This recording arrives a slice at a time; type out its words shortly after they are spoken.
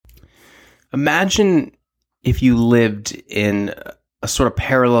Imagine if you lived in a sort of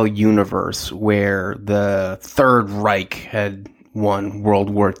parallel universe where the Third Reich had won World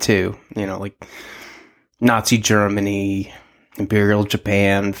War II, like Nazi Germany, Imperial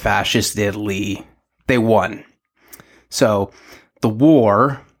Japan, Fascist Italy, they won. So the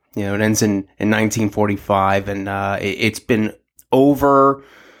war, it ends in 1945, and it's been over a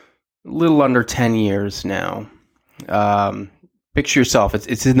little under 10 years now. Picture yourself,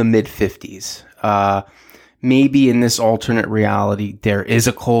 it's in the mid-50s. Maybe in this alternate reality, there is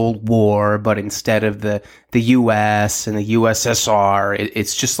a Cold War, but instead of the U.S. and the USSR,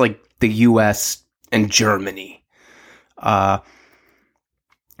 it's just like the U.S. and Germany.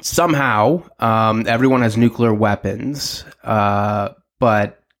 Somehow, everyone has nuclear weapons,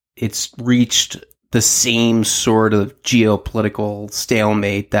 but it's reached the same sort of geopolitical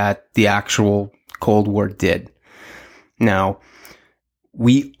stalemate that the actual Cold War did. Now,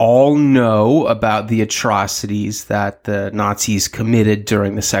 we all know about the atrocities that the Nazis committed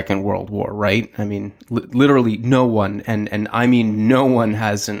during the Second World War, right? I mean, literally no one, and I mean no one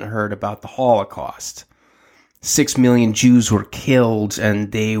hasn't heard about the Holocaust. 6 million Jews were killed,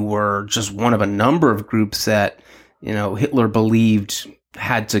 and they were just one of a number of groups that, Hitler believed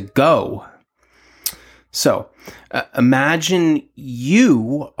had to go. So, imagine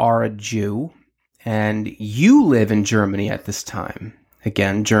you are a Jew, and you live in Germany at this time.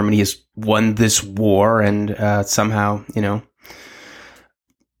 Again, Germany has won this war, and somehow,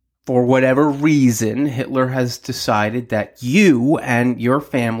 for whatever reason, Hitler has decided that you and your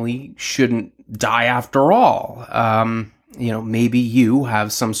family shouldn't die after all. Maybe you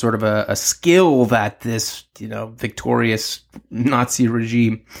have some sort of a skill that this, victorious Nazi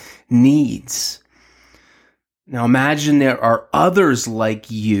regime needs. Now imagine there are others like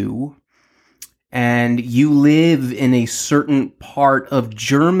you, and you live in a certain part of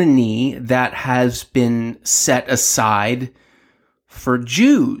Germany that has been set aside for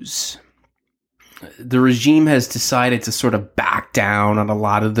Jews. The regime has decided to sort of back down on a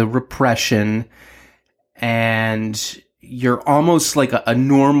lot of the repression, and you're almost like a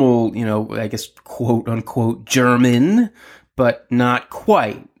normal, I guess, quote unquote German, but not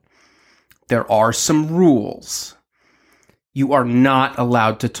quite. There are some rules. You are not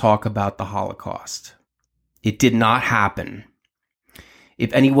allowed to talk about the Holocaust. It did not happen.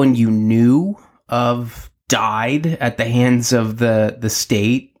 If anyone you knew of died at the hands of the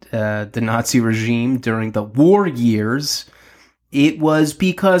state, the Nazi regime during the war years, it was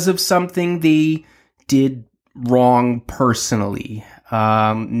because of something they did wrong personally.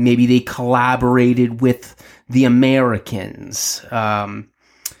 Maybe they collaborated with the Americans.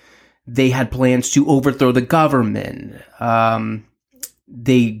 They had plans to overthrow the government.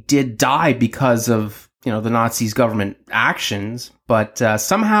 They did die because of, the Nazis' government actions, but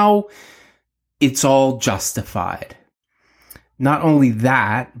somehow it's all justified. Not only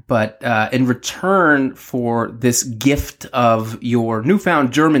that, but in return for this gift of your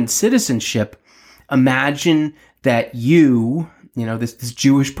newfound German citizenship, imagine that you, this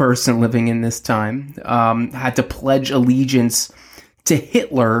Jewish person living in this time, had to pledge allegiance to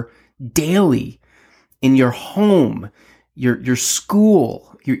Hitler daily in your home, your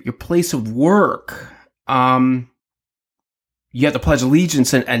school, your place of work. You have to pledge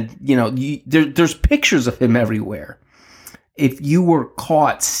allegiance, and there's pictures of him everywhere. If you were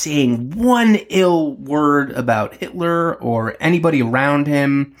caught saying one ill word about Hitler or anybody around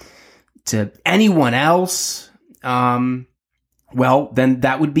him to anyone else, well, then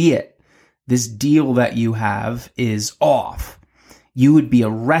that would be it. This deal that you have is off. You would be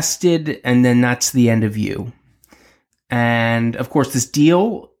arrested, and then that's the end of you. And of course, this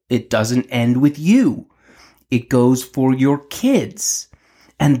deal, it doesn't end with you. It goes for your kids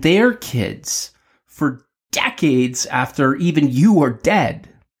and their kids for decades after even you are dead.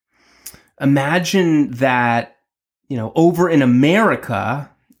 Imagine that, over in America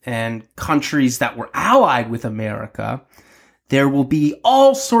and countries that were allied with America, there will be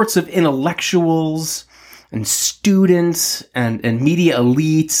all sorts of intellectuals and students and media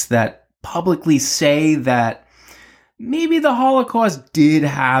elites that publicly say that maybe the Holocaust did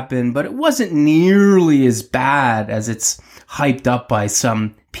happen, but it wasn't nearly as bad as it's hyped up by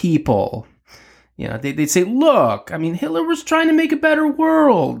some people. They'd say, look, Hitler was trying to make a better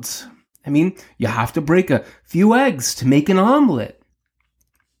world. You have to break a few eggs to make an omelet.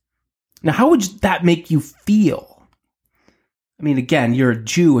 Now, how would that make you feel? Again, you're a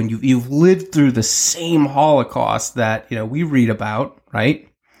Jew and you've lived through the same Holocaust that, we read about, right?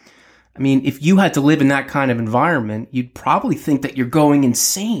 If you had to live in that kind of environment, you'd probably think that you're going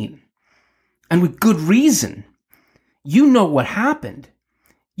insane. And with good reason. You know what happened.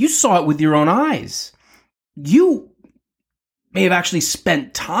 You saw it with your own eyes. You may have actually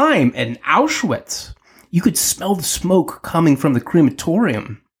spent time in Auschwitz. You could smell the smoke coming from the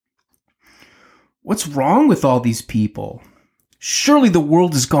crematorium. What's wrong with all these people? Surely the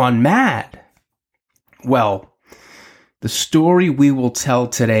world has gone mad. Well, the story we will tell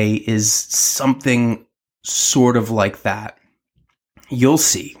today is something sort of like that. You'll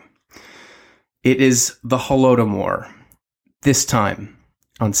see. It is the Holodomor, this time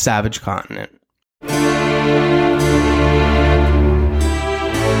on Savage Continent.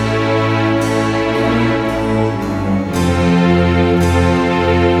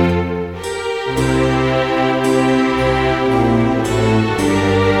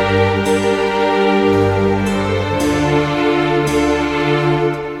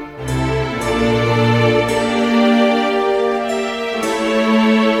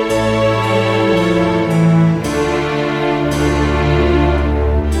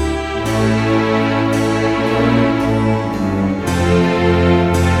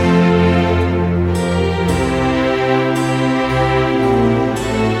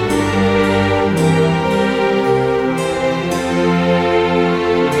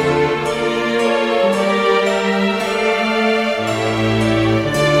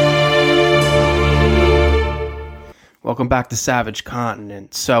 Welcome back to Savage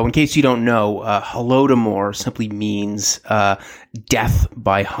Continent. So, in case you don't know, Holodomor simply means death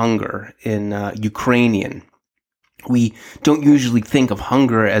by hunger in Ukrainian. We don't usually think of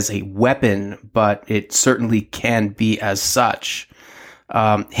hunger as a weapon, but it certainly can be as such.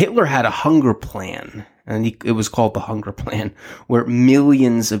 Hitler had a hunger plan, and it was called the Hunger Plan, where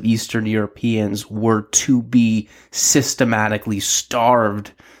millions of Eastern Europeans were to be systematically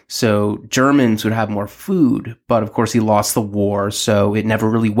starved so Germans would have more food, but of course he lost the war, so it never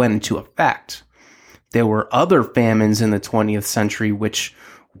really went into effect. There were other famines in the 20th century which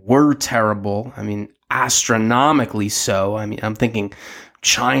were terrible. I mean, astronomically so. I mean, I'm thinking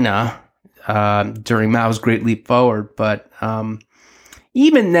China during Mao's Great Leap Forward, but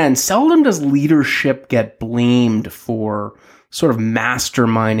even then, seldom does leadership get blamed for sort of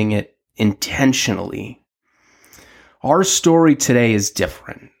masterminding it intentionally. Our story today is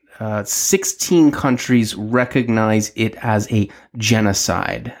different. 16 countries recognize it as a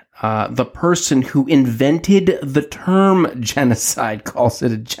genocide. The person who invented the term genocide calls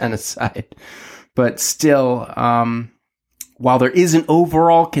it a genocide. But still, while there is an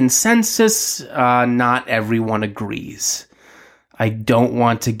overall consensus, not everyone agrees. I don't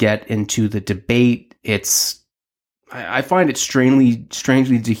want to get into the debate. I find it strangely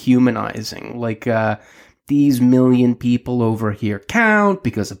dehumanizing. Like, these million people over here count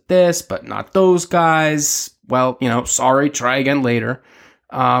because of this, but not those guys. Well, sorry, try again later.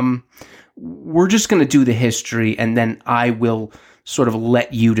 We're just going to do the history, and then I will sort of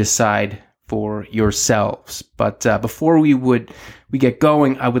let you decide for yourselves. But before we get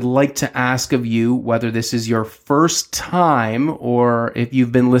going, I would like to ask of you whether this is your first time or if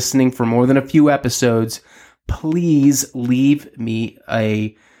you've been listening for more than a few episodes, please leave me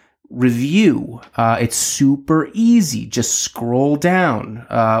a review. It's super easy. Just scroll down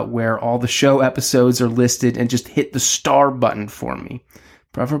where all the show episodes are listed and just hit the star button for me,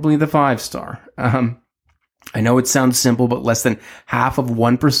 preferably the 5-star. I know it sounds simple, but less than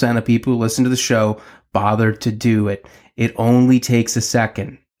 0.5% of people who listen to the show bother to do it. It only takes a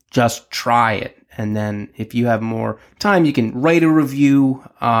second. Just try it. And then if you have more time, you can write a review.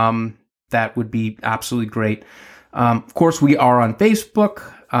 That would be absolutely great. Of course, we are on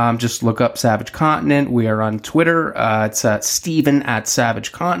Facebook. Just look up Savage Continent. We are on Twitter. It's Steven at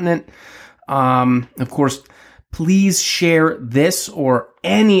Savage Continent. Of course, please share this or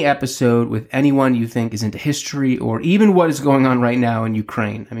any episode with anyone you think is into history or even what is going on right now in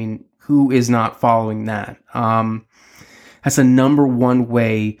Ukraine. I mean, who is not following that? That's the number one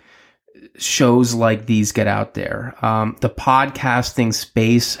way shows like these get out there. The podcasting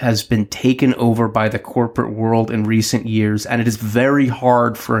space has been taken over by the corporate world in recent years, and it is very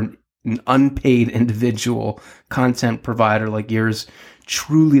hard for an unpaid individual content provider like yours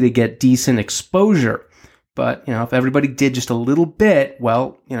truly to get decent exposure. But, if everybody did just a little bit,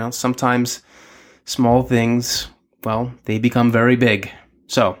 well, sometimes small things, well, they become very big.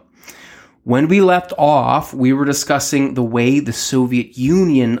 So, when we left off, we were discussing the way the Soviet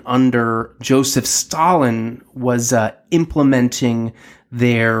Union under Joseph Stalin was implementing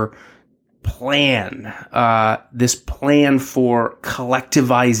their plan, this plan for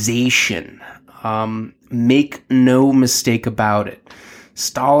collectivization. Make no mistake about it.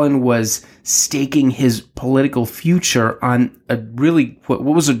 Stalin was staking his political future on a really, it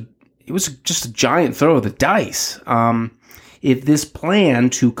was just a giant throw of the dice. if this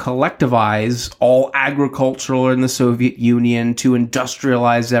plan to collectivize all agriculture in the Soviet Union, to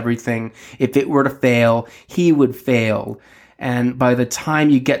industrialize everything, if it were to fail, he would fail. And by the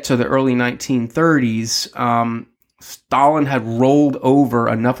time you get to the early 1930s, Stalin had rolled over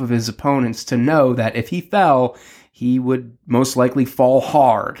enough of his opponents to know that if he fell, he would most likely fall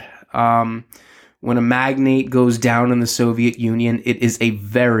hard. When a magnate goes down in the Soviet Union, it is a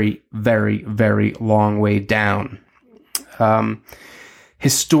very, very, very long way down.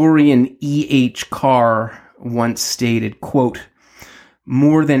 Historian E.H. Carr once stated, quote,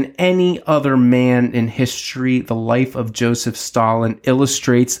 "More than any other man in history, the life of Joseph Stalin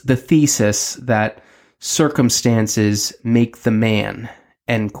illustrates the thesis that circumstances make the man,"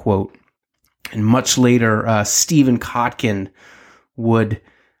 end quote. And much later, Stephen Kotkin would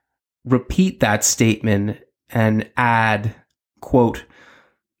repeat that statement and add, quote,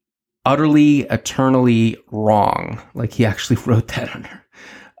 "utterly, eternally wrong." Like he actually wrote that under.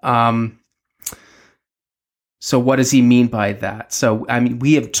 So what does he mean by that? So, I mean,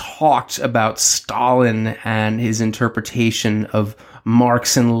 we have talked about Stalin and his interpretation of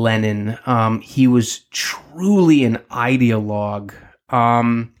Marx and Lenin. He was truly an ideologue.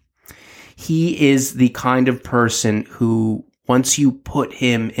 He is the kind of person who, once you put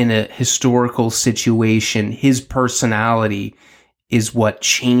him in a historical situation, his personality is what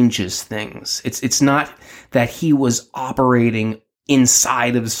changes things. It's not that he was operating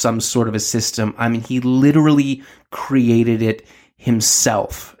inside of some sort of a system. I mean, he literally created it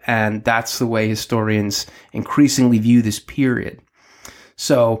himself. And that's the way historians increasingly view this period.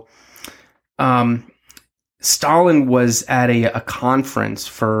 So, Stalin was at a conference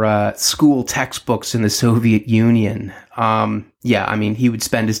for school textbooks in the Soviet Union. He would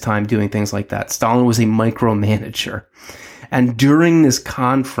spend his time doing things like that. Stalin was a micromanager. And during this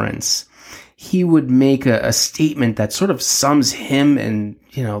conference, he would make a statement that sort of sums him and,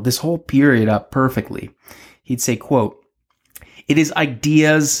 this whole period up perfectly. He'd say, quote, "It is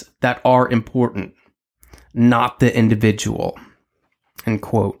ideas that are important, not the individual," end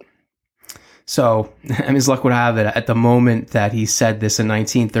quote. So, as luck would have it, at the moment that he said this in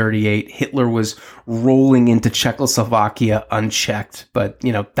 1938, Hitler was rolling into Czechoslovakia unchecked. But,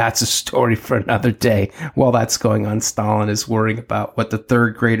 that's a story for another day. While that's going on, Stalin is worrying about what the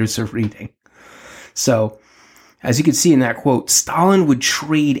third graders are reading. So, as you can see in that quote, Stalin would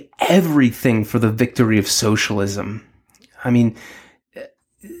trade everything for the victory of socialism. I mean,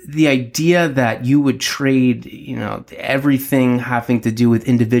 the idea that you would trade, everything having to do with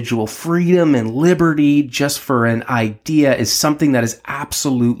individual freedom and liberty just for an idea is something that is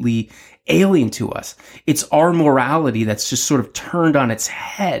absolutely alien to us. It's our morality that's just sort of turned on its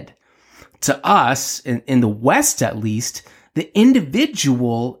head. To us, in the West at least, the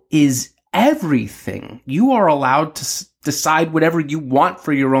individual is everything. You are allowed to decide whatever you want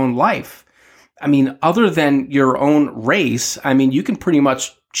for your own life. I mean, other than your own race, you can pretty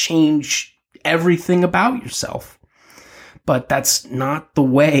much change everything about yourself. But that's not the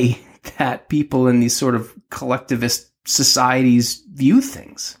way that people in these sort of collectivist societies view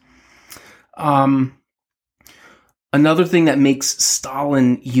things. Another thing that makes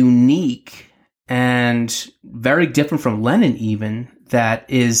Stalin unique and very different from Lenin even, that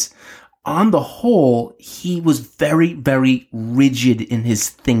is, on the whole, he was very, very rigid in his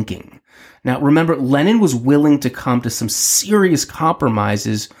thinking. Now, remember, Lenin was willing to come to some serious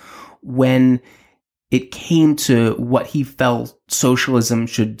compromises when it came to what he felt socialism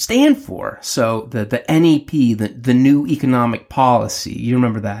should stand for. So the NEP, the new economic policy, you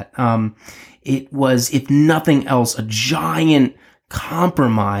remember that. It was, if nothing else, a giant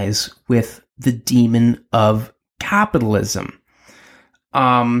compromise with the demon of capitalism.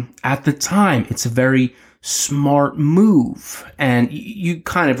 At the time, it's a very smart move. And you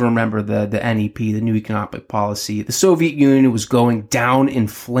kind of remember the NEP, the new economic policy. The Soviet Union was going down in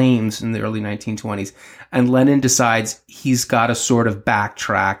flames in the early 1920s. And Lenin decides he's got to sort of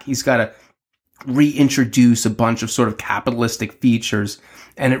backtrack. He's got to reintroduce a bunch of sort of capitalistic features.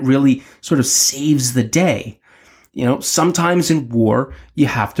 And it really sort of saves the day. Sometimes in war, you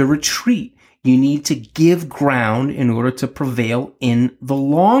have to retreat. You need to give ground in order to prevail in the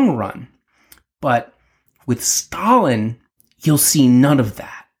long run. But with Stalin, you'll see none of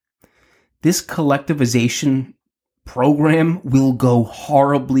that. This collectivization program will go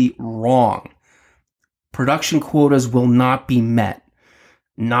horribly wrong. Production quotas will not be met.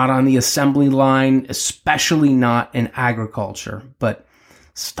 Not on the assembly line, especially not in agriculture. But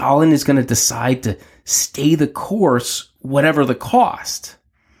Stalin is going to decide to stay the course, whatever the cost.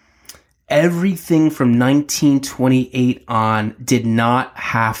 Everything from 1928 on did not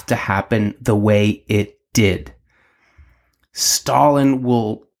have to happen the way it did. Stalin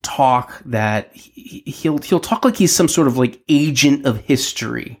will talk that he'll talk like he's some sort of like agent of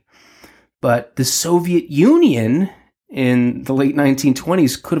history. But the Soviet Union in the late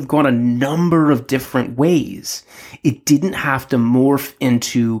 1920s could have gone a number of different ways. It didn't have to morph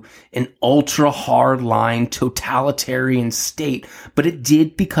into an ultra hardline totalitarian state, but it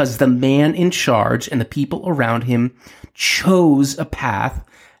did because the man in charge and the people around him chose a path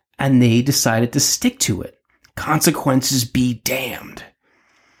and they decided to stick to it. Consequences be damned.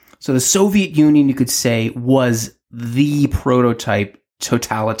 So the Soviet Union, you could say, was the prototype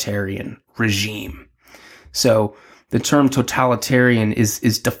totalitarian regime. So the term totalitarian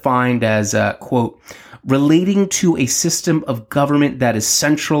is defined as, quote, relating to a system of government that is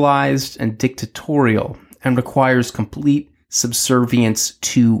centralized and dictatorial and requires complete subservience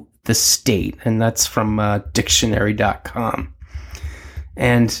to the state. And that's from dictionary.com.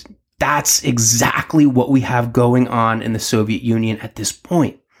 And that's exactly what we have going on in the Soviet Union at this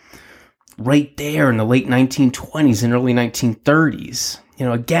point. Right there in the late 1920s and early 1930s.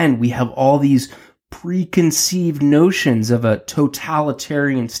 Again, we have all these preconceived notions of a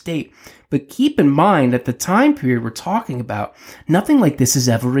totalitarian state. But keep in mind, at the time period we're talking about, nothing like this has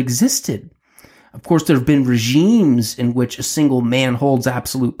ever existed. Of course, there have been regimes in which a single man holds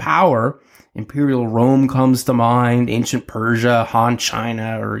absolute power. Imperial Rome comes to mind, ancient Persia, Han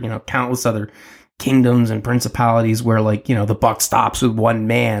China, or, countless other kingdoms and principalities where, the buck stops with one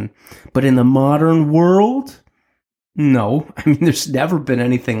man. But in the modern world, no. There's never been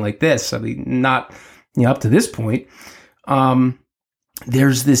anything like this. Not, up to this point.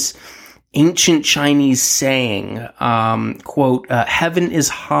 There's this ancient Chinese saying, quote, heaven is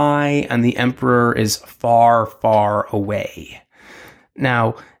high and the emperor is far, far away.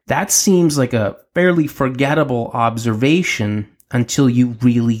 Now, that seems like a fairly forgettable observation until you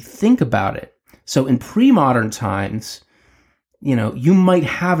really think about it. So in pre-modern times, you might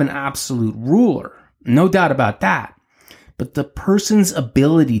have an absolute ruler. No doubt about that. But the person's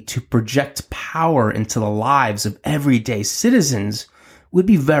ability to project power into the lives of everyday citizens would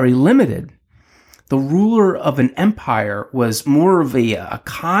be very limited. The ruler of an empire was more of a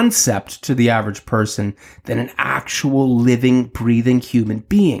concept to the average person than an actual living, breathing human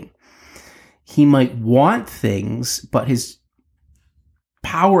being. He might want things, but his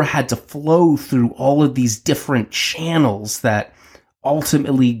power had to flow through all of these different channels that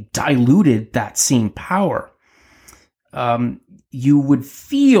ultimately diluted that same power. You would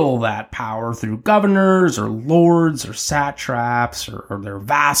feel that power through governors or lords or satraps or their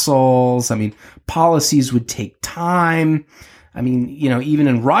vassals. Policies would take time. Even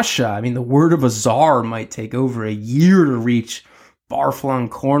in Russia, the word of a czar might take over a year to reach far-flung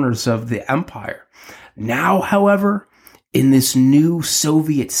corners of the empire. Now, however, in this new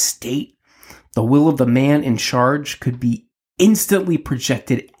Soviet state, the will of the man in charge could be instantly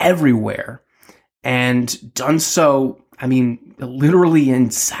projected everywhere and done so, literally in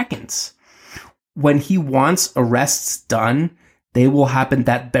seconds. When he wants arrests done, they will happen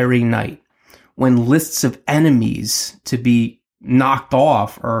that very night. When lists of enemies to be knocked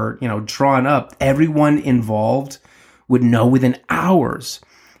off or, drawn up, everyone involved would know within hours.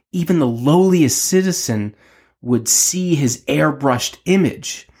 Even the lowliest citizen would see his airbrushed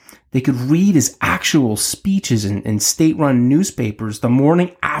image. They could read his actual speeches in state-run newspapers the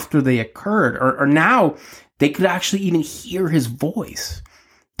morning after they occurred. Or now, they could actually even hear his voice.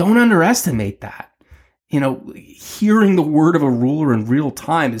 Don't underestimate that. Hearing the word of a ruler in real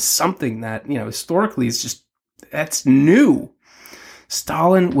time is something that, historically is that's new.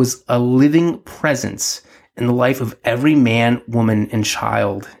 Stalin was a living presence in the life of every man, woman, and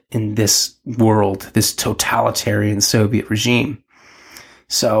child in this world, this totalitarian Soviet regime.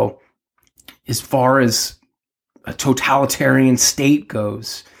 So, as far as a totalitarian state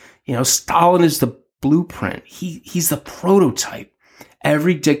goes, Stalin is the blueprint. He's the prototype.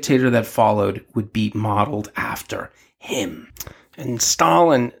 Every dictator that followed would be modeled after him. And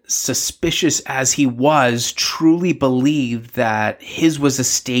Stalin, suspicious as he was, truly believed that his was a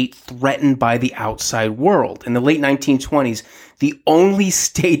state threatened by the outside world. In the late 1920s, the only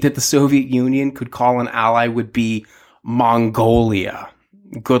state that the Soviet Union could call an ally would be Mongolia.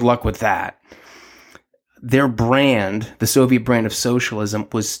 Good luck with that. Their brand, the Soviet brand of socialism,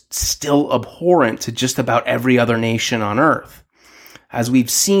 was still abhorrent to just about every other nation on Earth. As we've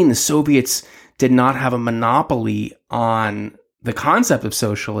seen, the Soviets did not have a monopoly on the concept of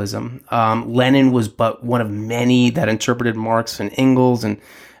socialism. Lenin was but one of many that interpreted Marx and Engels, and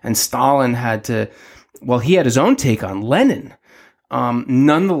Stalin had he had his own take on Lenin.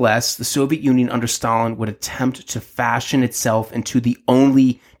 Nonetheless, the Soviet Union under Stalin would attempt to fashion itself into the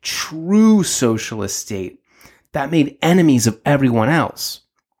only true socialist state that made enemies of everyone else.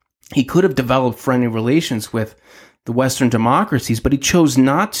 He could have developed friendly relations with the Western democracies, but he chose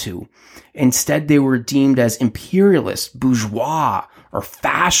not to. Instead, they were deemed as imperialist, bourgeois, or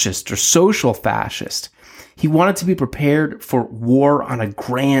fascist, or social fascist. He wanted to be prepared for war on a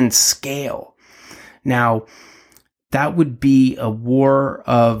grand scale. Now, that would be a war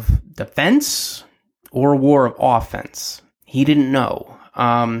of defense or a war of offense. He didn't know.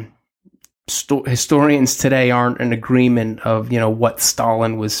 Historians today aren't in agreement of, what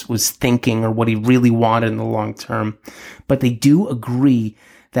Stalin was thinking or what he really wanted in the long term. But they do agree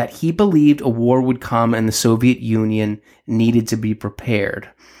that he believed a war would come and the Soviet Union needed to be prepared.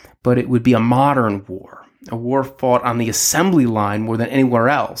 But it would be a modern war, a war fought on the assembly line more than anywhere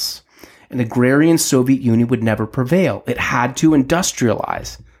else. An agrarian Soviet Union would never prevail. It had to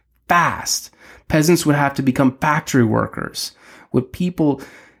industrialize fast. Peasants would have to become factory workers. What people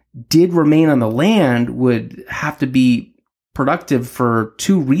did remain on the land would have to be productive for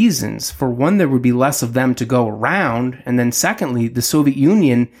two reasons. For one, there would be less of them to go around. And then secondly, the Soviet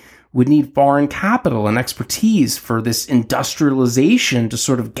Union would need foreign capital and expertise for this industrialization to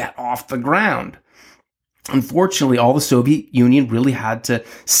sort of get off the ground. Unfortunately, all the Soviet Union really had to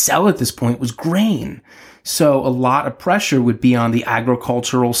sell at this point was grain. So a lot of pressure would be on the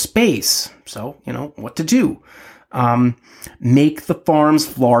agricultural space. So, what to do? Make the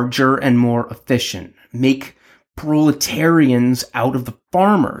farms larger and more efficient. Make proletarians out of the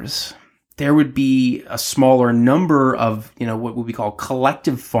farmers. There would be a smaller number of, what we call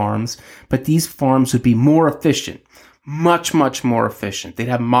collective farms, but these farms would be more efficient, much, much more efficient. They'd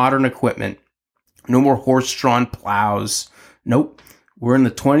have modern equipment. No more horse-drawn plows. Nope. We're in the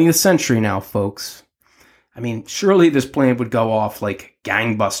 20th century now, folks. I mean, surely this plan would go off like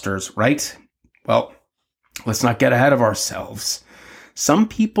gangbusters, right? Well, let's not get ahead of ourselves. Some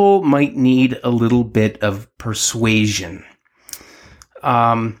people might need a little bit of persuasion.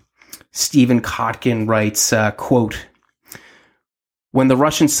 Stephen Kotkin writes, quote, "When the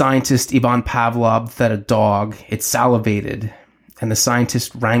Russian scientist Ivan Pavlov fed a dog, it salivated, and the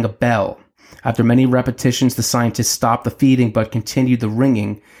scientist rang a bell. After many repetitions, the scientist stopped the feeding but continued the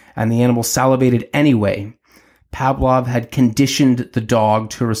ringing, and the animal salivated anyway. Pavlov had conditioned the dog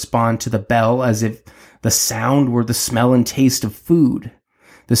to respond to the bell as if the sound were the smell and taste of food.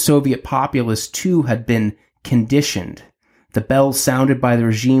 The Soviet populace, too, had been conditioned. The bell sounded by the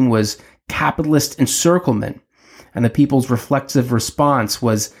regime was capitalist encirclement, and the people's reflexive response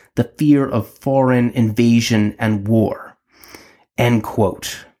was the fear of foreign invasion and war." End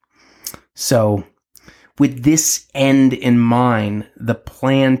quote. So, with this end in mind, the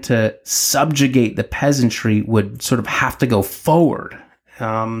plan to subjugate the peasantry would sort of have to go forward.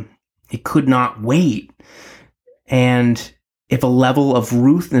 It could not wait. And if a level of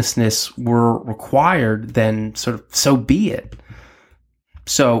ruthlessness were required, then sort of so be it.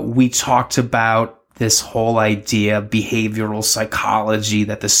 So we talked about this whole idea of behavioral psychology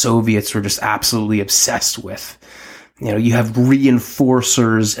that the Soviets were just absolutely obsessed with. You have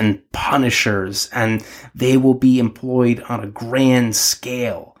reinforcers and punishers, and they will be employed on a grand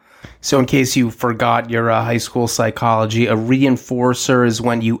scale. So in case you forgot your high school psychology, a reinforcer is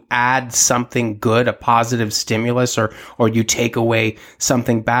when you add something good, a positive stimulus, or you take away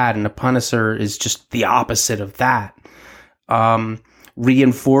something bad, and a punisher is just the opposite of that.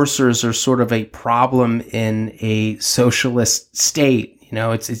 Reinforcers are sort of a problem in a socialist state.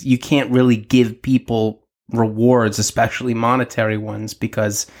 It's you can't really give people rewards, especially monetary ones,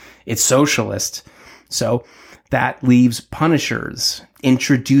 because it's socialist. So that leaves punishers,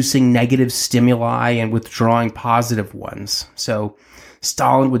 introducing negative stimuli and withdrawing positive ones. So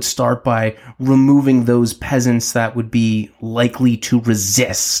Stalin would start by removing those peasants that would be likely to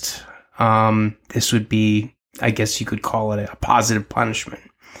resist. This would be, I guess you could call it a positive punishment.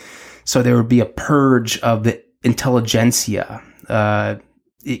 So there would be a purge of the intelligentsia.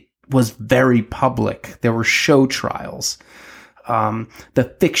 It was very public. There were show trials.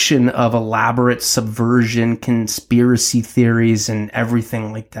 The fiction of elaborate subversion, conspiracy theories, and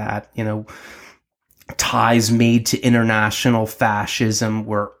everything like that, ties made to international fascism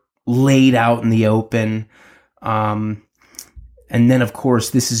were laid out in the open. And then, of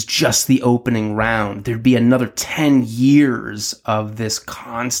course, this is just the opening round. There'd be another 10 years of this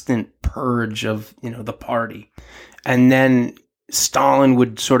constant purge of, the party. And then Stalin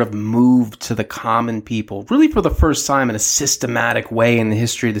would sort of move to the common people, really for the first time in a systematic way in the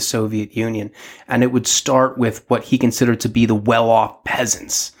history of the Soviet Union. And it would start with what he considered to be the well-off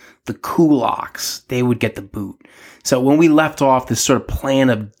peasants, the kulaks. They would get the boot. So when we left off, this sort of plan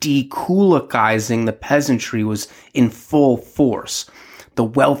of dekulakizing the peasantry was in full force. the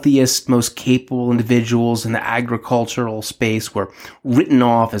wealthiest, most capable individuals in the agricultural space were written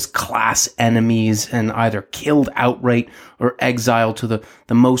off as class enemies and either killed outright or exiled to the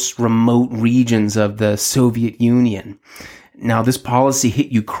most remote regions of the Soviet Union. Now, this policy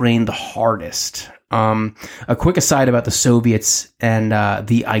hit Ukraine the hardest. A quick aside about the Soviets and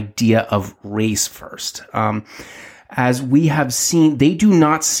the idea of race first. As we have seen, they do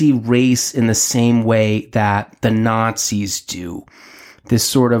not see race in the same way that the Nazis do. This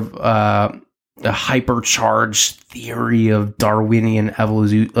sort of a hypercharged theory of Darwinian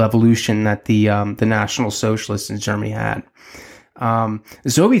evolution that the National Socialists in Germany had. The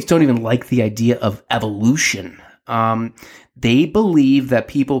Soviets don't even like the idea of evolution. They believe that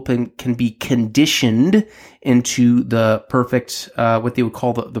people can be conditioned into the perfect, what they would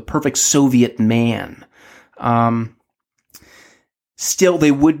call the perfect Soviet man. Still,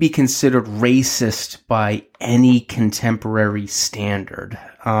 they would be considered racist by any contemporary standard.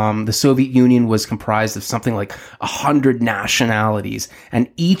 The Soviet Union was comprised of something like 100 nationalities, and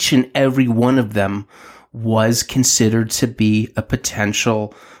each and every one of them was considered to be a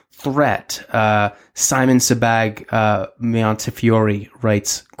potential threat. Simon Sebag Montefiore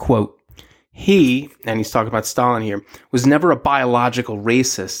writes, quote, "He," and he's talking about Stalin here, "was never a biological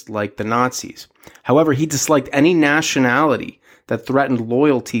racist like the Nazis. However, he disliked any nationality that threatened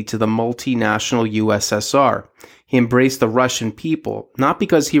loyalty to the multinational USSR. He embraced the Russian people, not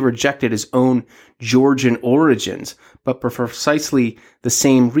because he rejected his own Georgian origins, but for precisely the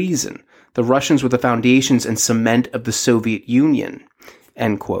same reason. The Russians were the foundations and cement of the Soviet Union."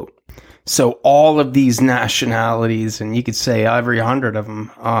 End quote. So all of these nationalities, and you could say every 100 of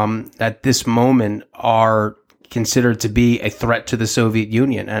them, at this moment are considered to be a threat to the Soviet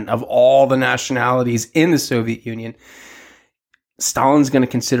Union. And of all the nationalities in the Soviet Union, Stalin's going to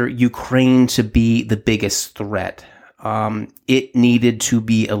consider Ukraine to be the biggest threat. It needed to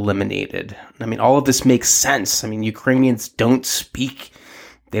be eliminated. I mean, all of this makes sense. I mean, Ukrainians don't speak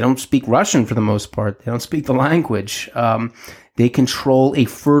Russian for the most part. They don't speak the language. They control a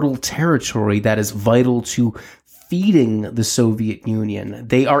fertile territory that is vital to feeding the Soviet Union.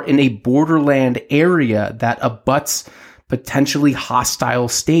 They are in a borderland area that abuts potentially hostile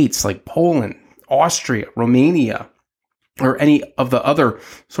states like Poland, Austria, Romania, or any of the other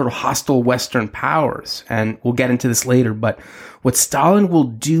sort of hostile Western powers. And we'll get into this later, but what Stalin will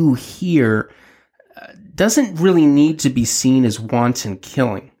do here doesn't really need to be seen as wanton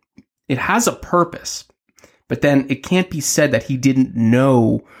killing. It has a purpose, but then it can't be said that he didn't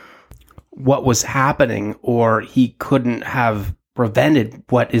know what was happening or he couldn't have prevented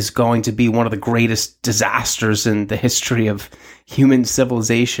what is going to be one of the greatest disasters in the history of human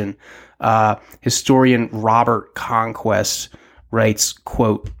civilization. Historian Robert Conquest writes,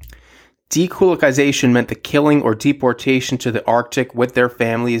 quote, "Dekulakization meant the killing or deportation to the Arctic with their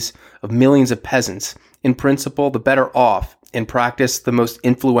families of millions of peasants. In principle, the better off. In practice, the most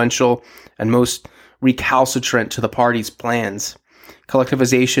influential and most recalcitrant to the party's plans.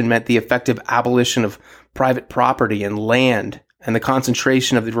 Collectivization meant the effective abolition of private property and land and the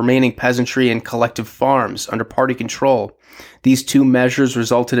concentration of the remaining peasantry in collective farms under party control. These two measures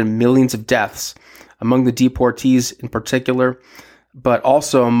resulted in millions of deaths, among the deportees in particular, but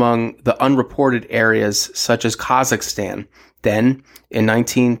also among the unreported areas such as Kazakhstan. Then, in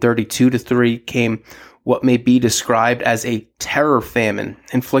 1932-3, came what may be described as a terror famine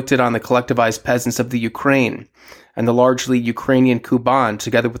inflicted on the collectivized peasants of the Ukraine and the largely Ukrainian Kuban,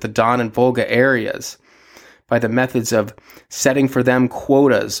 together with the Don and Volga areas, by the methods of setting for them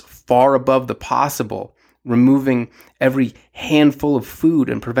quotas far above the possible, removing every handful of food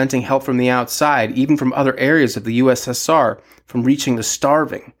and preventing help from the outside, even from other areas of the USSR, from reaching the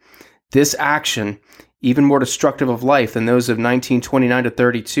starving. This action, even more destructive of life than those of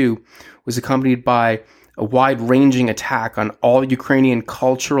 1929-32, was accompanied by a wide-ranging attack on all Ukrainian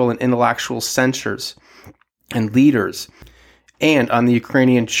cultural and intellectual centers and leaders, and on the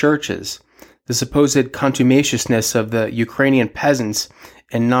Ukrainian churches. The supposed contumaciousness of the Ukrainian peasants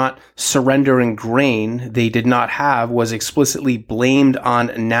in not surrendering grain they did not have was explicitly blamed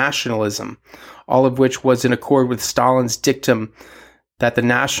on nationalism, all of which was in accord with Stalin's dictum that the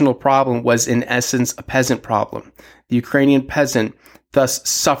national problem was in essence a peasant problem. The Ukrainian peasant thus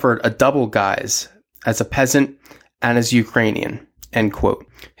suffered a double guise, as a peasant and as Ukrainian, end quote.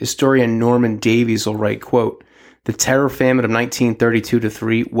 Historian Norman Davies will write, quote, "The terror famine of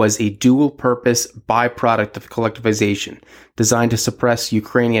 1932-3 was a dual-purpose byproduct of collectivization, designed to suppress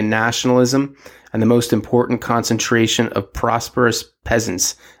Ukrainian nationalism and the most important concentration of prosperous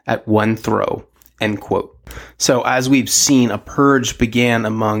peasants at one throw," end quote. So as we've seen, a purge began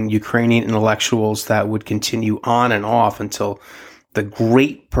among Ukrainian intellectuals that would continue on and off until the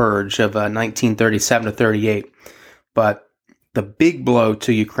Great Purge of 1937 to 38. But the big blow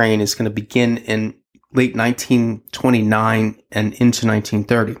to Ukraine is going to begin in late 1929 and into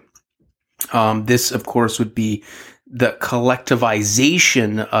 1930. This, of course, would be the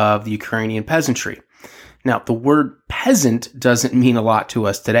collectivization of the Ukrainian peasantry. Now, the word peasant doesn't mean a lot to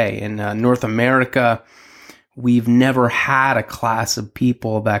us today. In North America, we've never had a class of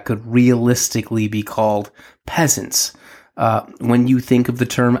people that could realistically be called peasants. When you think of the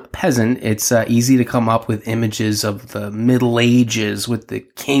term peasant, it's easy to come up with images of the Middle Ages with the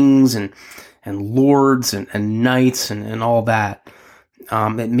kings and lords and knights and all that.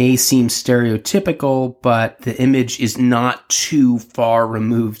 It may seem stereotypical, but the image is not too far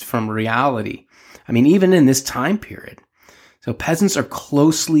removed from reality. I mean, even in this time period. So peasants are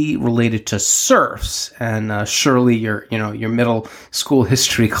closely related to serfs, and surely your middle school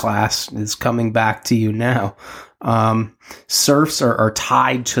history class is coming back to you now. Serfs are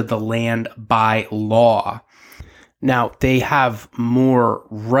tied to the land by law. Now, they have more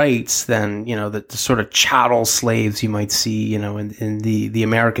rights than, the sort of chattel slaves you might see, in the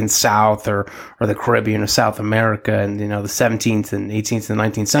American South or the Caribbean or South America in, the 17th and 18th and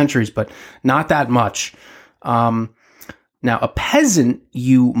 19th centuries, but not that much. Now, a peasant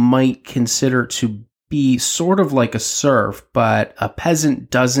you might consider to be sort of like a serf, but a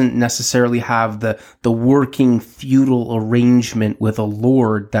peasant doesn't necessarily have the working feudal arrangement with a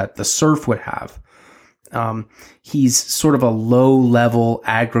lord that the serf would have. He's sort of a low-level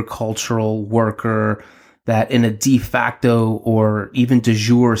agricultural worker that in a de facto or even de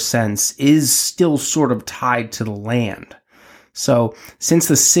jure sense is still sort of tied to the land. So since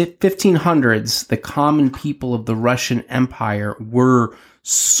the 1500s, the common people of the Russian Empire were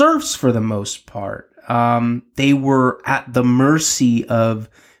serfs for the most part. They were at the mercy of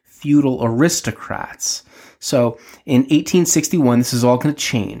feudal aristocrats. So in 1861, this is all going to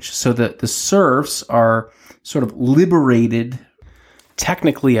change. So the serfs are sort of liberated,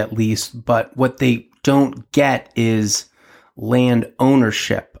 technically at least, but what they don't get is land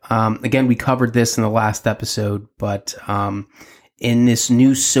ownership. Again, we covered this in the last episode, but in this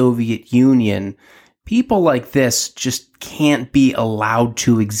new Soviet Union, people like this just can't be allowed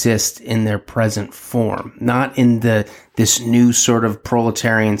to exist in their present form, not in this new sort of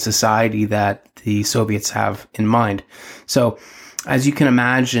proletarian society that the Soviets have in mind. So, as you can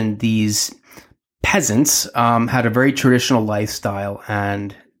imagine, these peasants had a very traditional lifestyle,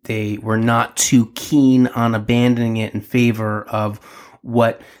 and they were not too keen on abandoning it in favor of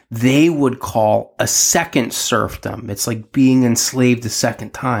what they would call a second serfdom. It's like being enslaved a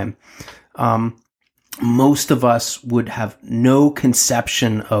second time. Most of us would have no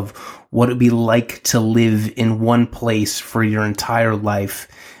conception of what it would be like to live in one place for your entire life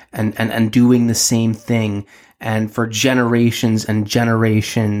and doing the same thing. And for generations and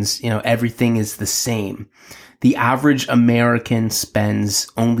generations, everything is the same. The average American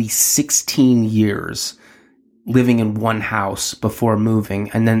spends only 16 years living in one house before moving.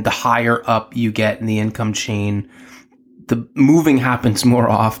 And then the higher up you get in the income chain, the moving happens more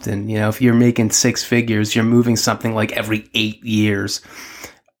often. If you're making six figures, you're moving something like every 8 years.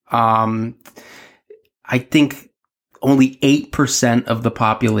 I think only 8% of the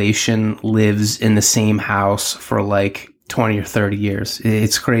population lives in the same house for like 20 or 30 years.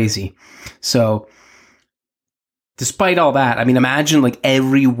 It's crazy. So despite all that, I mean, imagine like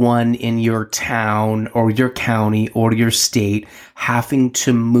everyone in your town or your county or your state having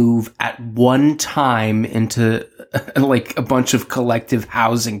to move at one time into like a bunch of collective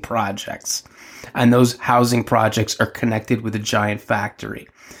housing projects. And those housing projects are connected with a giant factory.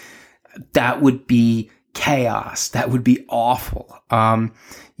 That would be chaos. That would be awful.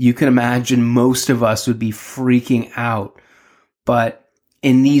 You can imagine most of us would be freaking out. But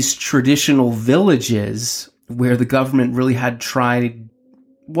in these traditional villages where the government really had tried,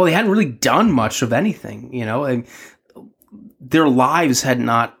 well, they hadn't really done much of anything, and their lives had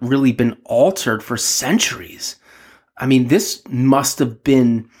not really been altered for centuries. I mean, this must have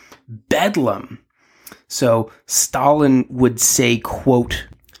been bedlam. So Stalin would say, quote,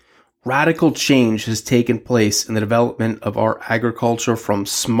 "Radical change has taken place in the development of our agriculture from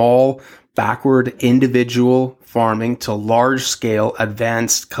small, backward individual farming to large-scale,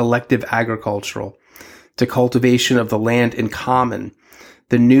 advanced collective agricultural, to cultivation of the land in common.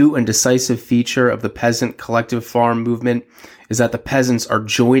 The new and decisive feature of the peasant collective farm movement is that the peasants are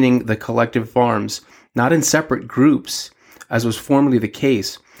joining the collective farms, not in separate groups, as was formerly the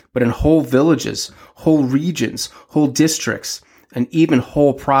case, but in whole villages, whole regions, whole districts, and even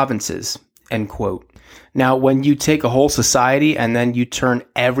whole provinces. end quote. Now, when you take a whole society and then you turn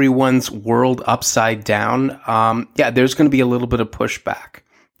everyone's world upside down, there's going to be a little bit of pushback.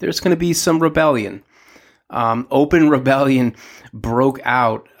 There's going to be some rebellion. Open rebellion broke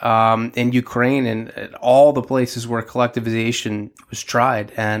out in Ukraine and at all the places where collectivization was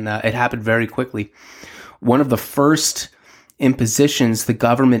tried, and it happened very quickly. One of the first impositions the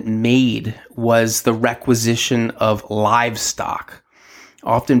government made was the requisition of livestock.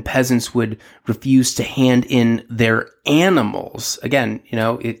 Often peasants would refuse to hand in their animals. Again,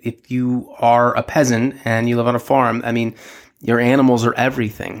 if you are a peasant and you live on a farm, your animals are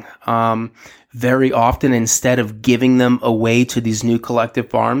everything. Very often, instead of giving them away to these new collective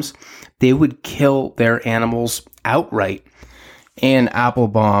farms, they would kill their animals outright. Anne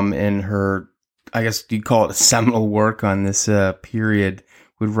Applebaum, in her, I guess you'd call it a seminal work on this period,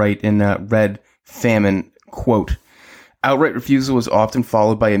 would write in Red Famine, quote, "Outright refusal was often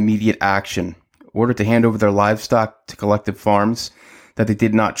followed by immediate action. Ordered to hand over their livestock to collective farms that they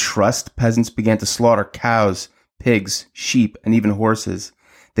did not trust, peasants began to slaughter cows, pigs, sheep, and even horses.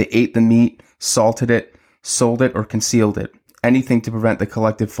 They ate the meat, salted it, sold it, or concealed it. Anything to prevent the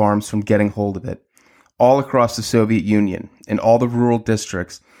collective farms from getting hold of it. All across the Soviet Union, in all the rural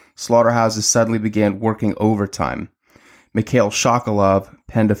districts, slaughterhouses suddenly began working overtime." Mikhail Sokolov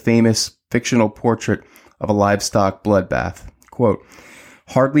penned a famous fictional portrait of a livestock bloodbath. Quote,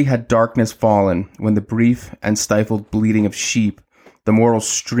 "Hardly had darkness fallen when the brief and stifled bleating of sheep, the moral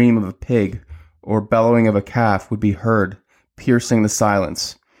stream of a pig, or bellowing of a calf would be heard, piercing the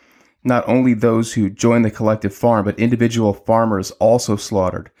silence. Not only those who joined the collective farm, but individual farmers also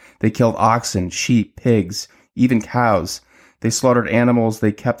slaughtered. They killed oxen, sheep, pigs, even cows. They slaughtered animals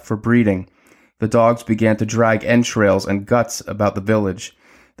they kept for breeding. The dogs began to drag entrails and guts about the village.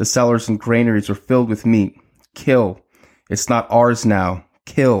 The cellars and granaries were filled with meat. Kill. It's not ours now.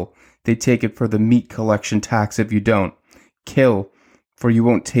 Kill. They take it for the meat collection tax if you don't. Kill, for you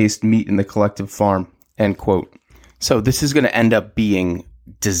won't taste meat in the collective farm." End quote. So this is going to end up being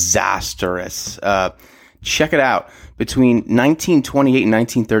disastrous. Check it out. Between 1928 and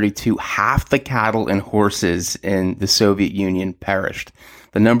 1932, half the cattle and horses in the Soviet Union perished.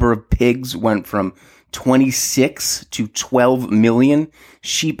 The number of pigs went from 26 to 12 million.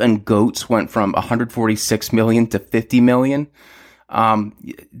 Sheep and goats went from 146 million to 50 million.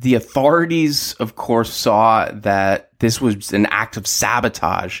 The authorities, of course, saw that this was an act of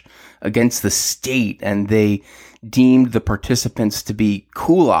sabotage against the state, and they deemed the participants to be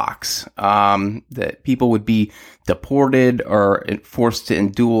kulaks, that people would be deported or forced to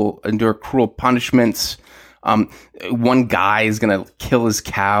endure cruel punishments. One guy is going to kill his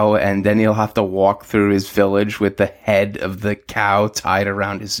cow, and then he'll have to walk through his village with the head of the cow tied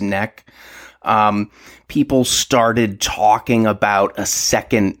around his neck. People started talking about a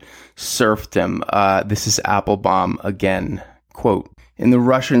second serfdom. This is Applebaum again. Quote, "In the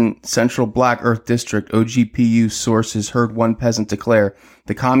Russian Central Black Earth District, OGPU sources heard one peasant declare,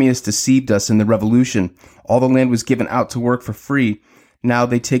 'The communists deceived us in the revolution. All the land was given out to work for free. Now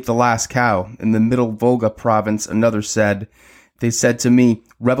they take the last cow.' In the Middle Volga province, another said, 'They said to me,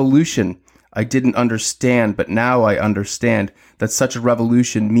 revolution. I didn't understand, but now I understand that such a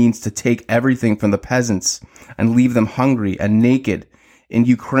revolution means to take everything from the peasants and leave them hungry and naked. In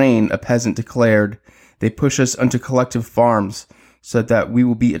Ukraine, a peasant declared, 'They push us onto collective farms so that we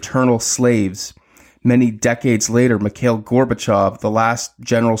will be eternal slaves.' Many decades later, Mikhail Gorbachev, the last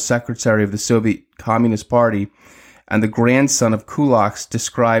general secretary of the Soviet Communist Party and the grandson of kulaks,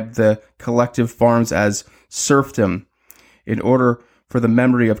 described the collective farms as serfdom. In order for the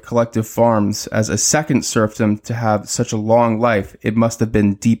memory of collective farms as a second serfdom to have such a long life, it must have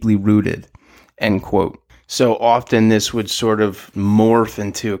been deeply rooted." End quote. So often this would sort of morph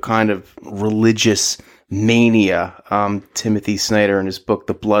into a kind of religious mania. Timothy Snyder, in his book,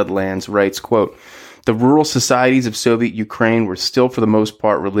 The Bloodlands, writes, quote, "The rural societies of Soviet Ukraine were still for the most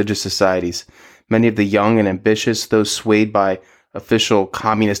part religious societies. Many of the young and ambitious, those swayed by official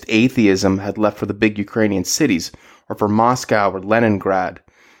communist atheism, had left for the big Ukrainian cities, or for Moscow or Leningrad.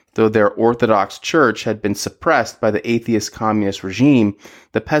 Though their Orthodox church had been suppressed by the atheist communist regime,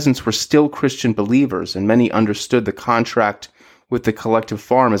 the peasants were still Christian believers, and many understood the contract with the collective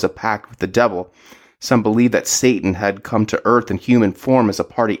farm as a pact with the devil. Some believed that Satan had come to earth in human form as a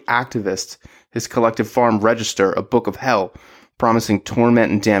party activist, his collective farm register, a book of hell, promising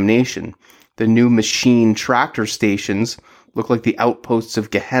torment and damnation. The new machine tractor stations looked like the outposts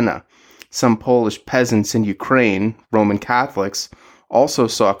of Gehenna. Some Polish peasants in Ukraine, Roman Catholics, also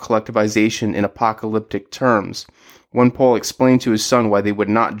saw collectivization in apocalyptic terms. One Pole explained to his son why they would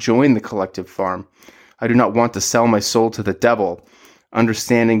not join the collective farm. 'I do not want to sell my soul to the devil.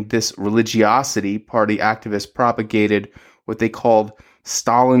 Understanding this religiosity, party activists propagated what they called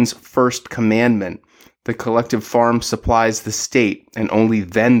Stalin's first commandment. The collective farm supplies the state, and only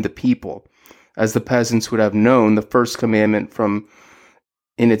then the people. As the peasants would have known, the first commandment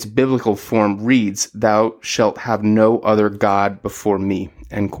in its biblical form reads, "Thou shalt have no other God before me,"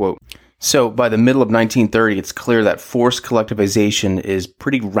 end quote. So by the middle of 1930, it's clear that forced collectivization is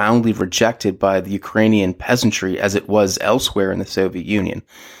pretty roundly rejected by the Ukrainian peasantry as it was elsewhere in the Soviet Union.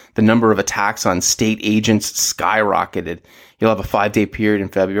 The number of attacks on state agents skyrocketed. You'll have a 5-day period in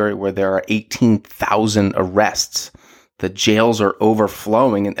February where there are 18,000 arrests. The jails are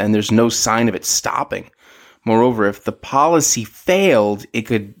overflowing, and there's no sign of it stopping. Moreover, if the policy failed, it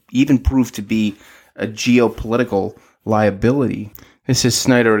could even prove to be a geopolitical liability. This is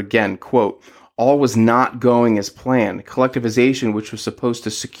Snyder again, quote, "All was not going as planned. Collectivization, which was supposed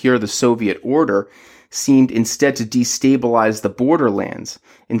to secure the Soviet order, seemed instead to destabilize the borderlands.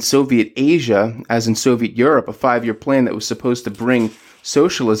 In Soviet Asia, as in Soviet Europe, a 5-year plan that was supposed to bring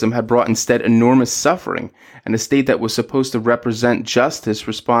socialism had brought instead enormous suffering, and a state that was supposed to represent justice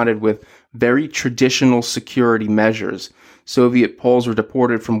responded with very traditional security measures. Soviet Poles were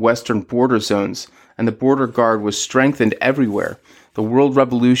deported from Western border zones, and the border guard was strengthened everywhere. The world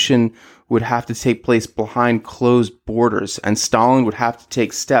revolution would have to take place behind closed borders, and Stalin would have to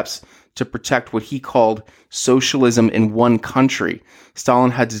take steps to protect what he called socialism in one country.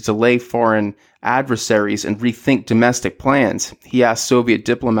 Stalin had to delay foreign adversaries and rethink domestic plans. He asked Soviet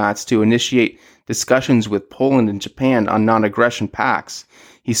diplomats to initiate discussions with Poland and Japan on non-aggression pacts.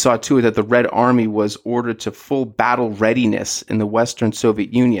 He saw to it that the Red Army was ordered to full battle readiness in the Western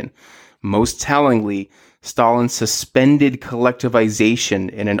Soviet Union. Most tellingly, Stalin suspended collectivization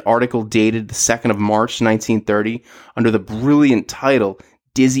in an article dated the 2nd of March 1930 under the brilliant title,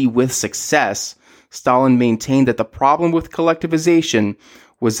 "Dizzy with Success." Stalin maintained that the problem with collectivization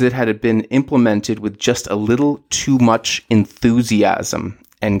was that it had been implemented with just a little too much enthusiasm,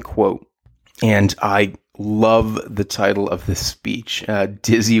 end quote. And I love the title of this speech,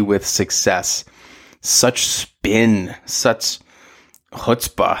 "Dizzy with Success." Such spin, such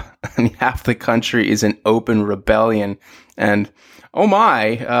chutzpah. I mean, half the country is in open rebellion, and oh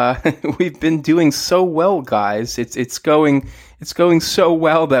my, we've been doing so well, guys. It's going so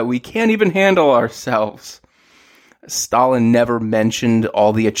well that we can't even handle ourselves. Stalin never mentioned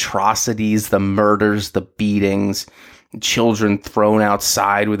all the atrocities, the murders, the beatings, children thrown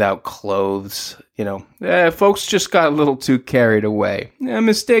outside without clothes. Folks just got a little too carried away.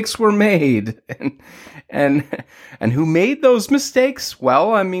 Mistakes were made, and who made those mistakes?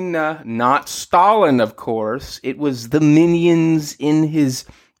 Well, I mean, not Stalin, of course. It was the minions in his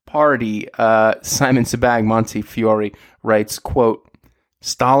party. Simon Sebag Montefiore writes, quote,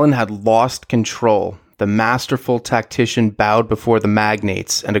 "Stalin had lost control. The masterful tactician bowed before the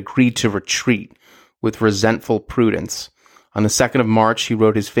magnates and agreed to retreat with resentful prudence. On the 2nd of March, he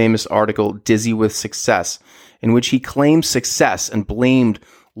wrote his famous article, Dizzy with Success, in which he claimed success and blamed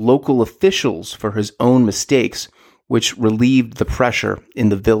local officials for his own mistakes, which relieved the pressure in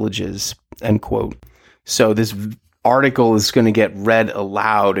the villages," end quote. So this article is going to get read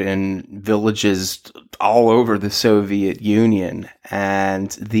aloud in villages all over the Soviet Union,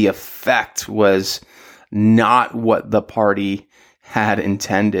 and the effect was not what the party had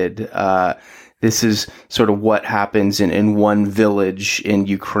intended. This is sort of what happens in one village in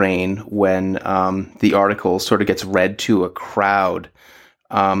Ukraine when the article sort of gets read to a crowd.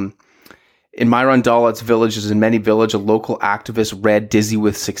 In Myron Dalat's villages, in many villages, a local activist read Dizzy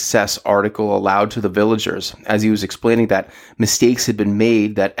with Success article aloud to the villagers as he was explaining that mistakes had been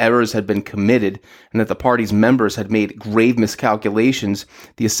made, that errors had been committed, and that the party's members had made grave miscalculations.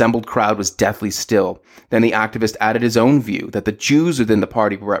 The assembled crowd was deathly still. Then the activist added his own view, that the Jews within the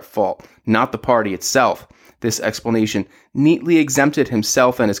party were at fault, not the party itself. This explanation neatly exempted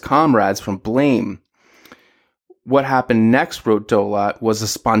himself and his comrades from blame. What happened next, wrote Dolat, was a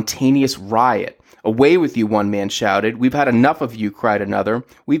spontaneous riot. "Away with you," one man shouted. "We've had enough of you," cried another.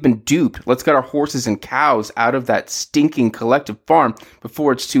 "We've been duped. Let's get our horses and cows out of that stinking collective farm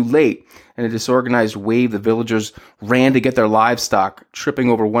before it's too late." In a disorganized wave, the villagers ran to get their livestock,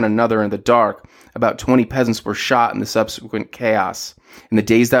 tripping over one another in the dark. About 20 peasants were shot in the subsequent chaos. In the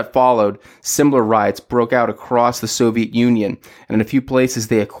days that followed, similar riots broke out across the Soviet Union, and in a few places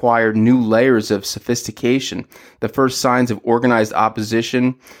they acquired new layers of sophistication. The first signs of organized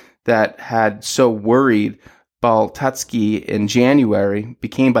opposition that had so worried Baltatsky in January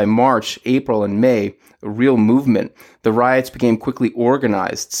became by March, April, and May a real movement. The riots became quickly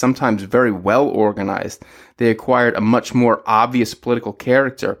organized, sometimes very well organized. They acquired a much more obvious political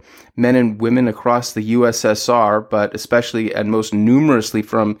character. Men and women across the USSR, but especially and most numerously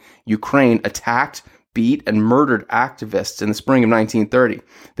from Ukraine, attacked, beat, and murdered activists in the spring of 1930.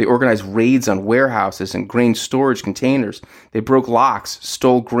 They organized raids on warehouses and grain storage containers. They broke locks,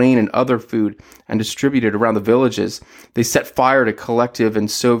 stole grain and other food, and distributed around the villages. They set fire to collective and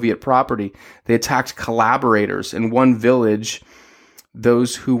Soviet property. They attacked collaborators. In one village,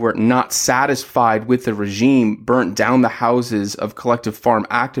 those who were not satisfied with the regime burnt down the houses of collective farm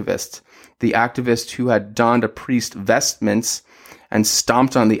activists. The activist who had donned a priest's vestments and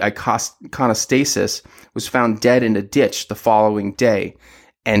stomped on the iconostasis was found dead in a ditch the following day,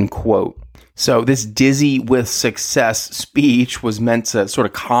 end quote. So this dizzy with success speech was meant to sort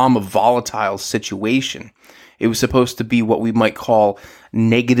of calm a volatile situation. It was supposed to be what we might call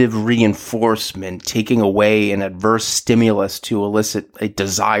negative reinforcement, taking away an adverse stimulus to elicit a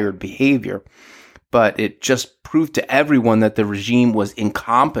desired behavior. But it just proved to everyone that the regime was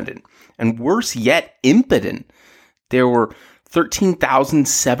incompetent, and worse yet, impotent. There were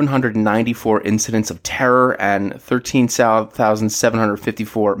 13,794 incidents of terror and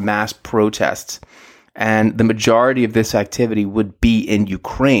 13,754 mass protests. And the majority of this activity would be in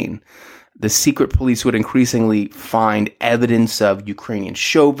Ukraine. The secret police would increasingly find evidence of Ukrainian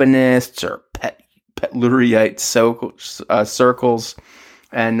chauvinists or Petluriite circles,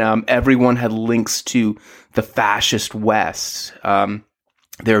 and everyone had links to the fascist West.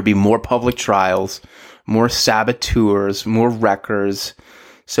 There would be more public trials, more saboteurs, more wreckers.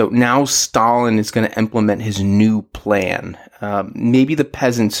 So now Stalin is going to implement his new plan. Maybe the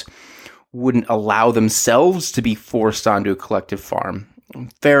peasants wouldn't allow themselves to be forced onto a collective farm.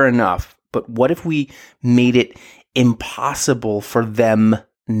 Fair enough. But what if we made it impossible for them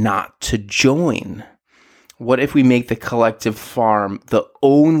not to join? What if we make the collective farm the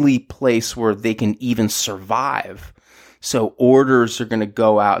only place where they can even survive? So orders are going to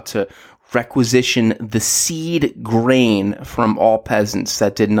go out to requisition the seed grain from all peasants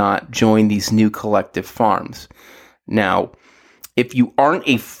that did not join these new collective farms. Now, if you aren't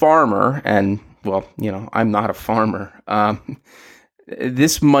a farmer, and, well, I'm not a farmer,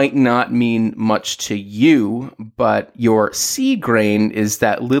 this might not mean much to you, but your seed grain is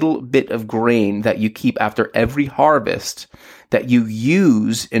that little bit of grain that you keep after every harvest that you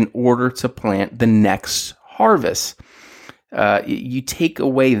use in order to plant the next harvest. You take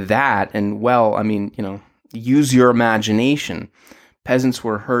away that and, use your imagination. Peasants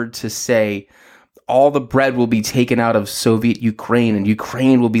were heard to say, all the bread will be taken out of Soviet Ukraine and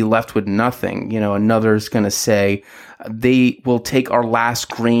Ukraine will be left with nothing. Another's going to say, they will take our last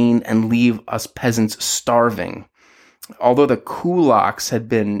grain and leave us peasants starving. Although the kulaks had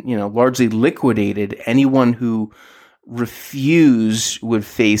been, largely liquidated, anyone who refused would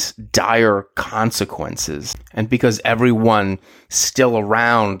face dire consequences. And because everyone still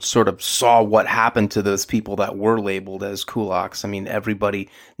around sort of saw what happened to those people that were labeled as kulaks, everybody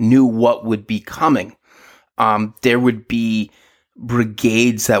knew what would be coming. There would be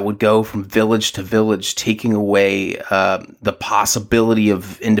brigades that would go from village to village, taking away the possibility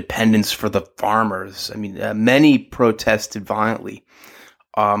of independence for the farmers. Many protested violently.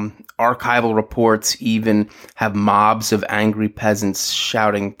 Archival reports even have mobs of angry peasants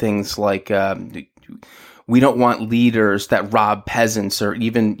shouting things like, we don't want leaders that rob peasants, or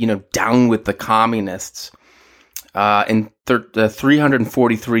even, down with the communists. In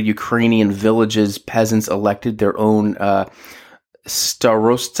 343 Ukrainian villages, peasants elected their own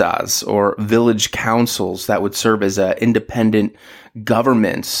starostas, or village councils, that would serve as independent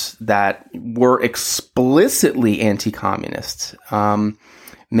governments that were explicitly anti-communist.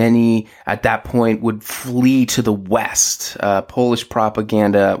 Many at that point would flee to the West. Polish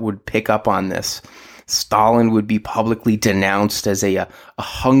propaganda would pick up on this. Stalin would be publicly denounced as a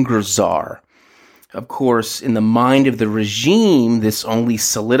hunger czar. Of course, in the mind of the regime, this only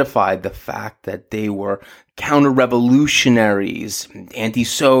solidified the fact that they were counter-revolutionaries,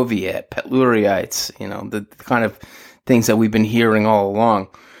 anti-Soviet, Petluriites, the kind of things that we've been hearing all along.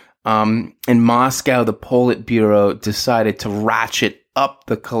 In Moscow, the Politburo decided to ratchet up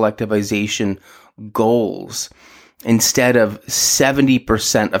the collectivization goals. Instead of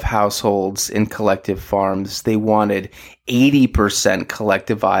 70% of households in collective farms, they wanted 80%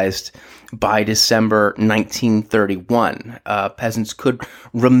 collectivized by December 1931. Peasants could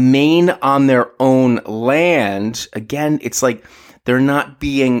remain on their own land. Again, it's like they're not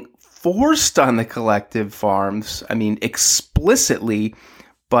being forced on the collective farms, explicitly,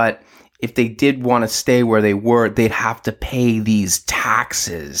 but if they did want to stay where they were, they'd have to pay these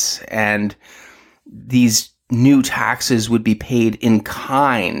taxes, and these new taxes would be paid in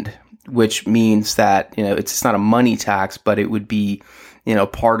kind, which means that, it's not a money tax, but it would be,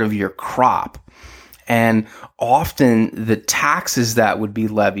 part of your crop. And often the taxes that would be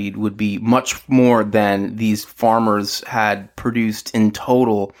levied would be much more than these farmers had produced in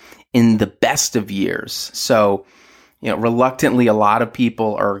total in the best of years. So, reluctantly, a lot of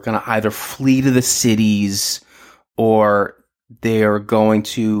people are going to either flee to the cities, or they are going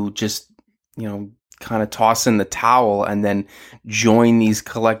to just, kind of toss in the towel and then join these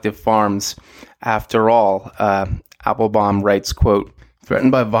collective farms. After all, Applebaum writes, quote,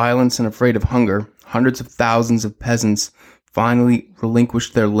 "Threatened by violence and afraid of hunger, hundreds of thousands of peasants finally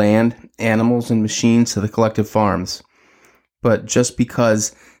relinquished their land, animals, and machines to the collective farms. But just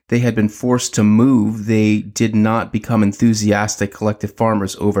because they had been forced to move, they did not become enthusiastic collective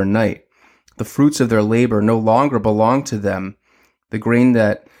farmers overnight. The fruits of their labor no longer belonged to them. The grain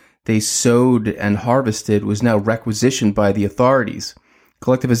that they sowed and harvested was now requisitioned by the authorities.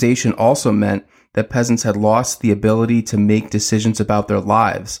 Collectivization also meant that peasants had lost the ability to make decisions about their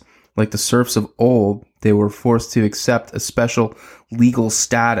lives. Like the serfs of old, they were forced to accept a special legal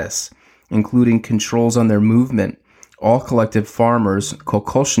status, including controls on their movement. All collective farmers,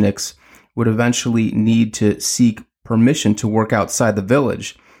 kokolshniks, would eventually need to seek permission to work outside the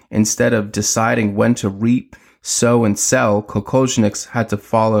village. Instead of deciding when to reap, sow, and sell, kokolshniks had to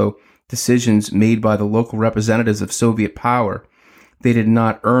follow decisions made by the local representatives of Soviet power. They did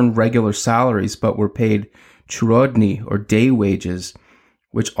not earn regular salaries, but were paid churodny, or day wages,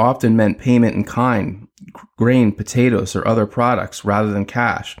 which often meant payment in kind, grain, potatoes, or other products, rather than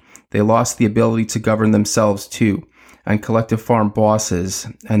cash. They lost the ability to govern themselves too, and collective farm bosses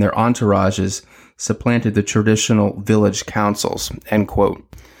and their entourages supplanted the traditional village councils," end quote.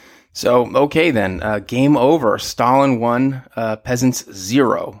 So, okay then, game over. Stalin won, peasants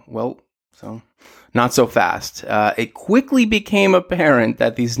 0. Well, so not so fast. It quickly became apparent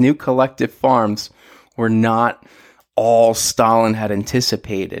that these new collective farms were not all Stalin had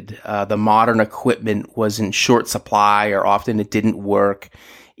anticipated. The modern equipment was in short supply, or often it didn't work.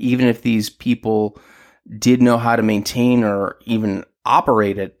 Even if these people did know how to maintain or even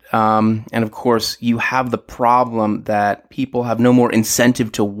operate it. And of course, you have the problem that people have no more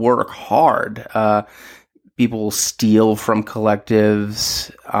incentive to work hard. People will steal from collectives.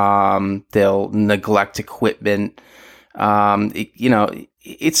 They'll neglect equipment.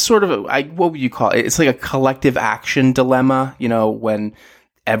 It's sort of what would you call it? It's like a collective action dilemma. When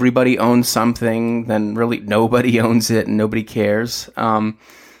everybody owns something, then really nobody owns it and nobody cares.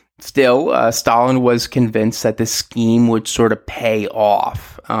 Still, Stalin was convinced that this scheme would sort of pay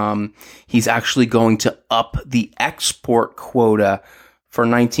off. He's actually going to up the export quota for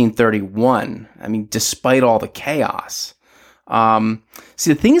 1931. I mean, despite all the chaos.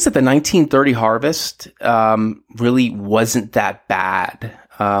 See, the thing is that the 1930 harvest really wasn't that bad.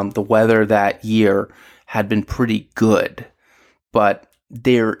 The weather that year had been pretty good. But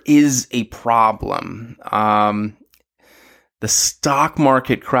there is a problem. The stock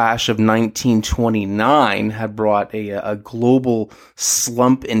market crash of 1929 had brought a global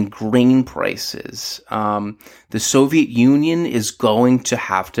slump in grain prices. The Soviet Union is going to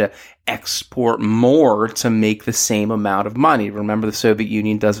have to export more to make the same amount of money. Remember, the Soviet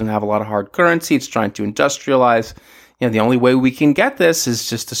Union doesn't have a lot of hard currency. It's trying to industrialize. The only way we can get this is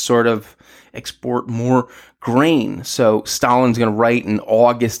just to sort of export more grain. So Stalin's going to write in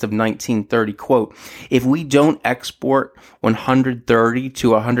August of 1930, quote, "If we don't export 130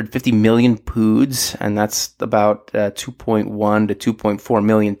 to 150 million poods," and that's about 2.1 to 2.4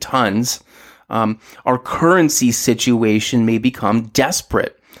 million tons, "our currency situation may become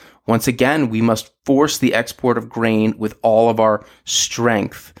desperate. Once again, we must force the export of grain with all of our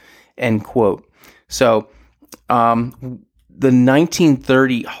strength," end quote. So, the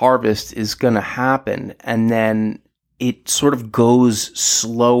 1930 harvest is going to happen, and then it sort of goes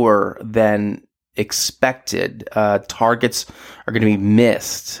slower than expected. Targets are going to be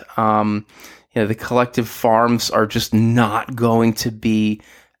missed. The collective farms are just not going to be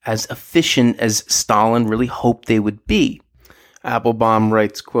as efficient as Stalin really hoped they would be. Applebaum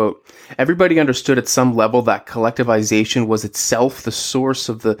writes, quote, "Everybody understood at some level that collectivization was itself the source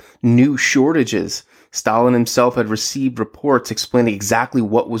of the new shortages. Stalin himself had received reports explaining exactly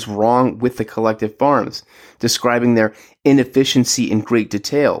what was wrong with the collective farms, describing their inefficiency in great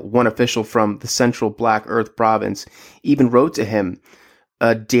detail. One official from the central Black Earth province even wrote to him,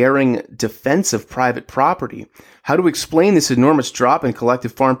 a daring defense of private property. How to explain this enormous drop in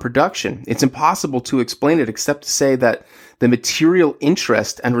collective farm production? It's impossible to explain it except to say that the material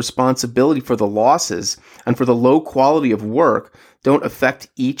interest and responsibility for the losses and for the low quality of work don't affect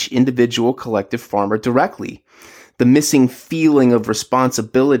each individual collective farmer directly. The missing feeling of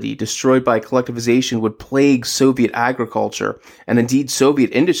responsibility destroyed by collectivization would plague Soviet agriculture and indeed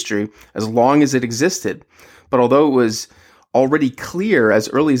Soviet industry as long as it existed. But although it was already clear as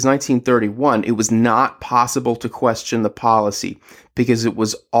early as 1931, it was not possible to question the policy because it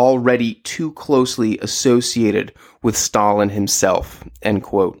was already too closely associated with Stalin himself, end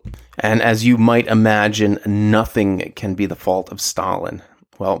quote. And as you might imagine, nothing can be the fault of Stalin.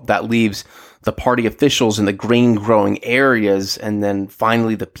 Well, that leaves the party officials in the grain-growing areas and then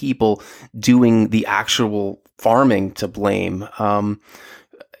finally the people doing the actual farming to blame.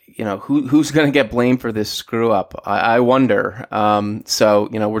 Who's going to get blamed for this screw up? I wonder. So,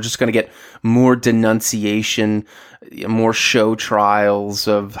 we're just going to get more denunciation, more show trials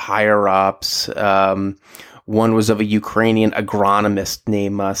of higher ups. One was of a Ukrainian agronomist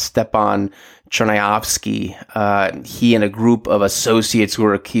named Stepan Chernyavsky. He and a group of associates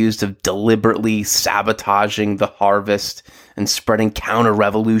were accused of deliberately sabotaging the harvest and spreading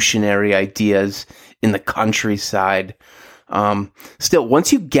counter-revolutionary ideas in the countryside. Still,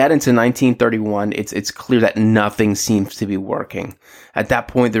 once you get into 1931, it's clear that nothing seems to be working. At that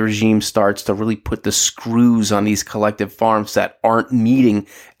point, the regime starts to really put the screws on these collective farms that aren't meeting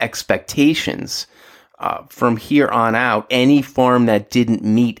expectations. From here on out, any farm that didn't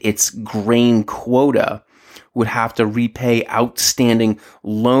meet its grain quota would have to repay outstanding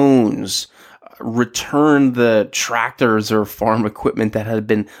loans, return the tractors or farm equipment that had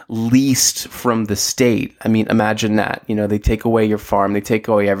been leased from the state. I mean, imagine that. They take away your farm, they take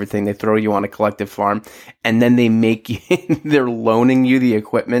away everything, they throw you on a collective farm, and then they make you, they're loaning you the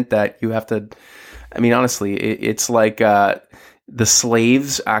equipment that you have to. I mean, honestly, it's like the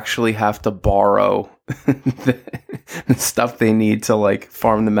slaves actually have to borrow the stuff they need to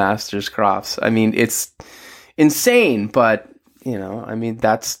farm the master's crops. I mean, it's insane, but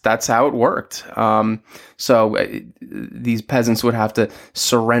that's how it worked. So these peasants would have to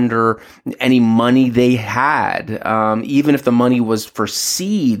surrender any money they had, even if the money was for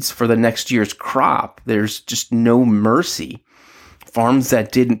seeds for the next year's crop. There's just no mercy. Farms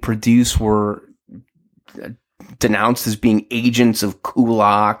that didn't produce were denounced as being agents of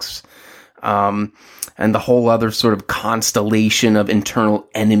kulaks, and the whole other sort of constellation of internal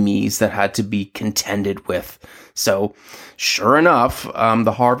enemies that had to be contended with. So, sure enough,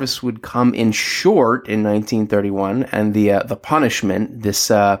 the harvest would come in short in 1931, and the punishment, this,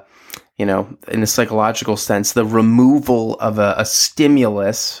 in a psychological sense, the removal of a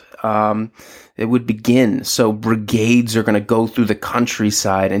stimulus, it would begin. So brigades are going to go through the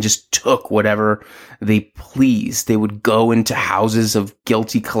countryside and just took whatever they pleased. They would go into houses of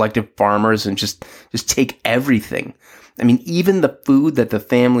guilty collective farmers and just take everything. I mean, even the food that the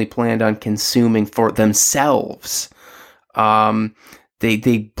family planned on consuming for themselves,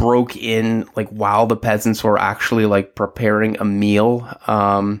 they broke in while the peasants were actually preparing a meal.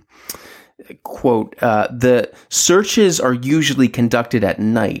 Quote, the searches are usually conducted at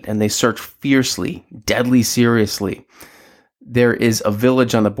night and they search fiercely, deadly seriously. There is a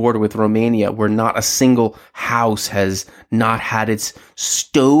village on the border with Romania where not a single house has not had its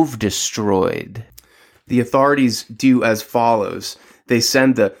stove destroyed. The authorities do as follows. They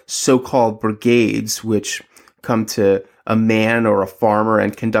send the so-called brigades, which come to a man or a farmer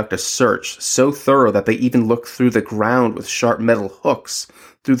and conduct a search so thorough that they even look through the ground with sharp metal hooks,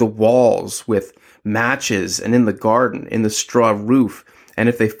 through the walls with matches, and in the garden, in the straw roof. And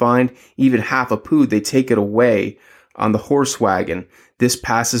if they find even half a pud, they take it away on the horse wagon. This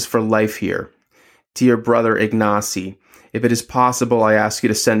passes for life here. Dear brother Ignacy, if it is possible, I ask you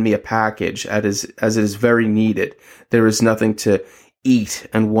to send me a package, as it is very needed. There is nothing to eat,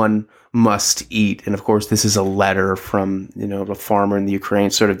 and one must eat. And of course, this is a letter from, a farmer in the Ukraine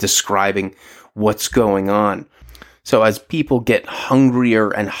sort of describing what's going on. So as people get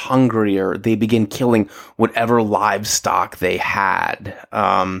hungrier and hungrier, they begin killing whatever livestock they had,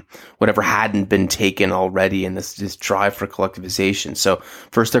 whatever hadn't been taken already in this drive for collectivization. So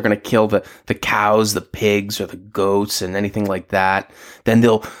first they're going to kill the cows, the pigs, or the goats, and anything like that. Then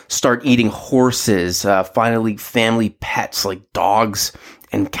they'll start eating horses. Finally, family pets like dogs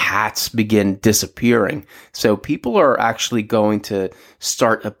and cats begin disappearing. So people are actually going to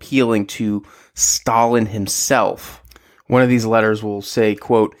start appealing to Stalin himself. One of these letters will say,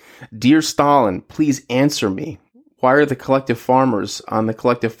 quote, "Dear Stalin, please answer me. Why are the collective farmers on the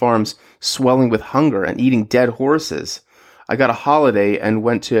collective farms swelling with hunger and eating dead horses? I got a holiday and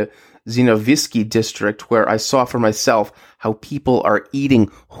went to Zinovisky district where I saw for myself how people are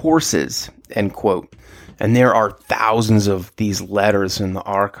eating horses, end quote. And there are thousands of these letters in the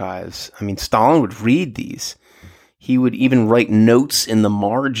archives. I mean, Stalin would read these. He would even write notes in the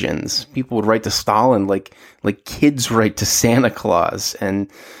margins. People would write to Stalin like kids write to Santa Claus.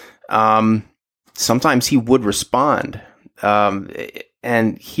 And sometimes he would respond.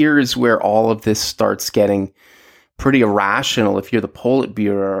 And here is where all of this starts getting pretty irrational if you're the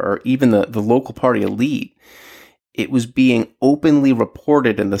Politburo or even the local party elite. It was being openly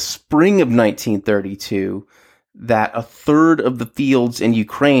reported in the spring of 1932 that a third of the fields in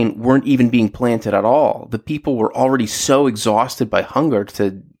Ukraine weren't even being planted at all. The people were already so exhausted by hunger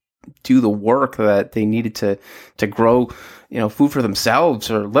to do the work that they needed to grow, food for themselves,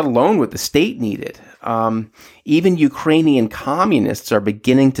 or let alone what the state needed. Even Ukrainian communists are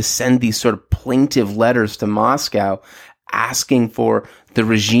beginning to send these sort of plaintive letters to Moscow, asking for the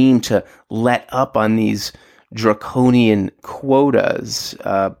regime to let up on these draconian quotas.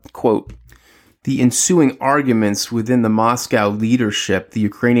 Quote, the ensuing arguments within the Moscow leadership, the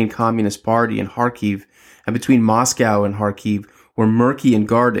Ukrainian Communist Party, and Kharkiv, and between Moscow and Kharkiv, were murky and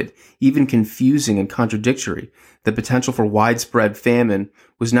guarded, even confusing and contradictory. The potential for widespread famine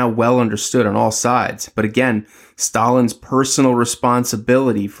was now well understood on all sides. But again, Stalin's personal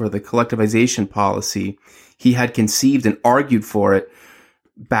responsibility for the collectivization policy, he had conceived and argued for it,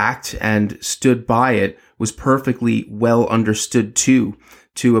 backed and stood by it, was perfectly well understood too.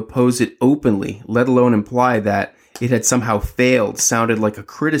 To oppose it openly, let alone imply that it had somehow failed, sounded like a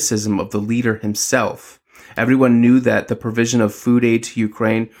criticism of the leader himself. Everyone knew that the provision of food aid to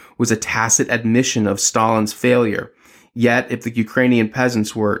Ukraine was a tacit admission of Stalin's failure. Yet, if the Ukrainian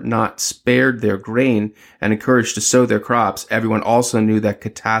peasants were not spared their grain and encouraged to sow their crops, everyone also knew that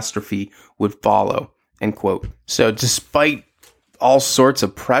catastrophe would follow. End quote. So despite all sorts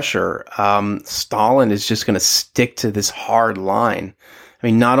of pressure, Stalin is just going to stick to this hard line. I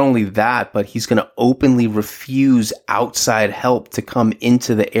mean, not only that, but he's going to openly refuse outside help to come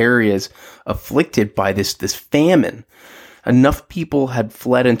into the areas afflicted by this famine. Enough people had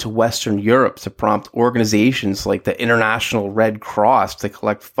fled into Western Europe to prompt organizations like the International Red Cross to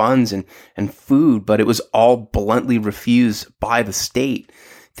collect funds and food, but it was all bluntly refused by the state.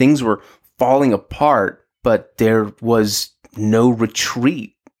 Things were falling apart, but there was no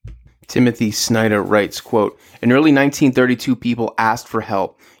retreat. Timothy Snyder writes, quote, in early 1932, people asked for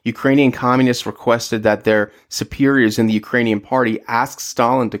help. Ukrainian communists requested that their superiors in the Ukrainian party ask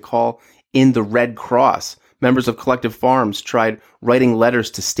Stalin to call in the Red Cross. Members of collective farms tried writing letters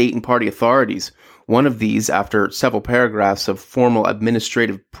to state and party authorities. One of these, after several paragraphs of formal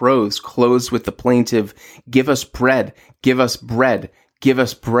administrative prose, closed with the plaintive, give us bread, give us bread, give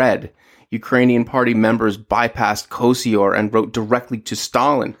us bread. Ukrainian party members bypassed Kosior and wrote directly to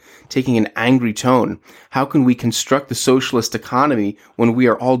Stalin, taking an angry tone. How can we construct the socialist economy when we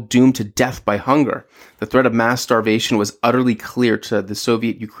are all doomed to death by hunger? The threat of mass starvation was utterly clear to the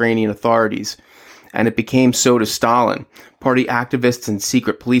Soviet Ukrainian authorities, and it became so to Stalin. Party activists and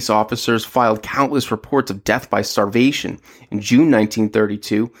secret police officers filed countless reports of death by starvation. In June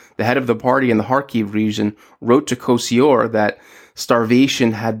 1932, the head of the party in the Kharkiv region wrote to Kosior that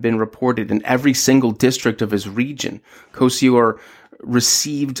starvation had been reported in every single district of his region. Kosior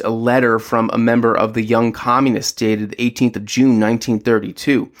received a letter from a member of the Young Communists dated 18th of June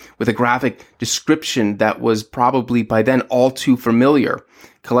 1932 with a graphic description that was probably by then all too familiar.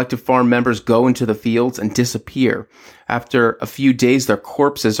 Collective farm members go into the fields and disappear. After a few days, their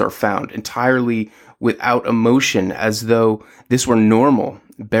corpses are found entirely without emotion, as though this were normal,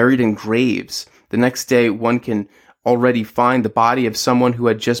 buried in graves. The next day, one can already find the body of someone who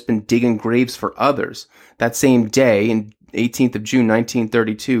had just been digging graves for others. That same day, in 18th of June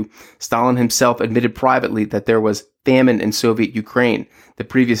 1932, Stalin himself admitted privately that there was famine in Soviet Ukraine. The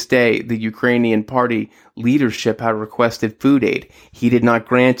previous day, the Ukrainian party leadership had requested food aid. He did not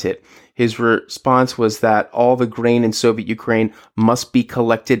grant it. His response was that all the grain in Soviet Ukraine must be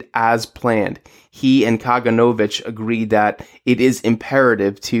collected as planned. He and Kaganovich agreed that it is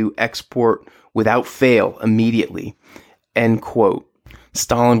imperative to export without fail immediately. End quote.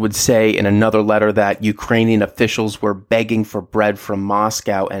 Stalin would say in another letter that Ukrainian officials were begging for bread from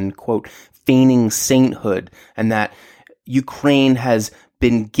Moscow and, quote, feigning sainthood, and that Ukraine has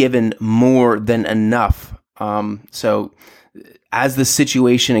been given more than enough. So as the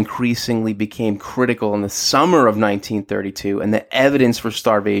situation increasingly became critical in the summer of 1932, and the evidence for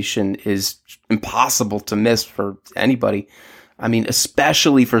starvation is impossible to miss for anybody, I mean,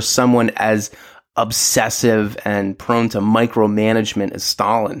 especially for someone as obsessive and prone to micromanagement as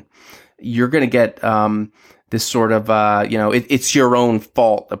Stalin, you're going to get this sort of, it's your own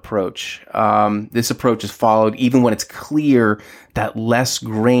fault approach. This approach is followed even when it's clear that less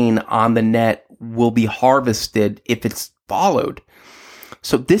grain on the net will be harvested if it's followed.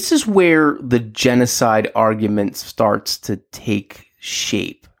 So this is where the genocide argument starts to take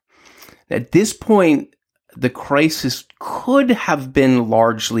shape. At this point, the crisis could have been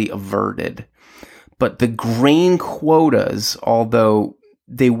largely averted, but the grain quotas, although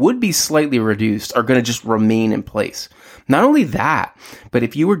they would be slightly reduced, are going to just remain in place. Not only that, but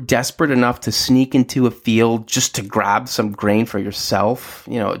if you were desperate enough to sneak into a field just to grab some grain for yourself,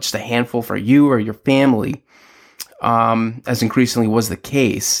 just a handful for you or your family, as increasingly was the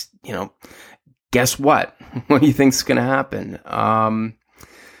case, guess what? What do you think's going to happen?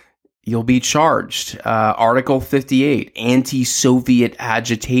 You'll be charged. Article 58, anti-Soviet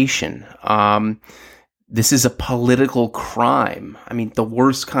agitation. This is a political crime. I mean, the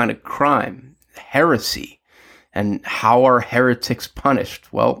worst kind of crime, heresy. And how are heretics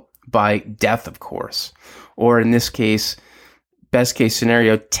punished? Well, by death, of course. Or in this case, best case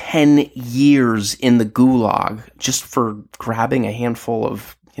scenario, 10 years in the gulag just for grabbing a handful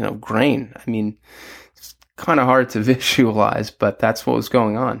of, grain. I mean, it's kind of hard to visualize, but that's what was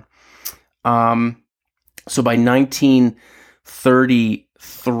going on. So by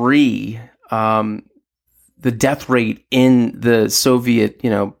 1933, the death rate in the Soviet,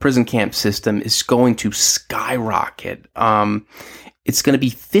 prison camp system is going to skyrocket. It's going to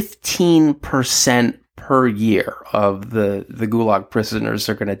be 15% per year of the Gulag prisoners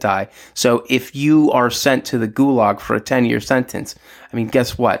are going to die. So if you are sent to the Gulag for a 10-year sentence, I mean,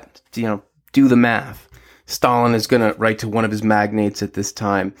 guess what? Do the math. Stalin is going to write to one of his magnates at this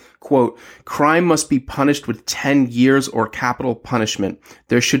time, quote, "Crime must be punished with 10 years or capital punishment.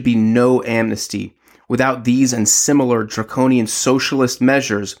 There should be no amnesty. Without these and similar draconian socialist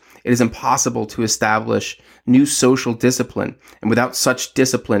measures, it is impossible to establish new social discipline. And without such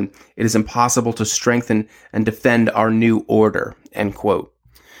discipline, it is impossible to strengthen and defend our new order," end quote.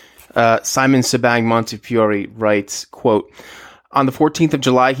 Simon Sebag Montefiore writes, quote, "On the 14th of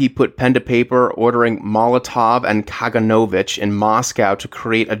July, he put pen to paper ordering Molotov and Kaganovich in Moscow to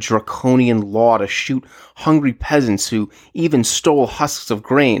create a draconian law to shoot hungry peasants who even stole husks of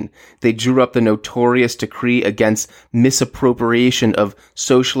grain. They drew up the notorious decree against misappropriation of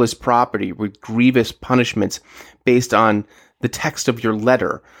socialist property with grievous punishments based on the text of your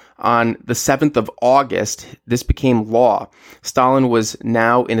letter. On the 7th of August, this became law. Stalin was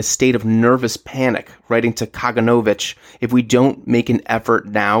now in a state of nervous panic, writing to Kaganovich, if we don't make an effort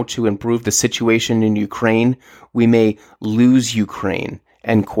now to improve the situation in Ukraine, we may lose Ukraine,"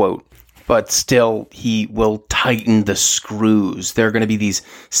 end quote. But still, he will tighten the screws. There are going to be these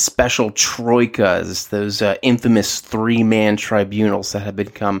special troikas, those infamous three-man tribunals that have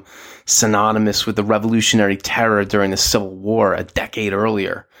become synonymous with the revolutionary terror during the Civil War a decade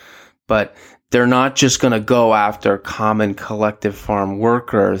earlier. But they're not just going to go after common collective farm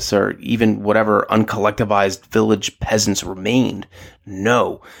workers or even whatever uncollectivized village peasants remained.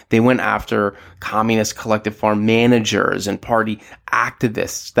 No, they went after communist collective farm managers and party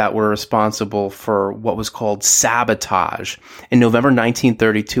activists that were responsible for what was called sabotage. In November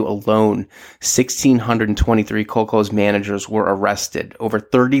 1932 alone, 1,623 kolkhoz managers were arrested. Over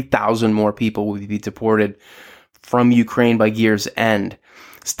 30,000 more people would be deported from Ukraine by year's end.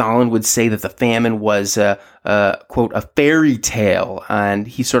 Stalin would say that the famine was, quote, a fairy tale, and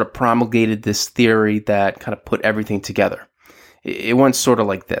he sort of promulgated this theory that kind of put everything together. It went sort of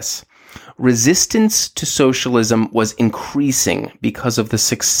like this. Resistance to socialism was increasing because of the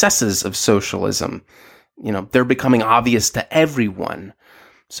successes of socialism. They're becoming obvious to everyone.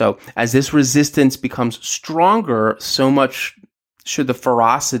 So as this resistance becomes stronger, so much should the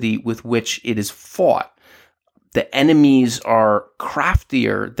ferocity with which it is fought. The enemies are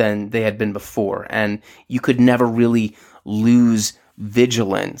craftier than they had been before, and you could never really lose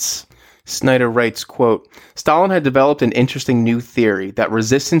vigilance. Snyder writes, quote, "Stalin had developed an interesting new theory that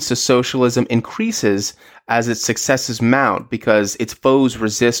resistance to socialism increases as its successes mount because its foes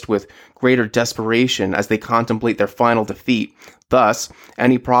resist with greater desperation as they contemplate their final defeat. Thus,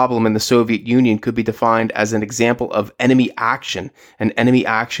 any problem in the Soviet Union could be defined as an example of enemy action, and enemy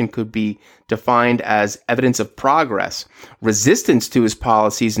action could be defined as evidence of progress. Resistance to his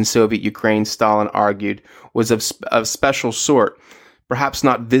policies in Soviet Ukraine," Stalin argued, "was of a special sort, perhaps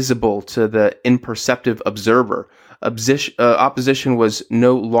not visible to the imperceptive observer. Opposition was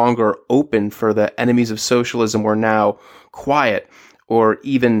no longer open, for the enemies of socialism were now quiet or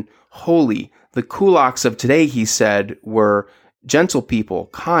even holy. The kulaks of today," he said, "were gentle people,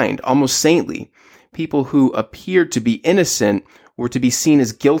 kind, almost saintly. People who appeared to be innocent were to be seen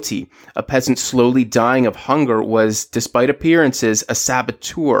as guilty. A peasant slowly dying of hunger was, despite appearances, a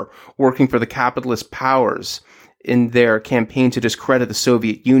saboteur working for the capitalist powers in their campaign to discredit the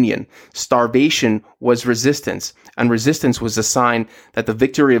Soviet Union. Starvation was resistance, and resistance was a sign that the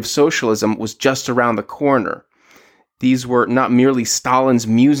victory of socialism was just around the corner. These were not merely Stalin's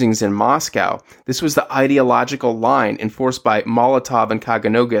musings in Moscow. This was the ideological line enforced by Molotov and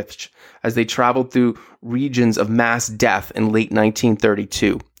Kaganovich as they traveled through regions of mass death in late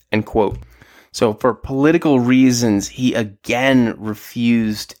 1932, end quote. So for political reasons, he again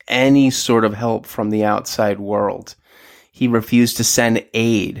refused any sort of help from the outside world. He refused to send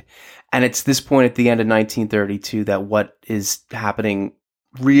aid. And it's this point at the end of 1932 that what is happening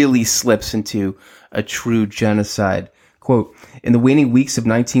really slips into a true genocide. Quote, in the waning weeks of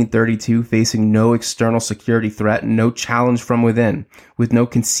 1932, facing no external security threat and no challenge from within, with no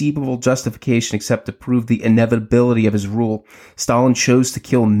conceivable justification except to prove the inevitability of his rule, Stalin chose to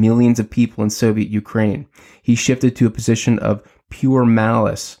kill millions of people in Soviet Ukraine. He shifted to a position of pure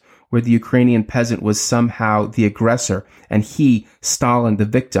malice, where the Ukrainian peasant was somehow the aggressor, and he, Stalin, the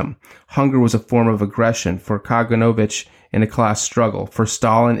victim. Hunger was a form of aggression for Kaganovich in a class struggle, for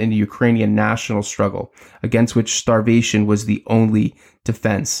Stalin in a Ukrainian national struggle, against which starvation was the only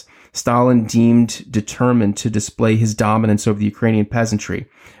defense. Stalin deemed determined to display his dominance over the Ukrainian peasantry,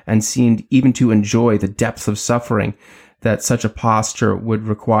 and seemed even to enjoy the depth of suffering that such a posture would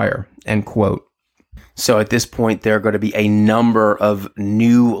require, end quote. So at this point, there are going to be a number of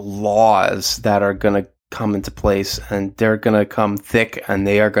new laws that are going to come into place, and they're going to come thick, and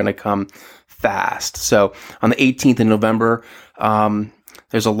they are going to come fast. So on the 18th of November,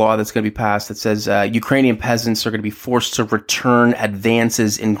 there's a law that's going to be passed that says Ukrainian peasants are going to be forced to return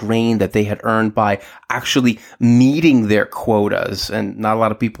advances in grain that they had earned by actually meeting their quotas, and not a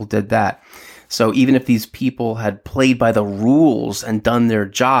lot of people did that. So even if these people had played by the rules and done their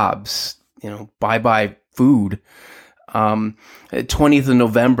jobs, bye-bye food. 20th of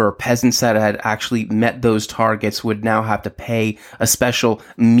November, peasants that had actually met those targets would now have to pay a special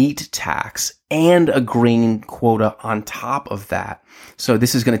meat tax and a grain quota on top of that. So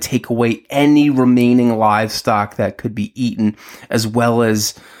this is going to take away any remaining livestock that could be eaten, as well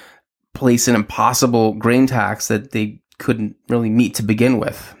as place an impossible grain tax that they couldn't really meet to begin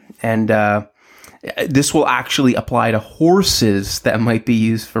with. And this will actually apply to horses that might be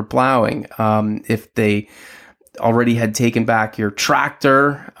used for plowing. If they already had taken back your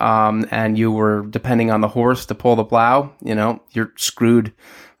tractor, and you were depending on the horse to pull the plow, you're screwed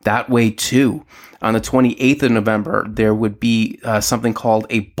that way too. On the 28th of November, there would be something called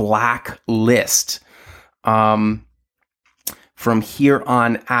a black list. From here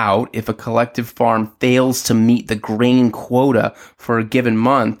on out, if a collective farm fails to meet the grain quota for a given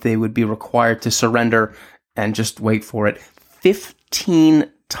month, they would be required to surrender, and just wait for it,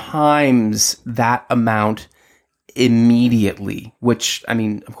 15 times that amount immediately, which,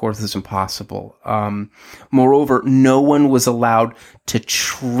 of course, is impossible. Moreover, no one was allowed to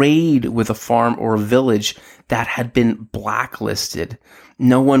trade with a farm or a village that had been blacklisted.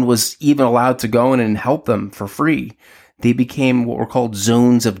 No one was even allowed to go in and help them for free. They became what were called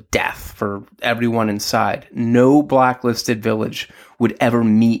zones of death for everyone inside. No blacklisted village would ever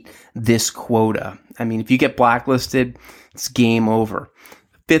meet this quota. If you get blacklisted, it's game over.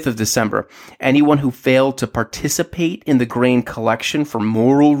 5th of December, anyone who failed to participate in the grain collection for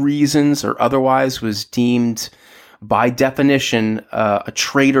moral reasons or otherwise was deemed, by definition, a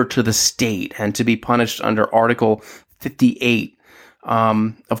traitor to the state and to be punished under Article 58.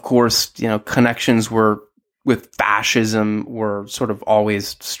 Of course, connections with fascism were sort of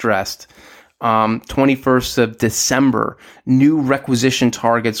always stressed. 21st of December, new requisition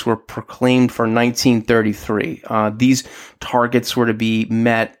targets were proclaimed for 1933. These targets were to be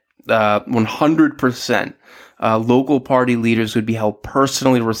met 100%. Local party leaders would be held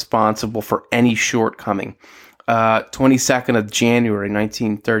personally responsible for any shortcoming. 22nd of January,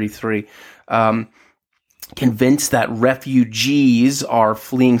 1933, convinced that refugees are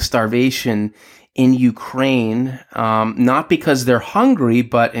fleeing starvation in Ukraine, not because they're hungry,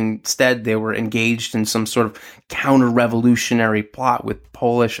 but instead they were engaged in some sort of counter-revolutionary plot with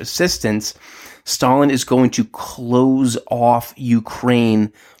Polish assistance. Stalin is going to close off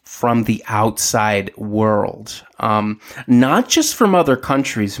Ukraine from the outside world. Not just from other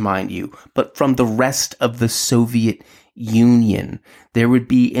countries, mind you, but from the rest of the Soviet Union. There would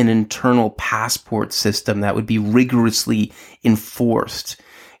be an internal passport system that would be rigorously enforced.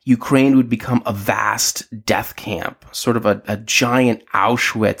 Ukraine would become a vast death camp, sort of a giant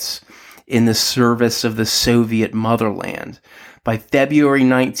Auschwitz in the service of the Soviet motherland. By February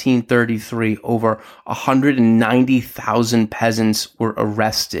 1933, over 190,000 peasants were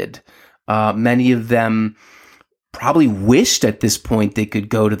arrested. Many of them probably wished at this point they could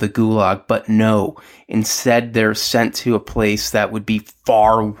go to the Gulag, but no. Instead, they're sent to a place that would be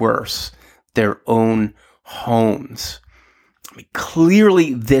far worse, their own homes. I mean,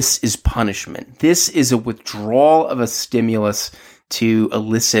 clearly, this is punishment. This is a withdrawal of a stimulus to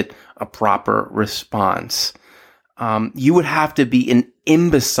elicit a proper response. You would have to be an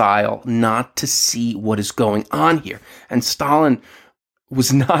imbecile not to see what is going on here. And Stalin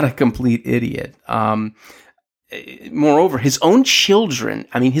was not a complete idiot. Moreover, his own children,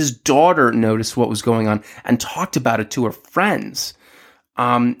 his daughter noticed what was going on and talked about it to her friends,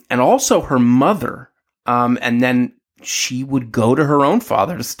 and also her mother. And then she would go to her own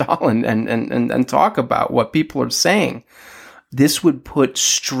father, to Stalin, and talk about what people are saying. This would put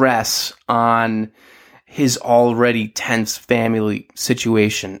stress on his already tense family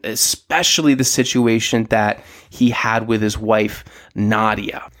situation, especially the situation that he had with his wife,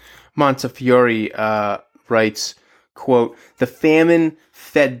 Nadia. Montefiore writes, quote, "The famine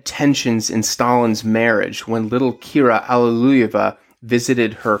fed tensions in Stalin's marriage. When little Kira Alliluyeva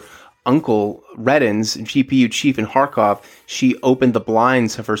visited her uncle Redin's GPU chief in Kharkov, she opened the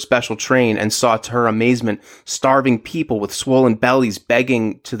blinds of her special train and saw, to her amazement, starving people with swollen bellies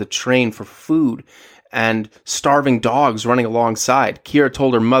begging to the train for food and starving dogs running alongside. Kira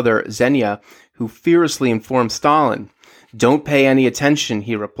told her mother, Zhenya, who fearlessly informed Stalin. 'Don't pay any attention,'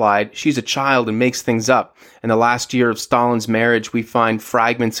 he replied. 'She's a child and makes things up.' In the last year of Stalin's marriage, we find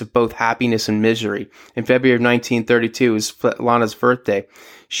fragments of both happiness and misery. In February of 1932, is Svetlana's birthday.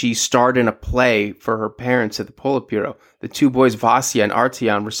 She starred in a play for her parents at the Politburo. The two boys, Vasya and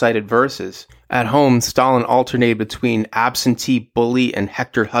Artyom, recited verses. At home, Stalin alternated between absentee bully and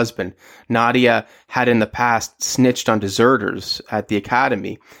hectored husband. Nadia had in the past snitched on deserters at the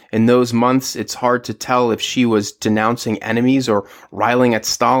academy. In those months, it's hard to tell if she was denouncing enemies or riling at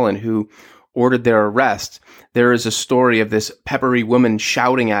Stalin, who ordered their arrest. There is a story of this peppery woman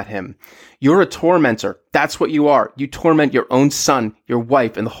shouting at him, 'You're a tormentor. That's what you are. You torment your own son, your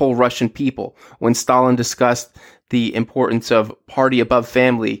wife, and the whole Russian people.' When Stalin discussed the importance of party above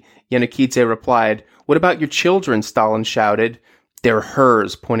family, Yenikidze replied, 'What about your children?' Stalin shouted. 'They're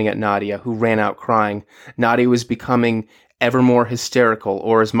hers,' pointing at Nadia, who ran out crying. Nadia was becoming ever more hysterical,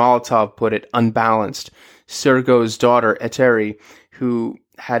 or as Molotov put it, unbalanced. Sergo's daughter, Eteri, who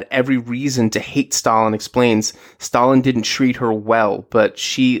had every reason to hate Stalin, explains, Stalin didn't treat her well, but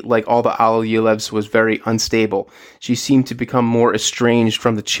she, like all the Alliluyevs, was very unstable. She seemed to become more estranged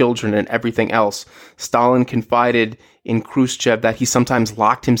from the children and everything else. Stalin confided in Khrushchev that he sometimes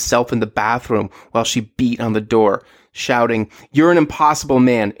locked himself in the bathroom while she beat on the door, shouting, 'You're an impossible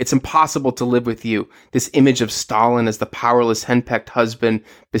man. It's impossible to live with you.' This image of Stalin as the powerless, henpecked husband,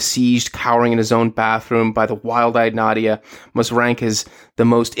 besieged, cowering in his own bathroom by the wild-eyed Nadia, must rank as the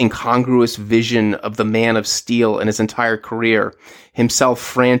most incongruous vision of the man of steel in his entire career. Himself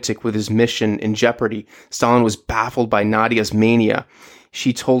frantic with his mission in jeopardy, Stalin was baffled by Nadia's mania.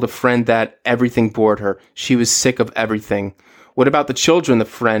 She told a friend that everything bored her. She was sick of everything. 'What about the children?'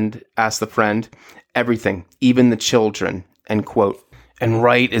 asked the friend. 'Everything, even the children,' end quote. And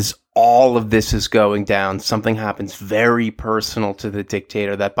right as all of this is going down, something happens very personal to the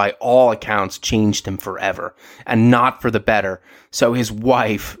dictator that by all accounts changed him forever, and not for the better. So his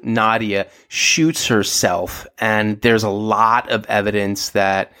wife, Nadia, shoots herself, and there's a lot of evidence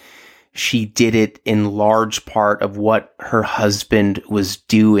that she did it in large part of what her husband was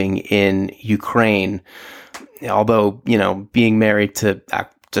doing in Ukraine. Although, being married to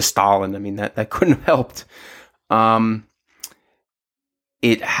Stalin, that couldn't have helped.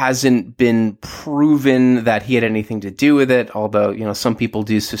 It hasn't been proven that he had anything to do with it, although, some people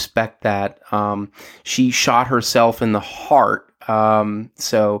do suspect that. She shot herself in the heart.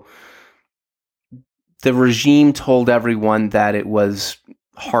 So the regime told everyone that it was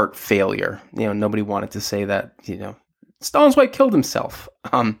heart failure. Nobody wanted to say that, Stalin's wife killed himself.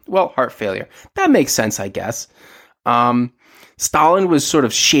 Heart failure. That makes sense, I guess. Stalin was sort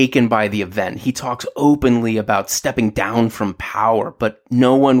of shaken by the event. He talks openly about stepping down from power, but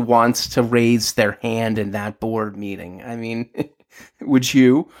no one wants to raise their hand in that board meeting. Would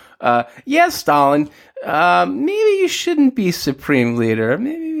you? Yes, Stalin, maybe you shouldn't be supreme leader.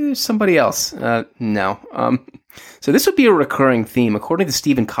 Maybe there's somebody else. No. So this would be a recurring theme. According to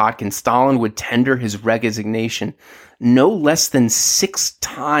Stephen Kotkin, Stalin would tender his resignation no less than 6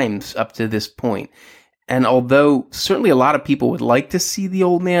 times up to this point. And although certainly a lot of people would like to see the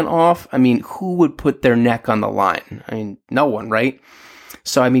old man off, who would put their neck on the line? No one, right?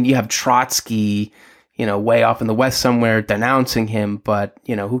 So, you have Trotsky, way off in the West somewhere denouncing him, but,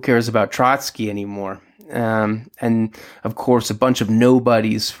 who cares about Trotsky anymore? And of course, a bunch of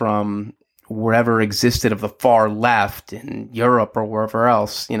nobodies from wherever existed of the far left in Europe or wherever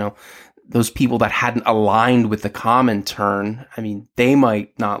else, those people that hadn't aligned with the Comintern. I mean, they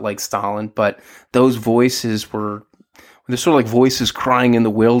might not like Stalin, but those voices they're sort of like voices crying in the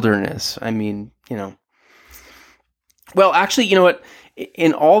wilderness. I mean, well, actually, you know what?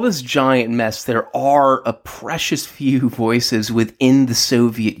 In all this giant mess, there are a precious few voices within the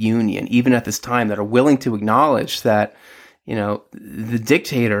Soviet Union, even at this time, that are willing to acknowledge that, the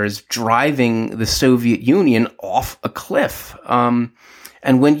dictator is driving the Soviet Union off a cliff.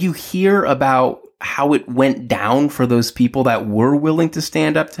 And when you hear about how it went down for those people that were willing to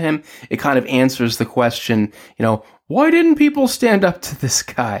stand up to him, it kind of answers the question, why didn't people stand up to this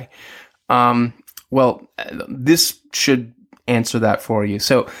guy? Well, this should answer that for you.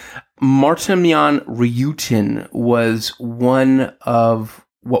 So Martymyan Ryutin was one of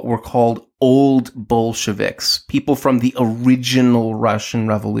what were called old Bolsheviks, people from the original Russian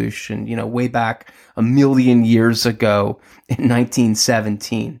Revolution, way back a million years ago in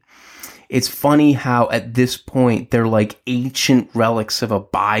 1917. It's funny how at this point they're like ancient relics of a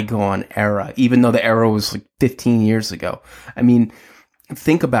bygone era, even though the era was like 15 years ago. I mean,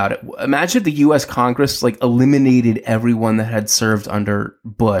 think about it. Imagine if the U.S. Congress eliminated everyone that had served under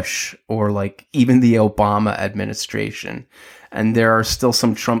Bush or even the Obama administration. And there are still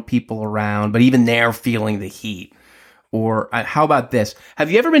some Trump people around, but even they're feeling the heat. Or how about this?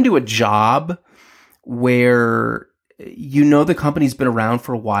 Have you ever been to a job where the company's been around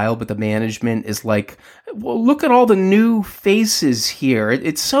for a while, but the management is like, well, look at all the new faces here.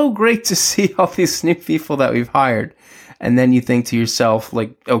 It's so great to see all these new people that we've hired. And then you think to yourself,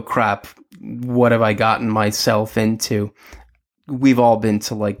 oh crap, what have I gotten myself into? We've all been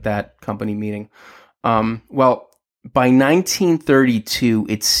to that company meeting. Well, by 1932,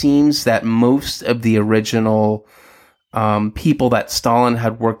 it seems that most of the original people that Stalin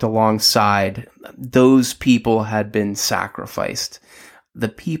had worked alongside, those people had been sacrificed. The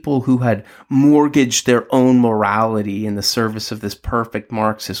people who had mortgaged their own morality in the service of this perfect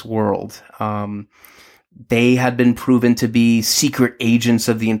Marxist world, they had been proven to be secret agents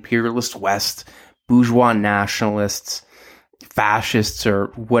of the imperialist West, bourgeois nationalists, fascists, or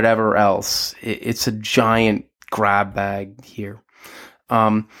whatever else. It's a giant grab bag here.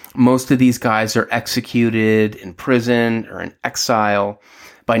 Most of these guys are executed in prison or in exile.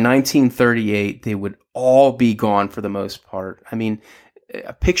 By 1938, they would all be gone for the most part. I mean,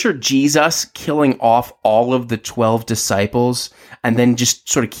 picture Jesus killing off all of the 12 disciples and then just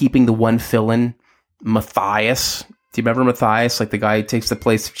sort of keeping the one fill-in, Matthias. Do you remember Matthias? The guy who takes the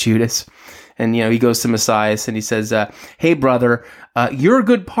place of Judas. And, he goes to Matthias and he says, hey, brother, you're a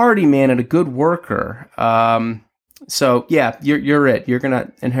good party man and a good worker. So, yeah, you're it. You're going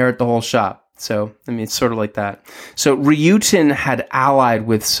to inherit the whole shop. So, I mean, it's sort of like that. So, Ryutin had allied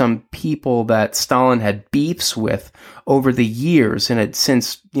with some people that Stalin had beefs with over the years and had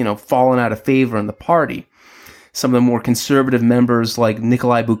since, fallen out of favor in the party. Some of the more conservative members like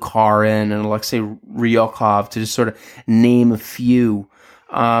Nikolai Bukharin and Alexei Ryukov, to just sort of name a few.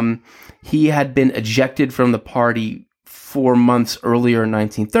 He had been ejected from the party 4 months earlier in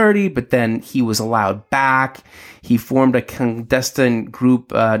 1930, but then he was allowed back. He formed a clandestine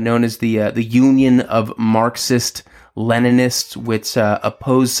group known as the Union of Marxist Leninists, which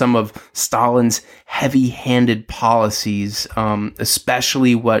opposed some of Stalin's heavy-handed policies,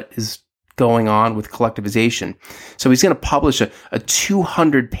 especially what is going on with collectivization. So he's going to publish a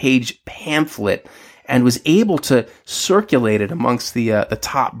 200-page pamphlet and was able to circulate it amongst the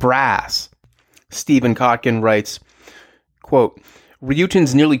top brass. Stephen Kotkin writes, quote,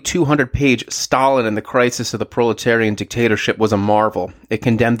 Ryutin's nearly 200-page Stalin and the Crisis of the Proletarian Dictatorship was a marvel. It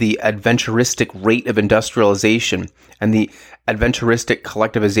condemned the adventuristic rate of industrialization and the adventuristic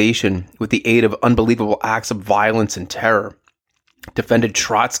collectivization with the aid of unbelievable acts of violence and terror. Defended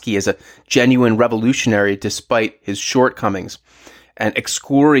Trotsky as a genuine revolutionary despite his shortcomings, and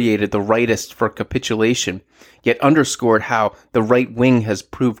excoriated the rightists for capitulation, yet underscored how the right wing has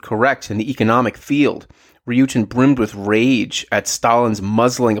proved correct in the economic field. Ryutin brimmed with rage at Stalin's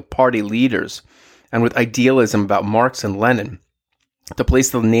muzzling of party leaders, and with idealism about Marx and Lenin. To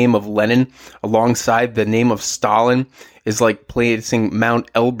place the name of Lenin alongside the name of Stalin is like placing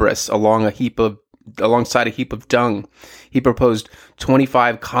Mount Elbrus alongside a heap of dung. He proposed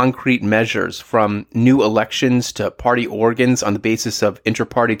 25 concrete measures, from new elections to party organs on the basis of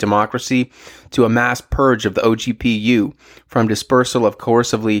inter-party democracy to a mass purge of the OGPU, from dispersal of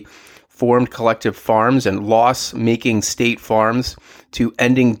coercively formed collective farms and loss-making state farms to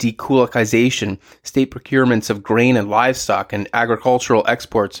ending dekulakization, state procurements of grain and livestock, and agricultural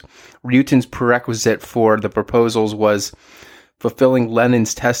exports, Ryutin's prerequisite for the proposals was fulfilling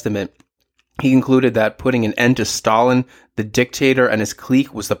Lenin's testament. He concluded that putting an end to Stalin, the dictator, and his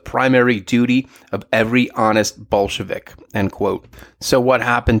clique was the primary duty of every honest Bolshevik, end quote. So what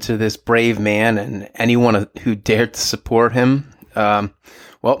happened to this brave man and anyone who dared to support him?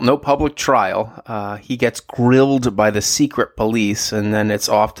 Well, no public trial. He gets grilled by the secret police, and then it's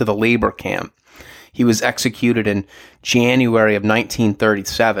off to the labor camp. He was executed in January of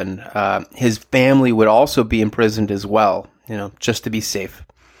 1937. His family would also be imprisoned as well, just to be safe.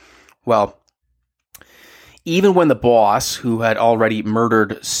 Well, even when the boss, who had already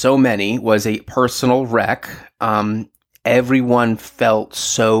murdered so many, was a personal wreck, everyone felt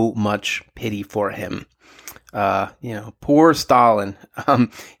so much pity for him. Poor Stalin.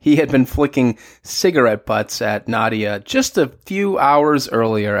 He had been flicking cigarette butts at Nadia just a few hours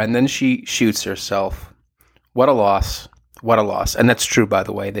earlier, and then she shoots herself. What a loss. What a loss. And that's true, by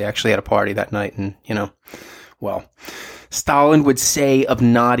the way. They actually had a party that night, and, Stalin would say of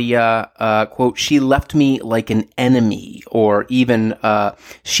Nadia, quote, "She left me like an enemy," or even,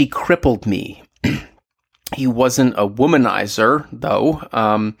 "She crippled me." He wasn't a womanizer, though.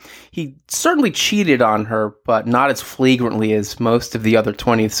 He certainly cheated on her, but not as flagrantly as most of the other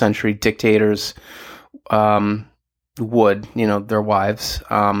 20th century dictators would, their wives,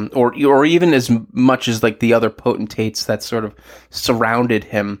 or even as much as like the other potentates that sort of surrounded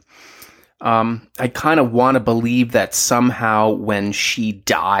him. I kind of want to believe that somehow when she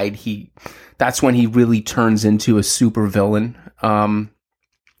died, that's when he really turns into a supervillain.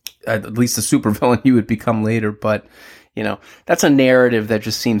 At least a supervillain he would become later, but, that's a narrative that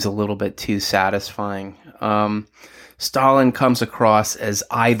just seems a little bit too satisfying. Stalin comes across as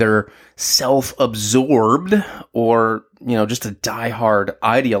either self-absorbed or, just a diehard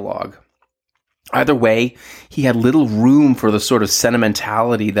ideologue. Either way, he had little room for the sort of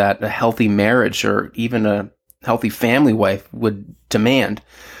sentimentality that a healthy marriage or even a healthy family life would demand.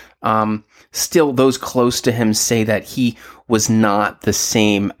 Still, those close to him say that he was not the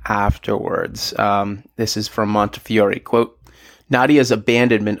same afterwards. This is from Montefiore, quote, "Nadia's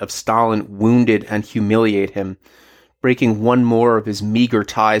abandonment of Stalin wounded and humiliated him, breaking one more of his meager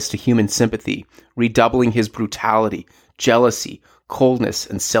ties to human sympathy, redoubling his brutality, jealousy, coldness,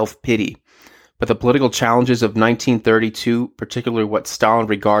 and self-pity. But the political challenges of 1932, particularly what Stalin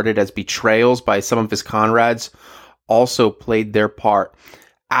regarded as betrayals by some of his comrades, also played their part.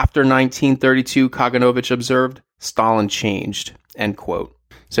 After 1932, Kaganovich observed, Stalin changed," end quote.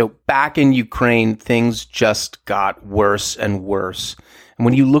 So back in Ukraine, things just got worse and worse. And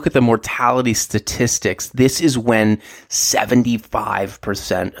when you look at the mortality statistics, this is when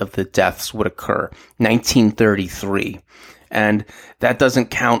 75% of the deaths would occur, 1933. And that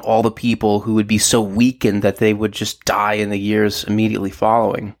doesn't count all the people who would be so weakened that they would just die in the years immediately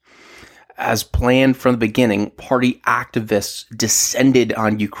following. As planned from the beginning, party activists descended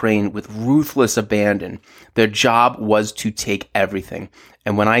on Ukraine with ruthless abandon. Their job was to take everything.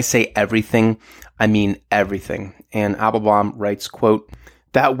 And when I say everything, I mean everything. And Applebaum writes, quote,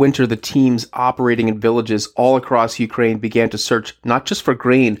 "That winter, the teams operating in villages all across Ukraine began to search not just for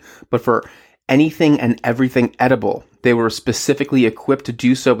grain, but for anything and everything edible. They were specifically equipped to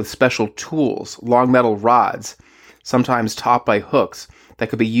do so with special tools, long metal rods, sometimes topped by hooks, that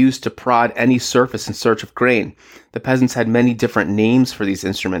could be used to prod any surface in search of grain. The peasants had many different names for these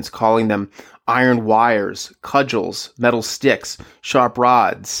instruments, calling them iron wires, cudgels, metal sticks, sharp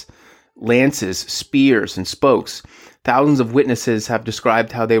rods, lances, spears, and spokes. Thousands of witnesses have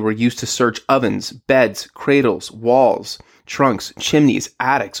described how they were used to search ovens, beds, cradles, walls, trunks, chimneys,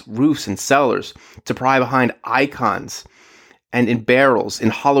 attics, roofs, and cellars, to pry behind icons and in barrels, in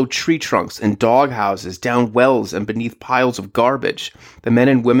hollow tree trunks, in dog houses, down wells, and beneath piles of garbage. The men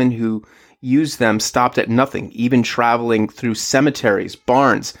and women who used them stopped at nothing, even traveling through cemeteries,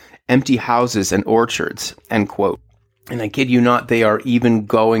 barns, empty houses, and orchards," end quote. And I kid you not, they are even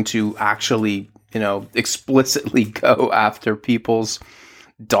going to actually, explicitly go after people's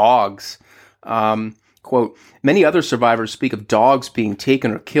dogs. Quote, "Many other survivors speak of dogs being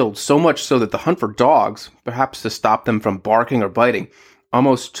taken or killed, so much so that the hunt for dogs, perhaps to stop them from barking or biting,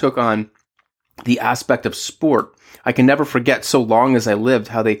 almost took on the aspect of sport. I can never forget, so long as I lived,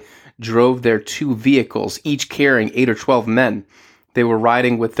 how they drove their 2 vehicles, each carrying 8 or 12 men. They were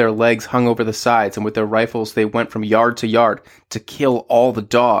riding with their legs hung over the sides, and with their rifles they went from yard to yard to kill all the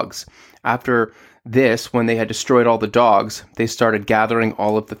dogs. After this, when they had destroyed all the dogs, they started gathering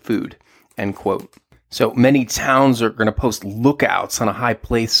all of the food," end quote. So many towns are going to post lookouts on a high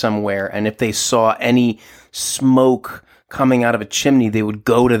place somewhere, and if they saw any smoke coming out of a chimney, they would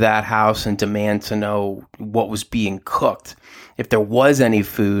go to that house and demand to know what was being cooked. If there was any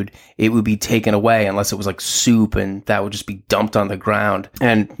food, it would be taken away unless it was like soup, and that would just be dumped on the ground.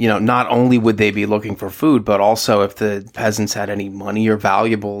 And, not only would they be looking for food, but also if the peasants had any money or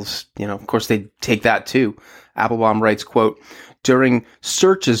valuables, of course they'd take that too. Applebaum writes, quote, "During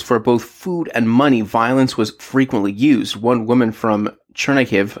searches for both food and money, violence was frequently used. One woman from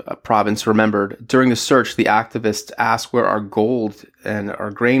Chernihiv province remembered, during the search, the activists asked where our gold and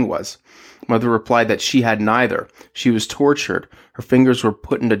our grain was. Mother replied that she had neither. She was tortured. Her fingers were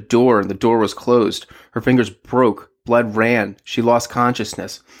put in a door and the door was closed. Her fingers broke. Blood ran. She lost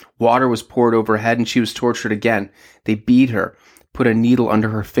consciousness. Water was poured over her head and she was tortured again. They beat her, put a needle under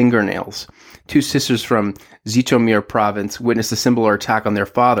her fingernails. Two sisters from Zhytomyr province witnessed a similar attack on their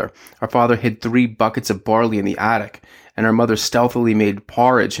father. Our father hid 3 buckets of barley in the attic, and our mother stealthily made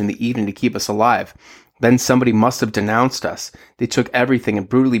porridge in the evening to keep us alive. Then somebody must have denounced us. They took everything and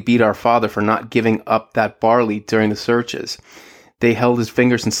brutally beat our father for not giving up that barley during the searches. They held his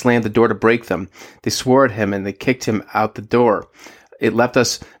fingers and slammed the door to break them. They swore at him and they kicked him out the door. It left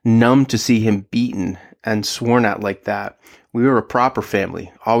us numb to see him beaten and sworn at like that. We were a proper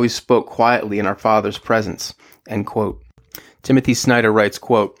family, always spoke quietly in our father's presence." End quote. Timothy Snyder writes,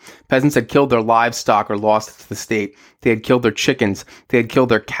 quote, "Peasants had killed their livestock or lost it to the state. They had killed their chickens. They had killed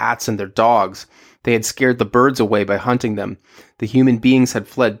their cats and their dogs. They had scared the birds away by hunting them. The human beings had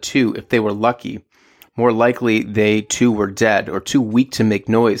fled too, if they were lucky. More likely, they too were dead or too weak to make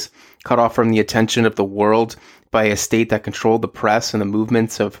noise, cut off from the attention of the world by a state that controlled the press and the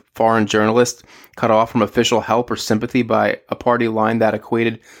movements of foreign journalists, cut off from official help or sympathy by a party line that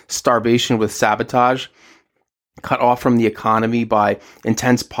equated starvation with sabotage, cut off from the economy by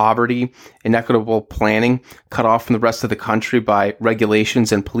intense poverty, inequitable planning, cut off from the rest of the country by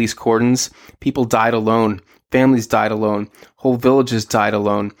regulations and police cordons. People died alone. Families died alone. Whole villages died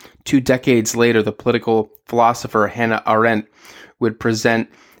alone. 2 decades later, the political philosopher Hannah Arendt would present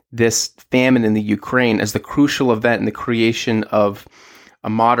this famine in the Ukraine as the crucial event in the creation of a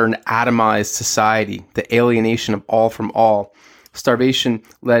modern atomized society, the alienation of all from all. Starvation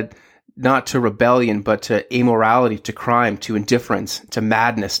led not to rebellion, but to amorality, to crime, to indifference, to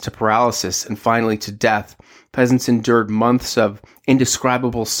madness, to paralysis, and finally to death. Peasants endured months of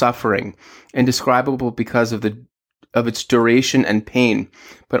indescribable suffering, indescribable because of its duration and pain,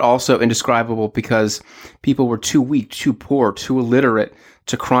 but also indescribable because people were too weak, too poor, too illiterate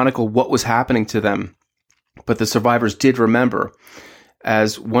to chronicle what was happening to them. But the survivors did remember.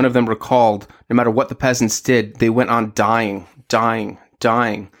 As one of them recalled, no matter what the peasants did, they went on dying, dying,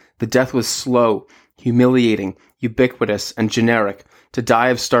 dying. The death was slow, humiliating, ubiquitous, and generic. To die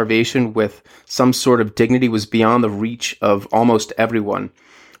of starvation with some sort of dignity was beyond the reach of almost everyone.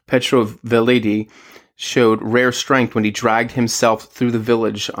 Petro Veledi showed rare strength when he dragged himself through the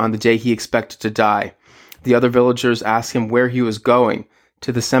village on the day he expected to die. The other villagers asked him where he was going,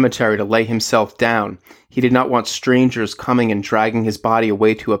 to the cemetery to lay himself down. He did not want strangers coming and dragging his body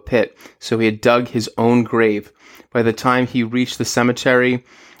away to a pit, so he had dug his own grave. By the time he reached the cemetery,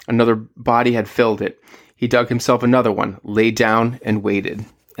 another body had filled it. He dug himself another one, lay down, and waited."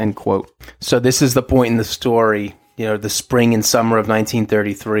 End quote. So this is the point in the story, the spring and summer of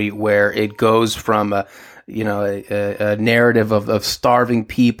 1933, where it goes from a narrative of starving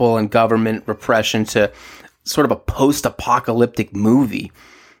people and government repression to sort of a post-apocalyptic movie,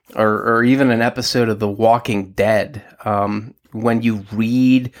 or even an episode of The Walking Dead. When you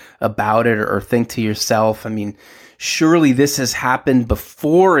read about it or think to yourself, surely this has happened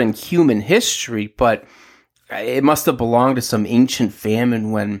before in human history, but it must have belonged to some ancient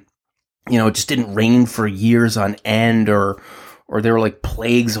famine when, it just didn't rain for years on end, or there were like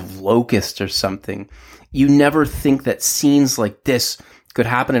plagues of locusts or something. You never think that scenes like this could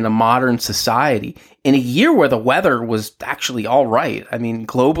happen in a modern society in a year where the weather was actually all right.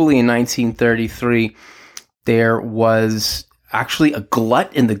 Globally in 1933, there was actually a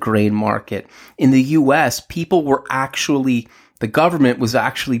glut in the grain market. In the U.S., the government was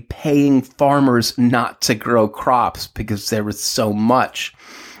actually paying farmers not to grow crops because there was so much.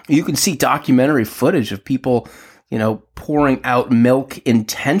 You can see documentary footage of people, pouring out milk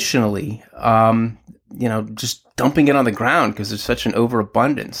intentionally, just dumping it on the ground because there's such an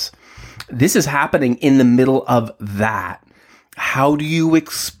overabundance. This is happening in the middle of that. How do you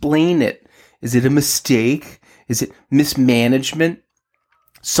explain it? Is it a mistake? Is it mismanagement?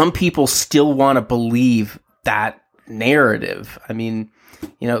 Some people still want to believe that narrative.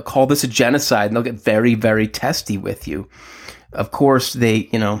 Call this a genocide and they'll get very, very testy with you. Of course, they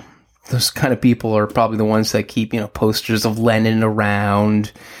those kind of people are probably the ones that keep, posters of Lenin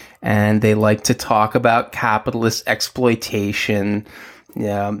around, and they like to talk about capitalist exploitation.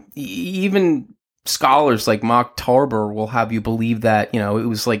 Yeah, even scholars like Mark Tauber will have you believe that, it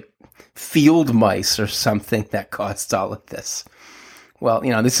was like field mice or something that caused all of this. Well,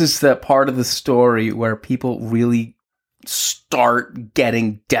 this is the part of the story where people really start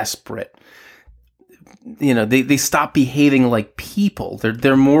getting desperate. They stop behaving like people.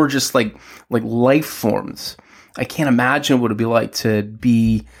 They're more just like life forms. I can't imagine what it'd be like to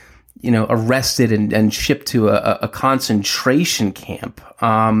be, arrested and shipped to a concentration camp.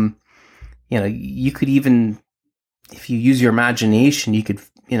 You could even, if you use your imagination, you could,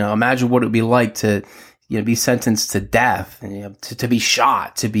 imagine what it would be like to, be sentenced to death, and to be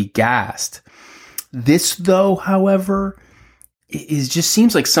shot, to be gassed. This, though, however, just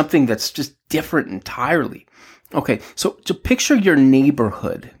seems like something that's just different entirely. Okay, so to picture your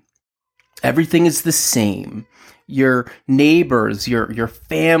neighborhood, everything is the same. Your neighbors, your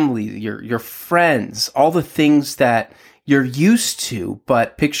family, your friends, all the things that you're used to,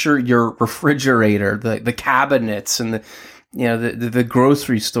 but picture your refrigerator, the cabinets, and the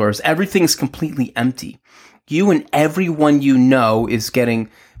grocery stores. Everything's completely empty. You and everyone you know is getting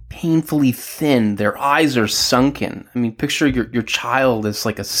painfully thin. Their eyes are sunken. I mean, picture your child as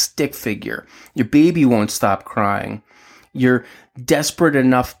like a stick figure. Your baby won't stop crying. You're desperate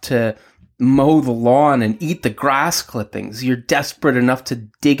enough to mow the lawn and eat the grass clippings. You're desperate enough to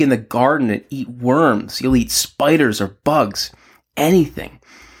dig in the garden and eat worms. You'll eat spiders or bugs, anything.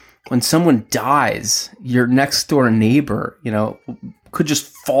 When someone dies, your next door neighbor, could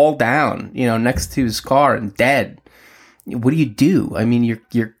just fall down, next to his car and dead. What do? I mean,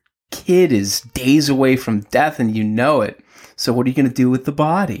 your kid is days away from death and you know it. So what are you going to do with the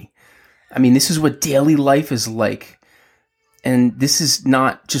body? I mean, this is what daily life is like. And this is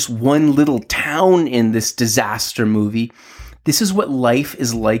not just one little town in this disaster movie. This is what life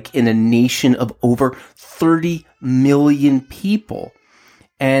is like in a nation of over 30 million people.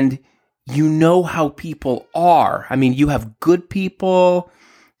 And you know how people are. I mean, you have good people,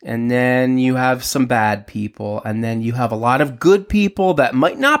 and then you have some bad people, and then you have a lot of good people that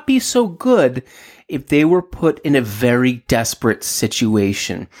might not be so good if they were put in a very desperate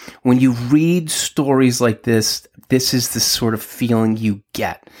situation. When you read stories like this is the sort of feeling you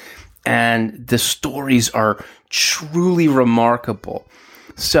get. And the stories are truly remarkable.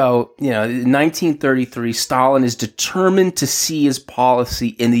 So, in 1933, Stalin is determined to see his policy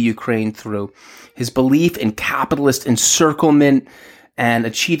in the Ukraine through. His belief in capitalist encirclement and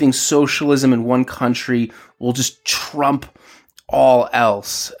achieving socialism in one country will just trump all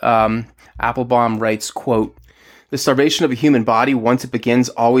else. Applebaum writes, quote, "The starvation of a human body, once it begins,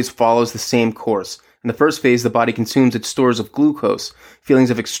 always follows the same course. In the first phase, the body consumes its stores of glucose.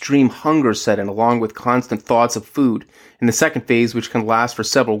 Feelings of extreme hunger set in, along with constant thoughts of food. In the second phase, which can last for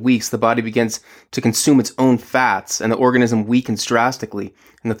several weeks, the body begins to consume its own fats, and the organism weakens drastically.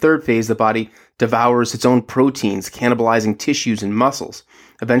 In the third phase, the body devours its own proteins, cannibalizing tissues and muscles.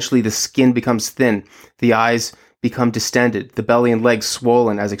 Eventually, the skin becomes thin, the eyes become distended, the belly and legs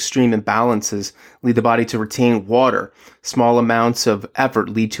swollen as extreme imbalances lead the body to retain water. Small amounts of effort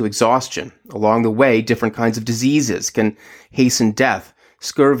lead to exhaustion. Along the way, different kinds of diseases can hasten death.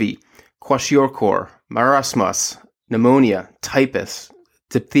 Scurvy, kwashiorkor, marasmus, pneumonia, typhus,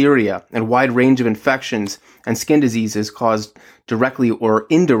 diphtheria, and a wide range of infections and skin diseases caused directly or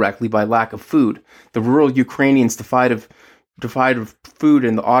indirectly by lack of food. The rural Ukrainians defied of food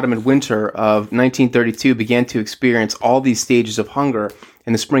in the autumn and winter of 1932 began to experience all these stages of hunger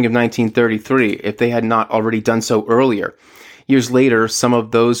in the spring of 1933, if they had not already done so earlier. Years later, some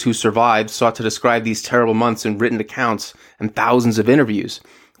of those who survived sought to describe these terrible months in written accounts and thousands of interviews.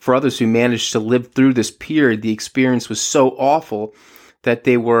 For others who managed to live through this period, the experience was so awful that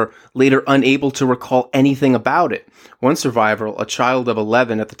they were later unable to recall anything about it. One survivor, a child of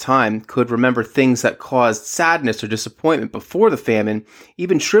 11 at the time, could remember things that caused sadness or disappointment before the famine,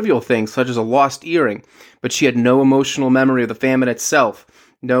 even trivial things such as a lost earring, but she had no emotional memory of the famine itself,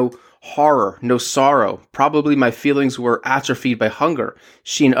 no horror, no sorrow. Probably my feelings were atrophied by hunger.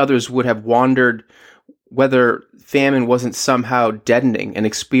 She and others would have wondered whether famine wasn't somehow deadening an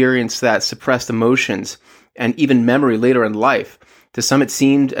experience that suppressed emotions and even memory later in life. To some, it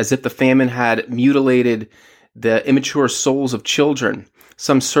seemed as if the famine had mutilated the immature souls of children.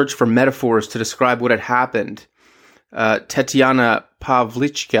 Some searched for metaphors to describe what had happened. Tetiana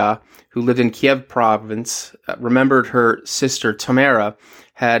Pavlichka, who lived in Kiev province, remembered her sister Tamara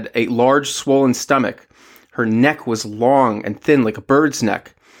had a large swollen stomach. Her neck was long and thin like a bird's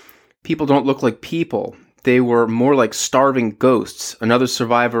neck. People don't look like people. they were more like starving ghosts. Another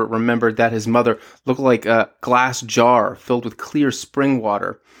survivor remembered that his mother looked like a glass jar filled with clear spring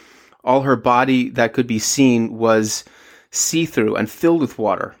water. All her body that could be seen was see-through and filled with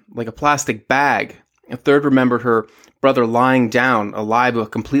water, like a plastic bag. A third remembered her brother lying down, alive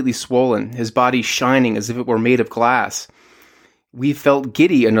but completely swollen, his body shining as if it were made of glass. We felt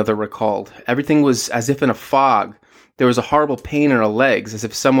giddy, another recalled. Everything was as if in a fog. There was a horrible pain in our legs, as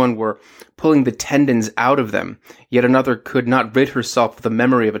if someone were pulling the tendons out of them. Yet another could not rid herself of the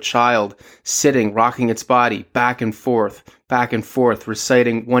memory of a child sitting, rocking its body, back and forth,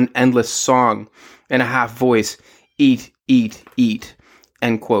 reciting one endless song in a half voice, "Eat, eat, eat,"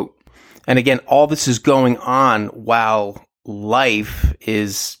 end quote. And again, all this is going on while life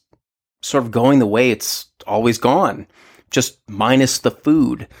is sort of going the way it's always gone, just minus the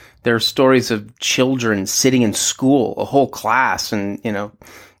food. There are stories of children sitting in school, a whole class, and,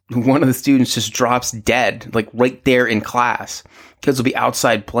 one of the students just drops dead, like right there in class. Kids will be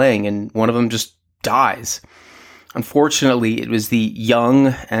outside playing, and one of them just dies. Unfortunately, it was the young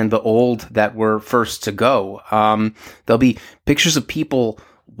and the old that were first to go. There'll be pictures of people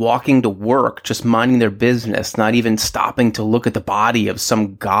walking to work, just minding their business, not even stopping to look at the body of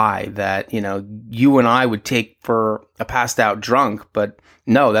some guy that, you and I would take for a passed out drunk. But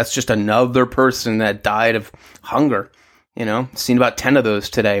no, that's just another person that died of hunger. Seen about 10 of those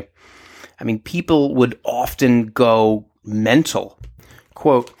today. I mean, people would often go mental.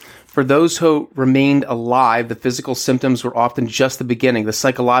 Quote, "For those who remained alive, the physical symptoms were often just the beginning. The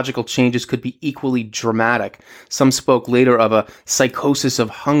psychological changes could be equally dramatic. Some spoke later of a psychosis of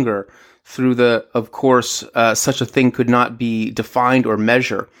hunger. Of course, such a thing could not be defined or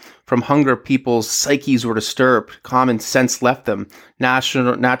measured. From hunger, people's psyches were disturbed. Common sense left them.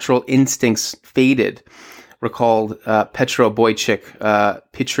 Natural instincts faded," recalled Petro Boychik,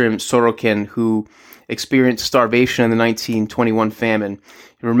 Petrim Sorokin, who experienced starvation in the 1921 famine.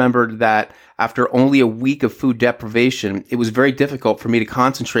 He remembered that after only a week of food deprivation, it was very difficult for me to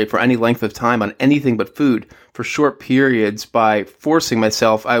concentrate for any length of time on anything but food. For short periods, by forcing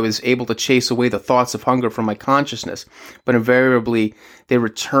myself, I was able to chase away the thoughts of hunger from my consciousness, but invariably they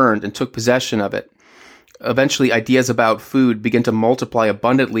returned and took possession of it. Eventually, ideas about food begin to multiply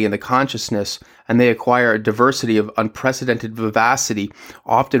abundantly in the consciousness, and they acquire a diversity of unprecedented vivacity,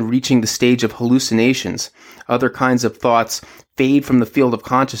 often reaching the stage of hallucinations. Other kinds of thoughts fade from the field of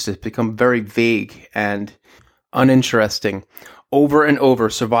consciousness, become very vague and uninteresting. Over and over,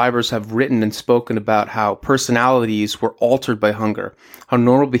 survivors have written and spoken about how personalities were altered by hunger, how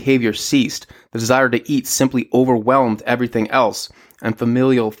normal behavior ceased, the desire to eat simply overwhelmed everything else, and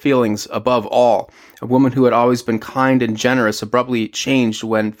familial feelings above all. A woman who had always been kind and generous abruptly changed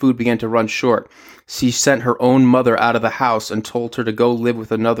when food began to run short. She sent her own mother out of the house and told her to go live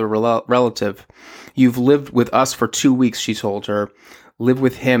with another relative. "You've lived with us for 2 weeks," she told her. "Live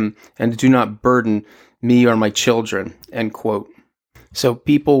with him and do not burden me or my children," end quote. So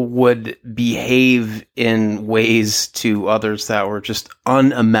people would behave in ways to others that were just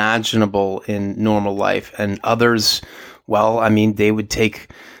unimaginable in normal life. And others, they would take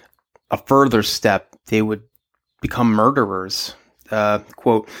a further step. They would become murderers.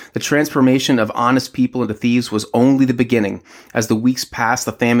 Quote, "The transformation of honest people into thieves was only the beginning. As the weeks passed,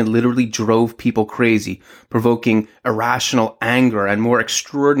 the famine literally drove people crazy, provoking irrational anger and more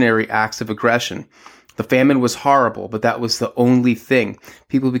extraordinary acts of aggression. The famine was horrible, but that was the only thing.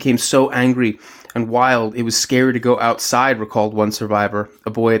 People became so angry and wild, it was scary to go outside," recalled one survivor,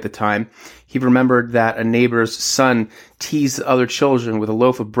 a boy at the time. He remembered that a neighbor's son teased other children with a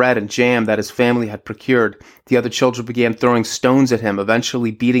loaf of bread and jam that his family had procured. The other children began throwing stones at him,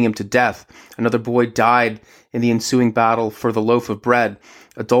 eventually beating him to death. Another boy died in the ensuing battle for the loaf of bread.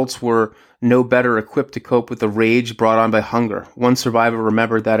 Adults were no better equipped to cope with the rage brought on by hunger. One survivor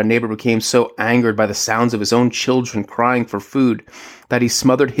remembered that a neighbor became so angered by the sounds of his own children crying for food that he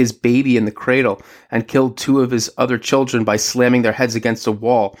smothered his baby in the cradle and killed 2 of his other children by slamming their heads against a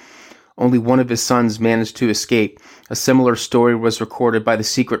wall. Only one of his sons managed to escape. A similar story was recorded by the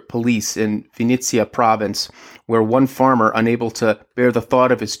secret police in Vinnytsia province, where one farmer, unable to bear the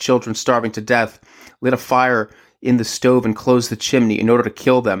thought of his children starving to death, lit a fire in the stove and closed the chimney in order to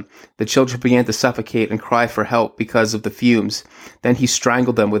kill them. The children began to suffocate and cry for help because of the fumes. Then he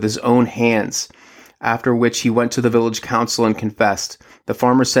strangled them with his own hands, after which he went to the village council and confessed. The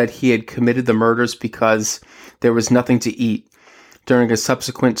farmer said he had committed the murders because there was nothing to eat. During a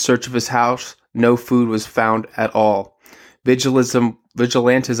subsequent search of his house, no food was found at all.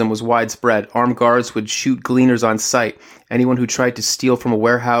 Vigilantism was widespread. Armed guards would shoot gleaners on sight. Anyone who tried to steal from a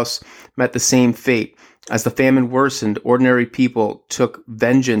warehouse met the same fate. As the famine worsened, ordinary people took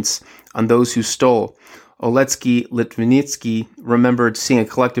vengeance on those who stole. Oletsky Litvinitsky remembered seeing a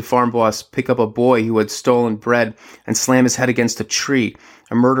collective farm boss pick up a boy who had stolen bread and slam his head against a tree,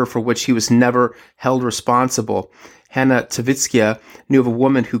 a murder for which he was never held responsible. Hanna Tavitskaya knew of a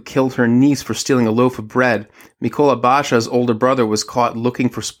woman who killed her niece for stealing a loaf of bread. Mikola Basha's older brother was caught looking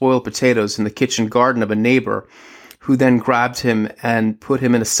for spoiled potatoes in the kitchen garden of a neighbor, who then grabbed him and put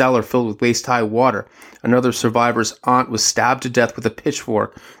him in a cellar filled with waist-high water. Another survivor's aunt was stabbed to death with a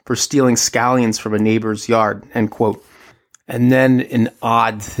pitchfork for stealing scallions from a neighbor's yard, end quote. And then an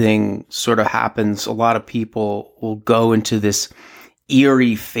odd thing sort of happens. A lot of people will go into this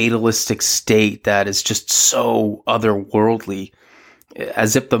eerie, fatalistic state that is just so otherworldly,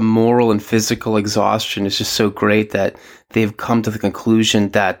 as if the moral and physical exhaustion is just so great that they've come to the conclusion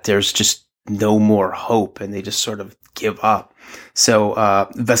that there's just no more hope, and they just sort of give up. So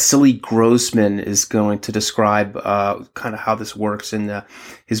Vasily Grossman is going to describe kind of how this works in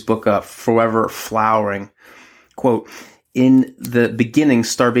his book, Forever Flowering. Quote, in the beginning,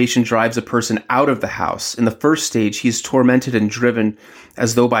 starvation drives a person out of the house. In the first stage, he is tormented and driven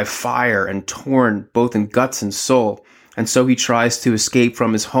as though by fire and torn both in guts and soul. And so he tries to escape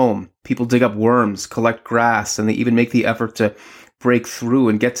from his home. People dig up worms, collect grass, and they even make the effort to break through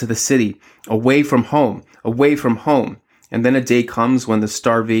and get to the city, away from home, away from home. And then a day comes when the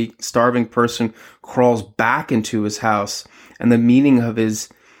starving person crawls back into his house, and the meaning of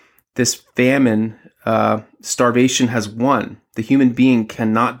this famine, starvation has won. The human being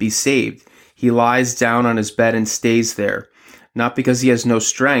cannot be saved. He lies down on his bed and stays there, not because he has no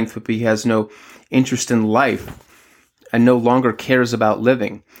strength, but he has no interest in life and no longer cares about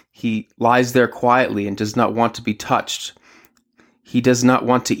living. He lies there quietly and does not want to be touched. He does not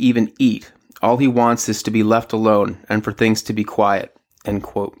want to even eat. All he wants is to be left alone and for things to be quiet, end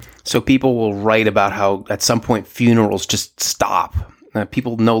quote. So people will write about how at some point funerals just stop.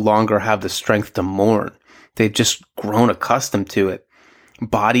 People no longer have the strength to mourn. They've just grown accustomed to it.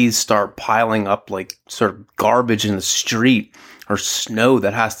 Bodies start piling up like sort of garbage in the street or snow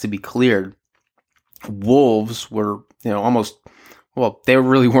that has to be cleared. Wolves were, almost, they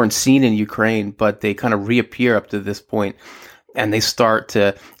really weren't seen in Ukraine, but they kind of reappear up to this point. And they start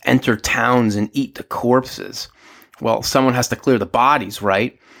to enter towns and eat the corpses. Well, someone has to clear the bodies,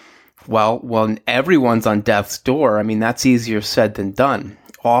 right? Well, when everyone's on death's door, that's easier said than done.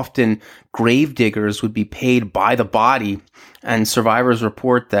 Often, grave diggers would be paid by the body, and survivors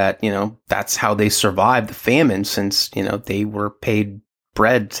report that, that's how they survived the famine since, they were paid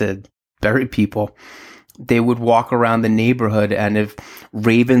bread to bury people. They would walk around the neighborhood, and if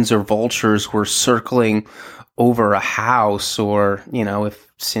ravens or vultures were circling over a house, or if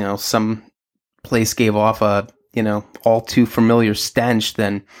some place gave off a all too familiar stench,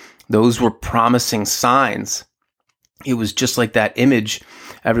 then those were promising signs. It was just like that image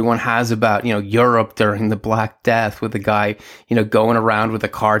everyone has about Europe during the Black Death, with the guy going around with a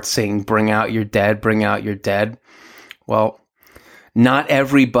cart saying, "Bring out your dead, bring out your dead." Well, not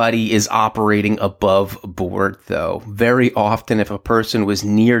everybody is operating above board, though. Very often, if a person was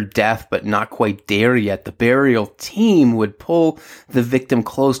near death but not quite there yet, the burial team would pull the victim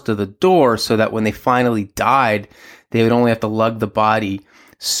close to the door so that when they finally died, they would only have to lug the body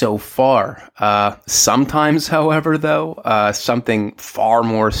so far. Sometimes, however, though, something far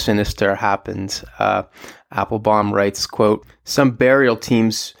more sinister happens. Applebaum writes, quote, "Some burial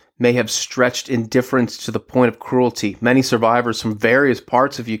teams may have stretched indifference to the point of cruelty. Many survivors from various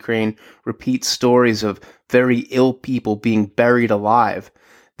parts of Ukraine repeat stories of very ill people being buried alive.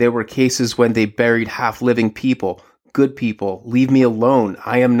 There were cases when they buried half-living people. Good people, leave me alone.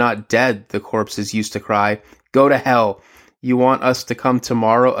 I am not dead," the corpses used to cry. "Go to hell. You want us to come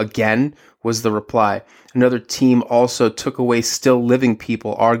tomorrow again?" was the reply. Another team also took away still living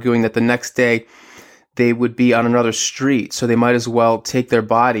people, arguing that the next day they would be on another street, so they might as well take their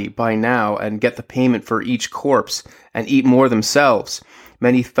body by now and get the payment for each corpse and eat more themselves.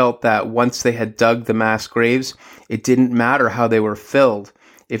 Many felt that once they had dug the mass graves, it didn't matter how they were filled.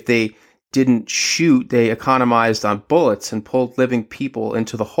 If they didn't shoot, they economized on bullets and pulled living people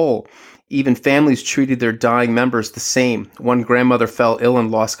into the hole. Even families treated their dying members the same. One grandmother fell ill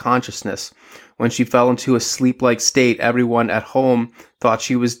and lost consciousness. When she fell into a sleep-like state, everyone at home thought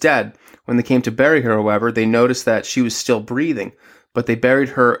she was dead. When they came to bury her, however, they noticed that she was still breathing, but they buried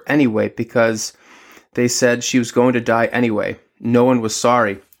her anyway because they said she was going to die anyway. No one was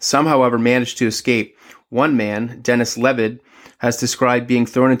sorry. Some, however, managed to escape. One man, Denis Levid, has described being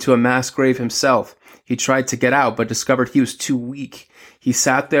thrown into a mass grave himself. He tried to get out, but discovered he was too weak. He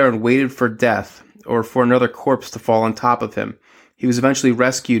sat there and waited for death, or for another corpse to fall on top of him. He was eventually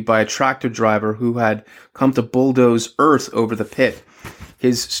rescued by a tractor driver who had come to bulldoze earth over the pit.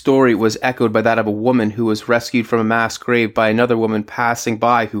 His story was echoed by that of a woman who was rescued from a mass grave by another woman passing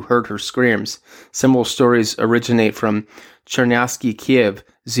by who heard her screams. Similar stories originate from Chernyavsky, Kiev,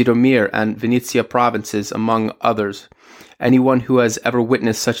 Zhytomyr, and Vinnytsia provinces, among others. Anyone who has ever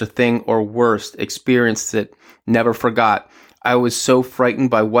witnessed such a thing or worse, experienced it, never forgot. I was so frightened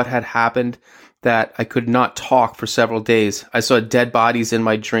by what had happened that I could not talk for several days. I saw dead bodies in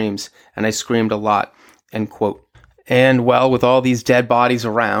my dreams, and I screamed a lot." End quote. And, well, with all these dead bodies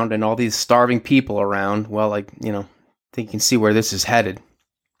around and all these starving people around, well, I think you can see where this is headed.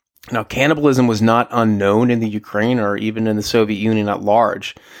 Now, cannibalism was not unknown in the Ukraine or even in the Soviet Union at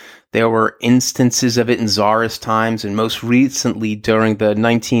large. There were instances of it in Tsarist times, and most recently during the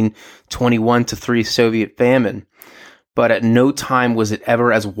 1921-3 Soviet famine. But at no time was it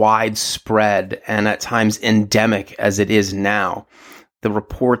ever as widespread and at times endemic as it is now. The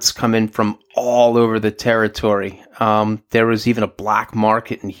reports come in from all over the territory. There was even a black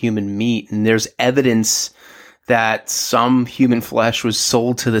market in human meat, and there's evidence that some human flesh was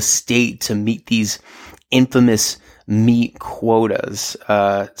sold to the state to meet these infamous meat quotas.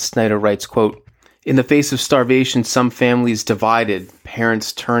 Snyder writes, quote, "In the face of starvation, some families divided,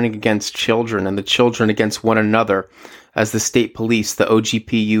 parents turning against children and the children against one another. As the state police, the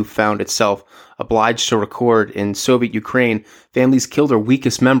OGPU, found itself obliged to record in Soviet Ukraine, families killed their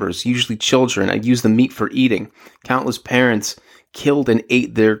weakest members, usually children, and used the meat for eating. Countless parents killed and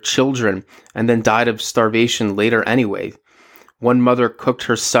ate their children and then died of starvation later anyway. One mother cooked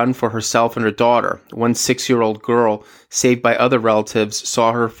her son for herself and her daughter. One 6-year-old girl, saved by other relatives,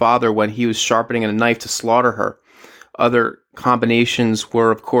 saw her father when he was sharpening a knife to slaughter her. Other combinations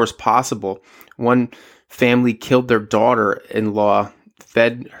were, of course, possible. One family killed their daughter-in-law,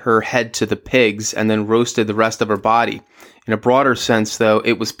 fed her head to the pigs, and then roasted the rest of her body. In a broader sense, though,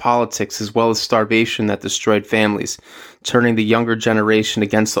 it was politics as well as starvation that destroyed families, turning the younger generation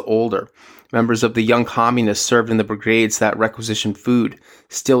against the older. Members of the young communists served in the brigades that requisitioned food.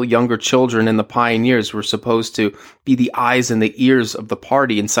 Still younger children and the pioneers were supposed to be the eyes and the ears of the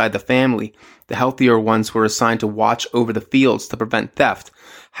party inside the family. The healthier ones were assigned to watch over the fields to prevent theft.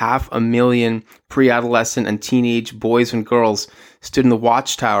 500,000 pre-adolescent and teenage boys and girls stood in the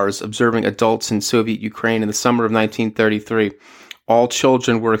watchtowers observing adults in Soviet Ukraine in the summer of 1933. All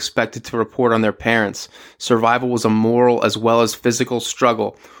children were expected to report on their parents. Survival was a moral as well as physical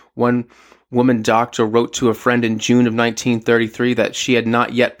struggle. One woman doctor wrote to a friend in June of 1933 that she had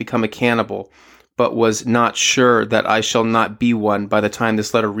not yet become a cannibal, but was not sure that I shall not be one by the time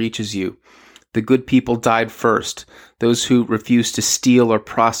this letter reaches you. The good people died first. Those who refused to steal or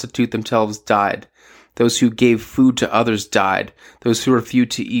prostitute themselves died. Those who gave food to others died. Those who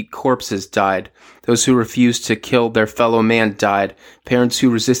refused to eat corpses died. Those who refused to kill their fellow man died. Parents who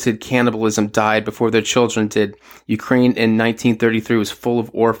resisted cannibalism died before their children did. Ukraine in 1933 was full of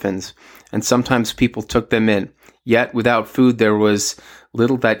orphans, and sometimes people took them in. Yet, without food, there was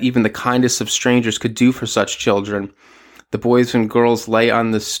little that even the kindest of strangers could do for such children. The boys and girls lay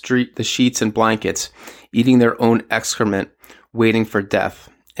on the street, the sheets and blankets, eating their own excrement, waiting for death."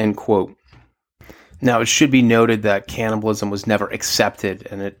 End quote. Now, it should be noted that cannibalism was never accepted,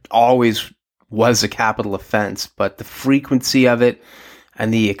 and it always was a capital offense, but the frequency of it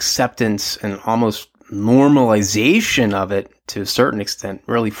and the acceptance and almost normalization of it, to a certain extent,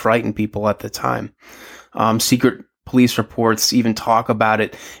 really frightened people at the time. Secret police reports even talk about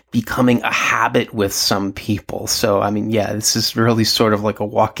it becoming a habit with some people. So, I mean, yeah, this is really sort of like a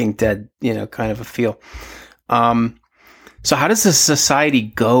Walking Dead, kind of a feel. So how does the society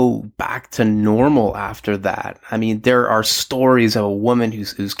go back to normal after that? I mean, there are stories of a woman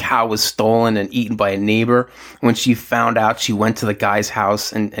whose cow was stolen and eaten by a neighbor. When she found out, she went to the guy's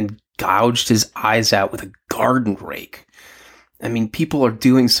house and gouged his eyes out with a garden rake. I mean, people are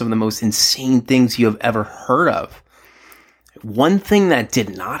doing some of the most insane things you have ever heard of. One thing that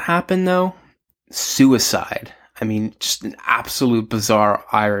did not happen, though, suicide. I mean, just an absolute bizarre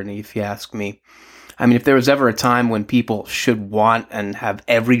irony, if you ask me. I mean, if there was ever a time when people should want and have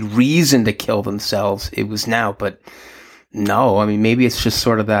every reason to kill themselves, it was now. But no, I mean, maybe it's just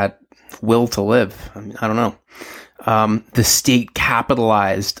sort of that will to live. I mean, I don't know. The state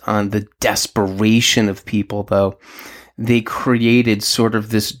capitalized on the desperation of people, though. They created sort of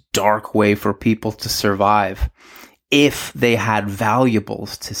this dark way for people to survive if they had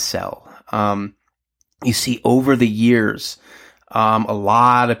valuables to sell. You see, over the years, a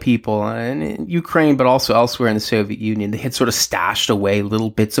lot of people in Ukraine, but also elsewhere in the Soviet Union, they had sort of stashed away little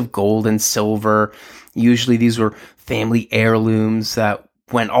bits of gold and silver. Usually these were family heirlooms that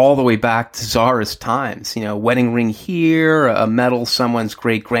went all the way back to Tsarist times. Wedding ring here, a medal someone's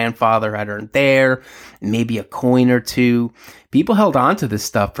great-grandfather had earned there, maybe a coin or two. People held on to this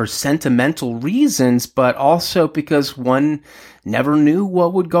stuff for sentimental reasons, but also because one never knew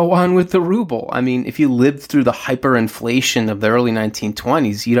what would go on with the ruble. I mean, if you lived through the hyperinflation of the early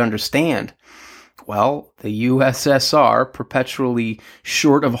 1920s, you'd understand. Well, the USSR, perpetually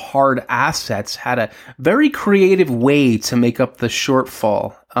short of hard assets, had a very creative way to make up the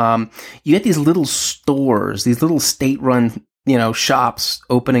shortfall. You had these little stores, these little state-run, shops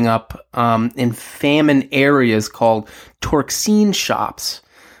opening up in famine areas called Torkseen shops.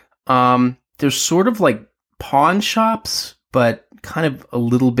 They're sort of like pawn shops, but kind of a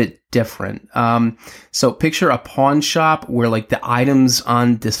little bit different. So picture a pawn shop where like the items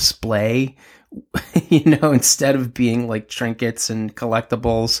on display, instead of being like trinkets and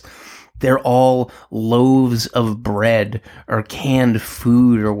collectibles, they're all loaves of bread or canned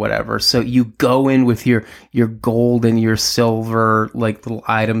food or whatever. So you go in with your gold and your silver, like little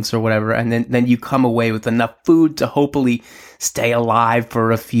items or whatever, and then you come away with enough food to hopefully stay alive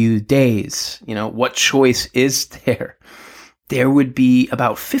for a few days. What choice is there? There would be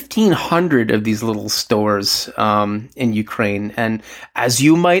about 1,500 of these little stores in Ukraine. And as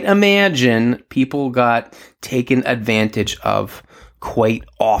you might imagine, people got taken advantage of quite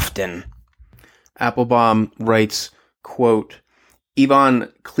often. Applebaum writes, quote,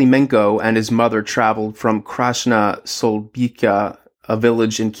 Ivan Klimenko and his mother traveled from Krasna Solbika, a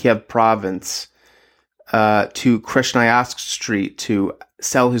village in Kiev province, to Krasnoyarsk Street to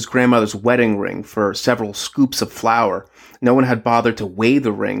sell his grandmother's wedding ring for several scoops of flour. No one had bothered to weigh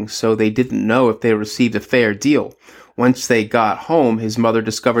the ring, so they didn't know if they received a fair deal. Once they got home, his mother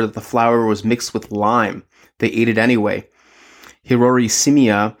discovered that the flour was mixed with lime. They ate it anyway. Hirori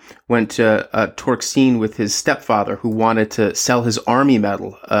Simia went to Torkseen with his stepfather, who wanted to sell his army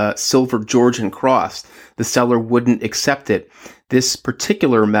medal, a silver Georgian cross. The seller wouldn't accept it. This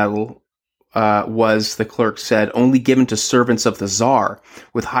particular medal was, the clerk said, only given to servants of the Tsar,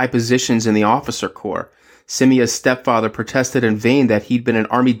 with high positions in the officer corps. Simia's stepfather protested in vain that he'd been an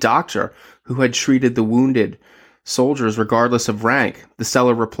army doctor who had treated the wounded soldiers regardless of rank. The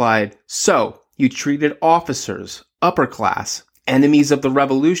seller replied, "So, you treated officers, upper class, enemies of the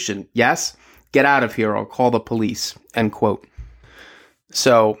revolution, yes? Get out of here, I'll call the police." End quote.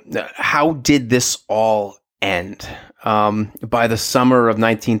 So, how did this all end? By the summer of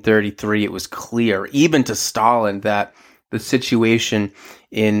 1933, it was clear, even to Stalin, that the situation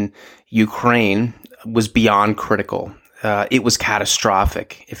in Ukraine was beyond critical. It was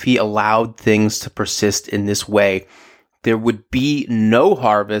catastrophic. If he allowed things to persist in this way, there would be no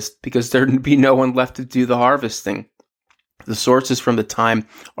harvest because there would be no one left to do the harvesting. The sources from the time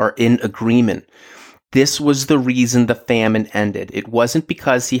are in agreement. This was the reason the famine ended. It wasn't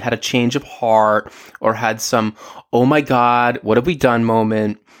because he had a change of heart or had some, oh my God, what have we done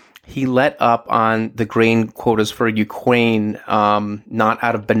moment. He let up on the grain quotas for Ukraine, not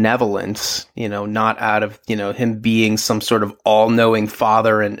out of benevolence, not out of, him being some sort of all-knowing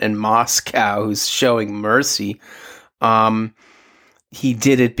father in Moscow who's showing mercy. He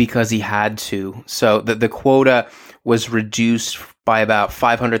did it because he had to. So the quota was reduced by about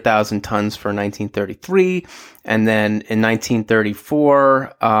 500,000 tons for 1933. And then in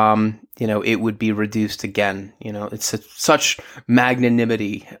 1934, it would be reduced again. It's such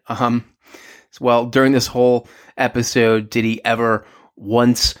magnanimity. Well, during this whole episode, did he ever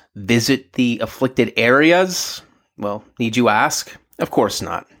once visit the afflicted areas? Well, need you ask? Of course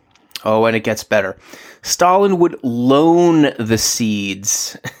not. Oh, and it gets better. Stalin would loan the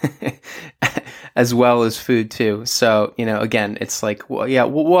seeds as well as food too. So, again, it's like, well, yeah,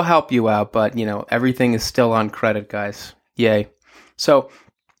 we'll help you out, but, everything is still on credit, guys. Yay. So,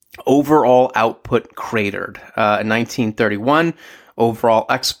 overall output cratered. In 1931, overall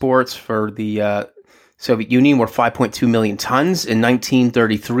exports for the Soviet Union were 5.2 million tons. In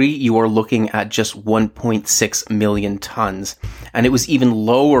 1933, you are looking at just 1.6 million tons. And it was even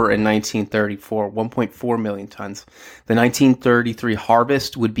lower in 1934, 1.4 million tons. The 1933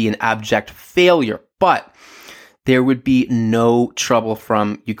 harvest would be an abject failure, but there would be no trouble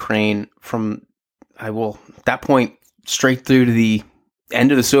from Ukraine from, that point straight through to the end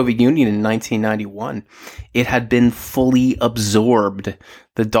of the Soviet Union in 1991. It had been fully absorbed.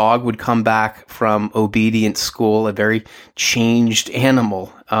 The dog would come back from obedience school, a very changed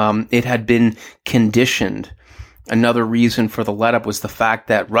animal. It had been conditioned. Another reason for the let-up was the fact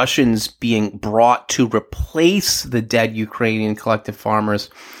that Russians being brought to replace the dead Ukrainian collective farmers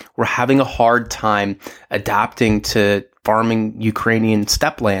were having a hard time adapting to farming Ukrainian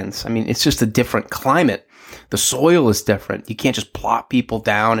steppe lands. I mean, it's just a different climate. The soil is different. You can't just plop people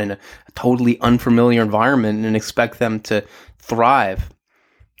down in a totally unfamiliar environment and expect them to thrive,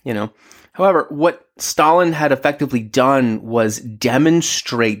 you know. However, what Stalin had effectively done was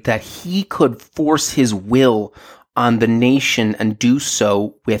demonstrate that he could force his will on the nation and do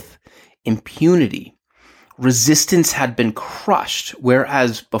so with impunity. Resistance had been crushed,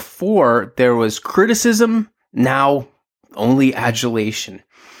 whereas before there was criticism, now only adulation.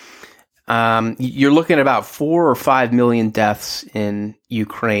 You're looking at about 4 or 5 million deaths in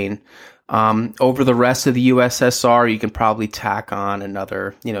Ukraine. Over the rest of the USSR, you can probably tack on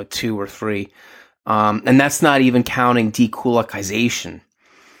another, 2 or 3. And that's not even counting dekulakization.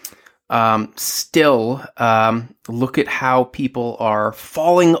 Still, look at how people are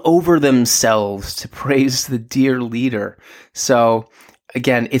falling over themselves to praise the dear leader. So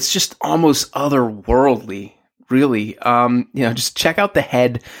again, it's just almost otherworldly, really. Just check out the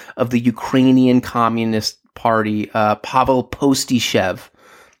head of the Ukrainian Communist Party, Pavel Postyshev.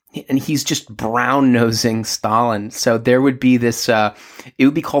 And he's just brown-nosing Stalin. So there would be this, it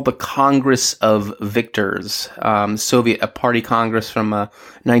would be called the Congress of Victors, a party congress from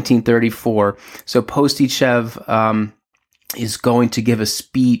 1934. So Postyshev is going to give a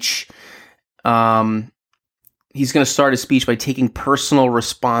speech. He's going to start his speech by taking personal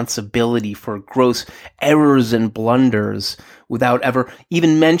responsibility for gross errors and blunders without ever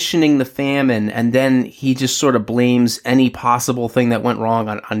even mentioning the famine. And then he just sort of blames any possible thing that went wrong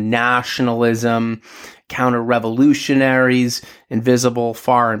on nationalism, counter-revolutionaries, invisible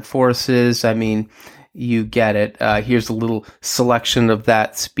foreign forces. I mean, you get it. Here's a little selection of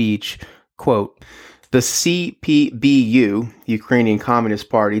that speech. Quote, "The CPBU, Ukrainian Communist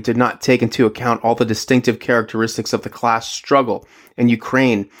Party, did not take into account all the distinctive characteristics of the class struggle in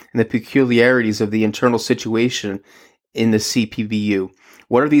Ukraine and the peculiarities of the internal situation in the CPBU.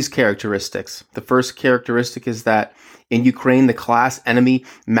 What are these characteristics? The first characteristic is that in Ukraine, the class enemy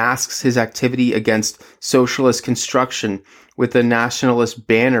masks his activity against socialist construction with a nationalist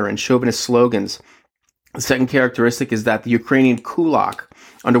banner and chauvinist slogans. The second characteristic is that the Ukrainian kulak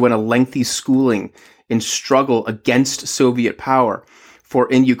underwent a lengthy schooling in struggle against Soviet power.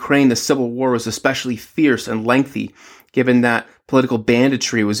 For in Ukraine, the civil war was especially fierce and lengthy, given that political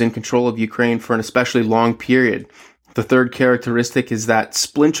banditry was in control of Ukraine for an especially long period. The third characteristic is that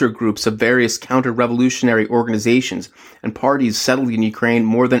splinter groups of various counter-revolutionary organizations and parties settled in Ukraine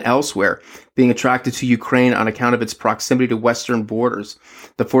more than elsewhere, being attracted to Ukraine on account of its proximity to Western borders.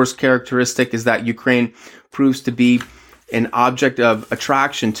 The fourth characteristic is that Ukraine proves to be an object of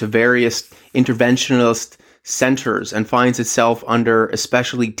attraction to various interventionist centers and finds itself under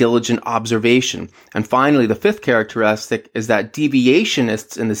especially diligent observation. And finally, the fifth characteristic is that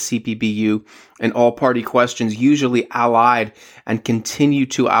deviationists in the CPBU in all party questions usually allied and continue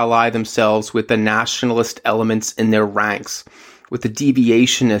to ally themselves with the nationalist elements in their ranks, with the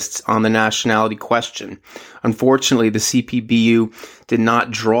deviationists on the nationality question. Unfortunately, the CPBU did not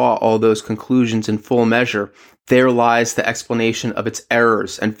draw all those conclusions in full measure. There lies the explanation of its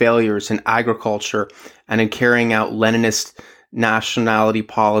errors and failures in agriculture and in carrying out Leninist nationality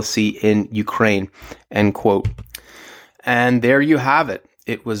policy in Ukraine," end quote. And there you have it.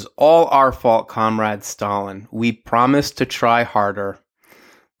 It was all our fault, Comrade Stalin. We promised to try harder.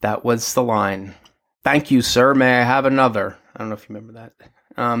 That was the line. "Thank you, sir. May I have another?" I don't know if you remember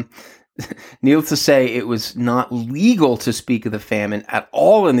that. Needless to say, it was not legal to speak of the famine at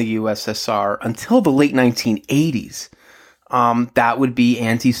all in the USSR until the late 1980s. That would be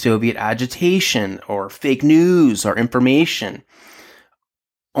anti-Soviet agitation or fake news or information.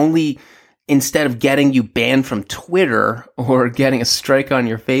 Only instead of getting you banned from Twitter or getting a strike on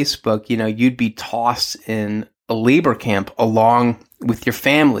your Facebook, you'd be tossed in a labor camp along with your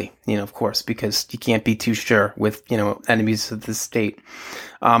family, of course, because you can't be too sure with, enemies of the state.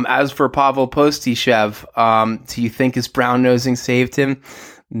 As for Pavel Postyshev, do you think his brown-nosing saved him?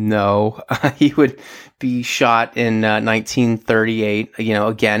 No, he would be shot in 1938,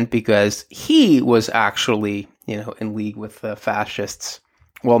 again, because he was actually, in league with the fascists.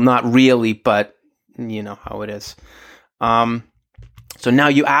 Well, not really, but you know how it is. So now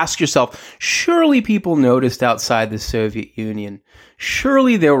you ask yourself, surely people noticed outside the Soviet Union.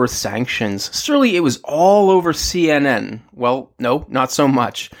 Surely there were sanctions. Surely it was all over CNN. Well, no, not so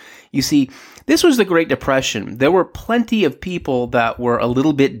much. You see, this was the Great Depression. There were plenty of people that were a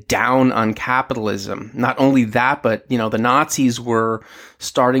little bit down on capitalism. Not only that, but, the Nazis were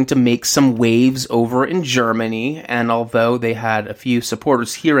starting to make some waves over in Germany. And although they had a few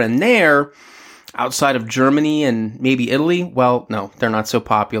supporters here and there, outside of Germany and maybe Italy, well, no, they're not so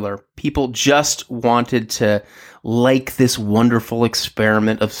popular. People just wanted to like this wonderful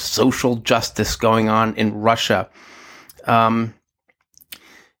experiment of social justice going on in Russia.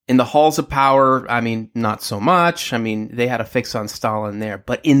 In the halls of power, I mean, not so much. I mean, they had a fix on Stalin there.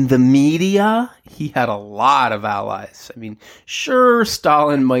 But in the media, he had a lot of allies. I mean, sure,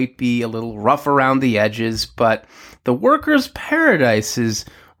 Stalin might be a little rough around the edges, but the workers' paradise is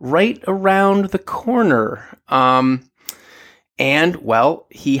right around the corner. And, well,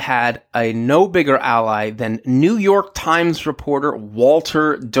 he had a no bigger ally than New York Times reporter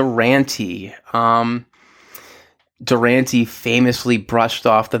Walter Duranty. Duranty famously brushed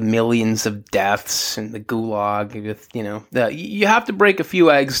off the millions of deaths in the Gulag with, you have to break a few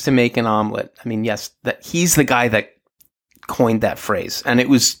eggs to make an omelet. I mean, yes, that he's the guy that coined that phrase, and it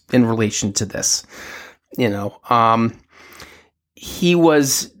was in relation to this. He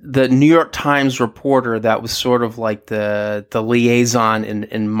was the New York Times reporter that was sort of like the liaison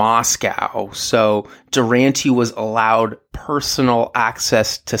in Moscow. So Duranty was allowed personal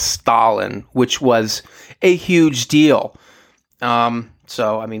access to Stalin, which was a huge deal.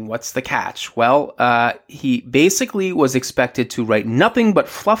 So, I mean, what's the catch? Well, he basically was expected to write nothing but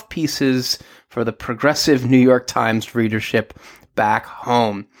fluff pieces for the progressive New York Times readership back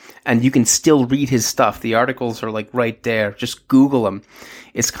home. And you can still read his stuff. The articles are like right there. Just Google them.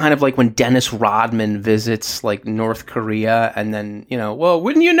 It's kind of like when Dennis Rodman visits like North Korea and then, well,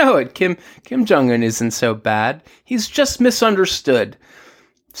 wouldn't you know it? Kim Jong-un isn't so bad. He's just misunderstood.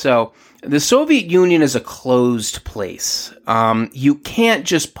 So the Soviet Union is a closed place. You can't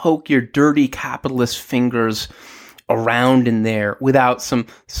just poke your dirty capitalist fingers around in there without some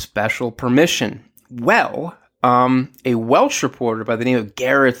special permission. Well, a Welsh reporter by the name of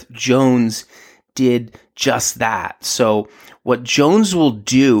Gareth Jones did just that. So what Jones will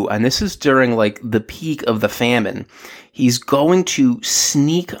do, and this is during like the peak of the famine, he's going to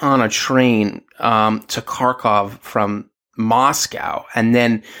sneak on a train to Kharkov from Moscow, and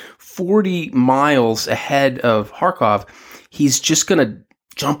then 40 miles ahead of Kharkov, he's just going to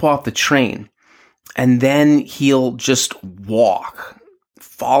jump off the train, and then he'll just walk,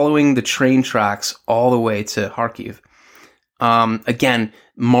 following the train tracks all the way to Kharkiv. Again,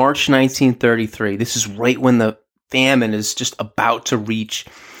 March 1933. This is right when the famine is just about to reach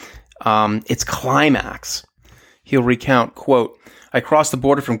its climax. He'll recount, quote, "I crossed the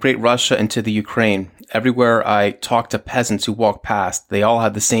border from Great Russia into the Ukraine. Everywhere I talked to peasants who walked past, they all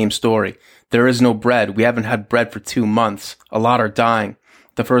had the same story. There is no bread. We haven't had bread for 2 months. A lot are dying.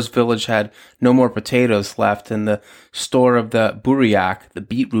 The first village had no more potatoes left, and the store of the buryak, the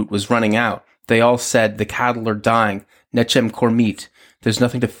beetroot, was running out. They all said, the cattle are dying. Nechem kormit. There's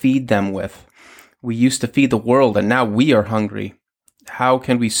nothing to feed them with. We used to feed the world, and now we are hungry. How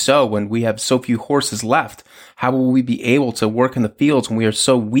can we sow when we have so few horses left? How will we be able to work in the fields when we are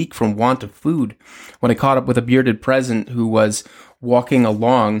so weak from want of food?" When I caught up with a bearded peasant who was walking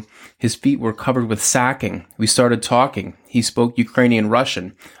along, his feet were covered with sacking. We started talking. He spoke Ukrainian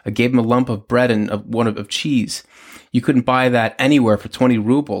Russian. I gave him a lump of bread and one of cheese. You couldn't buy that anywhere for 20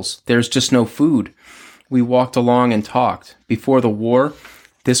 rubles. There's just no food. We walked along and talked. Before the war,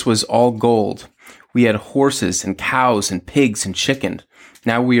 this was all gold. We had horses and cows and pigs and chicken.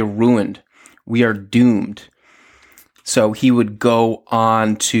 Now we are ruined. We are doomed. So he would go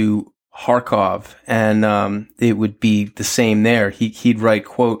on to Kharkov, and it would be the same there. He'd write,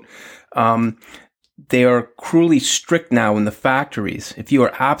 quote, "They are cruelly strict now in the factories. If you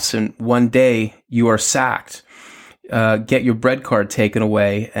are absent one day, you are sacked. Get your bread card taken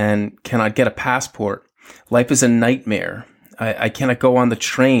away and cannot get a passport. Life is a nightmare. I cannot go on the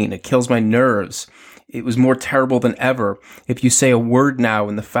train. It kills my nerves. It was more terrible than ever. If you say a word now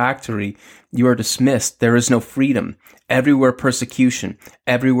in the factory, you are dismissed. There is no freedom. Everywhere persecution.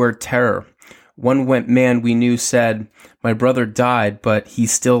 Everywhere terror. One man we knew said, 'My brother died, but he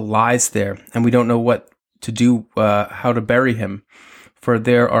still lies there, and we don't know what to do, how to bury him. For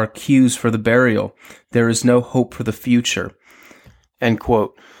there are queues for the burial. There is no hope for the future.'" End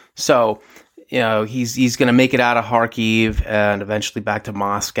quote. So, he's going to make it out of Kharkiv and eventually back to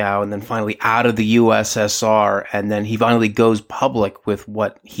Moscow and then finally out of the USSR. And then he finally goes public with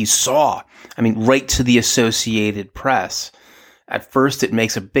what he saw. I mean, right to the Associated Press. At first, it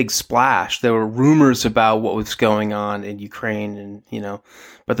makes a big splash. There were rumors about what was going on in Ukraine and,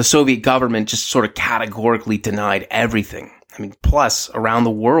 but the Soviet government just sort of categorically denied everything. I mean, plus around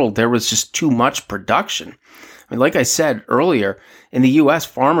the world, there was just too much production. I mean, like I said earlier, in the U.S.,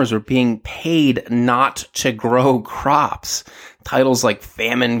 farmers were being paid not to grow crops. Titles like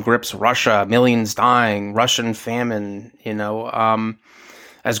 "Famine Grips Russia," "Millions Dying," "Russian Famine,"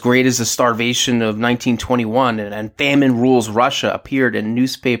 "As Great as the Starvation of 1921," and "Famine Rules Russia" appeared in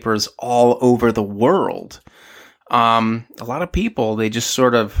newspapers all over the world. A lot of people, they just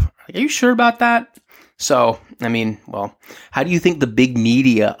sort of, are you sure about that? So, I mean, well, how do you think the big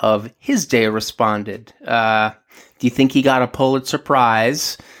media of his day responded? Do you think he got a Pulitzer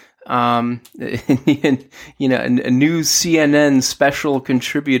Prize? A new CNN special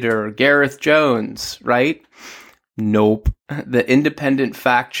contributor, Gareth Jones, right? Nope. The independent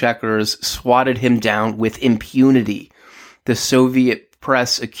fact checkers swatted him down with impunity. The Soviet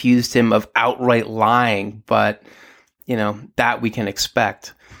press accused him of outright lying, but, that we can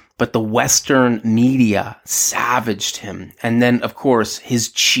expect. But the Western media savaged him. And then, of course, his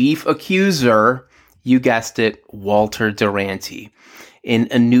chief accuser, you guessed it, Walter Duranty. In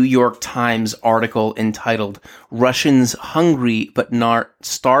a New York Times article entitled "Russians Hungry but Not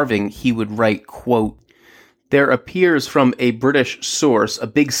Starving," he would write, quote, "There appears from a British source a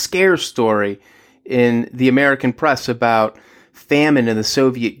big scare story in the American press about famine in the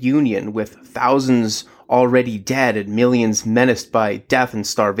Soviet Union, with thousands already dead and millions menaced by death and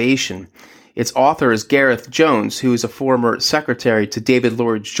starvation. Its author is Gareth Jones, who is a former secretary to David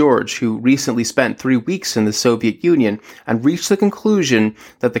Lloyd George, who recently spent 3 weeks in the Soviet Union and reached the conclusion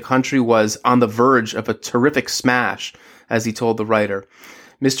that the country was on the verge of a terrific smash," as he told the writer.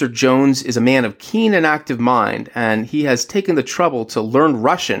 Mr. Jones is a man of keen and active mind, and he has taken the trouble to learn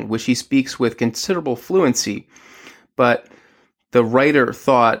Russian, which he speaks with considerable fluency. But the writer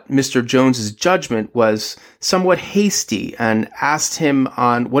thought Mr. Jones's judgment was somewhat hasty and asked him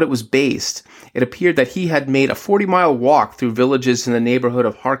on what it was based. It appeared that he had made a 40-mile walk through villages in the neighborhood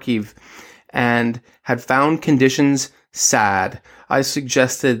of Kharkiv and had found conditions sad. I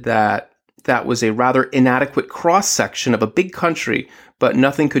suggested that was a rather inadequate cross-section of a big country, but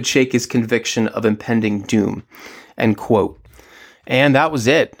nothing could shake his conviction of impending doom. End quote. And that was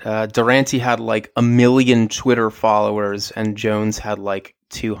it. Duranty had like 1 million Twitter followers, and Jones had like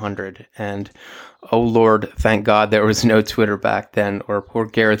 200. And oh Lord, thank God there was no Twitter back then, or poor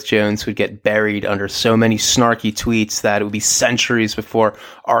Gareth Jones would get buried under so many snarky tweets that it would be centuries before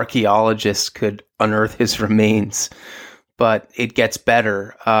archaeologists could unearth his remains. But it gets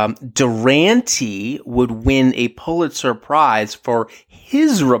better. Duranty would win a Pulitzer Prize for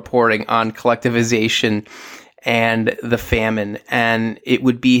his reporting on collectivization and the famine, and it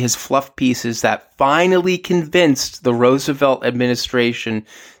would be his fluff pieces that finally convinced the Roosevelt administration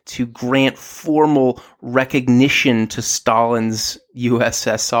to grant formal recognition to Stalin's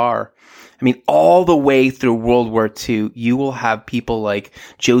USSR. I mean, all the way through World War II, you will have people like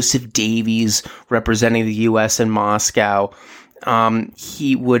Joseph Davies representing the U.S. in Moscow.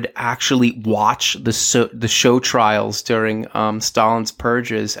 He would actually watch the show trials during Stalin's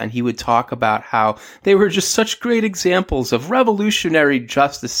purges, and he would talk about how they were just such great examples of revolutionary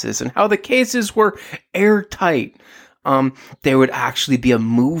justices and how the cases were airtight. There would actually be a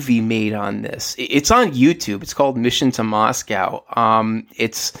movie made on this. It's on YouTube. It's called Mission to Moscow.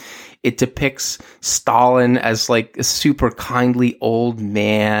 It depicts Stalin as like a super kindly old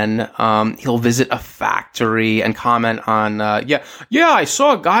man. He'll visit a factory and comment on, I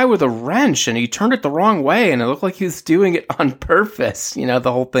saw a guy with a wrench and he turned it the wrong way and it looked like he was doing it on purpose.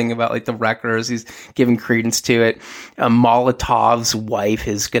 The whole thing about like the wreckers, he's giving credence to it. Molotov's wife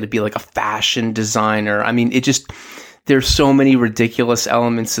is going to be like a fashion designer. I mean, there's so many ridiculous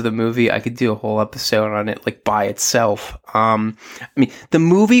elements of the movie. I could do a whole episode on it, like by itself. The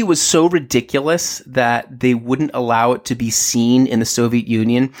movie was so ridiculous that they wouldn't allow it to be seen in the Soviet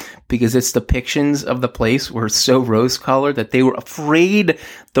Union because its depictions of the place were so rose-colored that they were afraid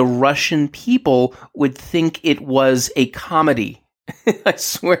the Russian people would think it was a comedy. I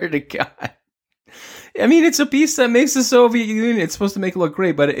swear to God. I mean, it's a piece that makes the Soviet Union, it's supposed to make it look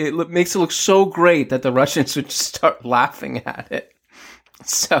great, but it makes it look so great that the Russians would start laughing at it.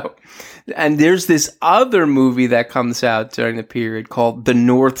 So, and there's this other movie that comes out during the period called The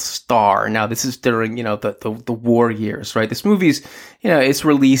North Star. Now, this is during, the war years, right? This movie's, it's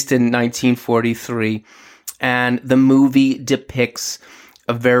released in 1943, and the movie depicts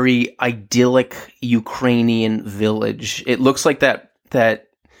a very idyllic Ukrainian village. It looks like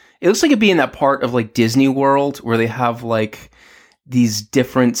it looks like it'd be in that part of like Disney World where they have like these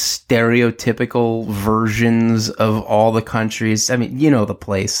different stereotypical versions of all the countries. I mean, the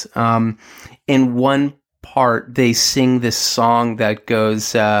place. In one part, they sing this song that goes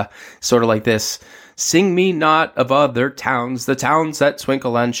sort of like this. Sing me not of other towns, the towns that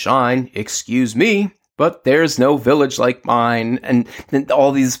twinkle and shine. Excuse me, but there's no village like mine. And then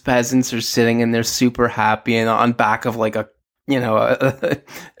all these peasants are sitting and they're super happy and on back of like a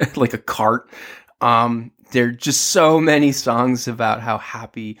like a cart. There are just so many songs about how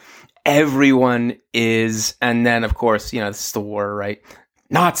happy everyone is. And then, of course, this is the war, right?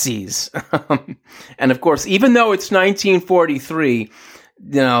 Nazis. And of course, even though it's 1943,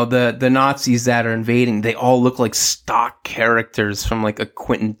 the Nazis that are invading, they all look like stock characters from like a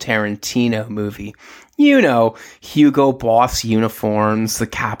Quentin Tarantino movie. Hugo Boss uniforms, the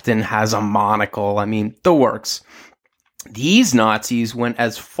captain has a monocle. I mean, the works. These Nazis went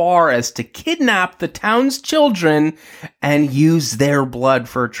as far as to kidnap the town's children and use their blood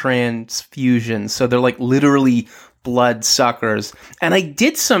for transfusion. So they're like literally blood suckers. And I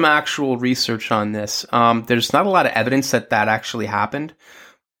did some actual research on this. There's not a lot of evidence that actually happened,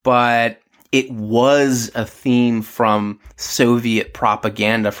 but it was a theme from Soviet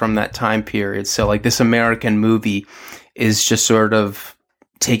propaganda from that time period. So like this American movie is just sort of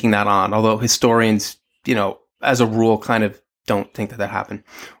taking that on, although historians, as a rule, kind of don't think that happened.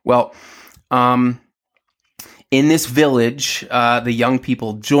 Well, in this village, the young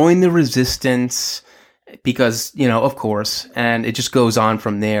people join the resistance because, of course, and it just goes on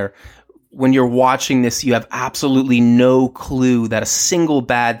from there. When you're watching this, you have absolutely no clue that a single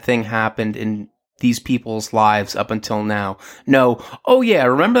bad thing happened in these people's lives up until now. No, oh yeah,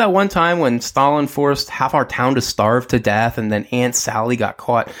 remember that one time when Stalin forced half our town to starve to death and then Aunt Sally got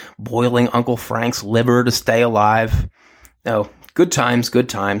caught boiling Uncle Frank's liver to stay alive? No, good times, good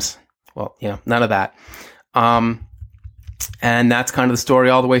times. Well, none of that. And that's kind of the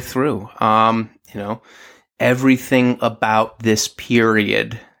story all the way through. Everything about this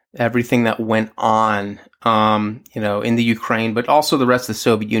period, everything that went on, in the Ukraine, but also the rest of the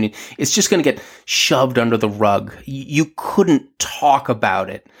Soviet Union, it's just going to get shoved under the rug. You couldn't talk about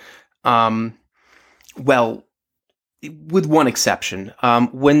it. Well, with one exception.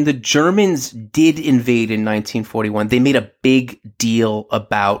 When the Germans did invade in 1941, they made a big deal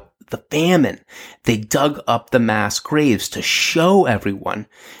about the famine. They dug up the mass graves to show everyone.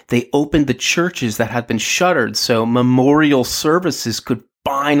 They opened the churches that had been shuttered so memorial services could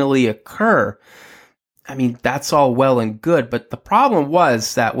finally occur. I mean, that's all well and good, but the problem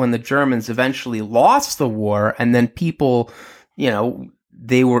was that when the Germans eventually lost the war and then people,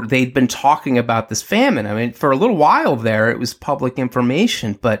 they'd been talking about this famine. I mean, for a little while there, it was public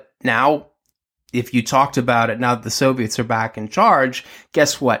information, but now if you talked about it, now that the Soviets are back in charge,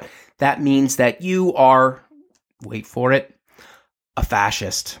 guess what? That means that you are, wait for it, a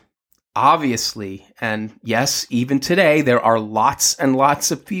fascist. Obviously, and yes, even today, there are lots and lots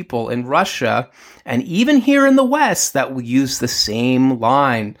of people in Russia and even here in the West that will use the same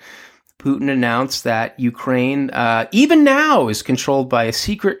line. Putin announced that Ukraine, even now, is controlled by a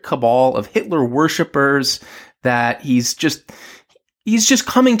secret cabal of Hitler worshippers, that he's just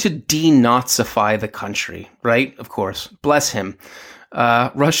coming to denazify the country, right? Of course, bless him.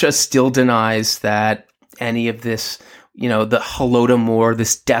 Russia still denies that any of this, the Holodomor,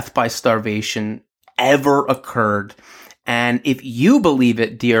 this death by starvation, ever occurred. And if you believe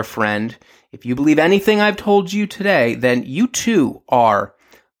it, dear friend, if you believe anything I've told you today, then you too are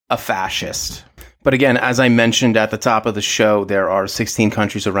a fascist. But again, as I mentioned at the top of the show, there are 16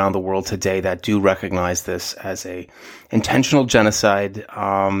 countries around the world today that do recognize this as a intentional genocide.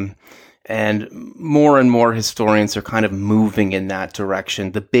 And more historians are kind of moving in that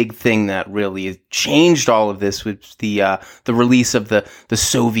direction. The big thing that really changed all of this was the release of the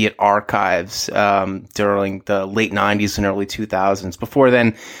Soviet archives during the late 90s and early 2000s. Before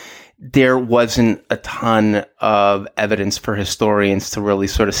then, there wasn't a ton of evidence for historians to really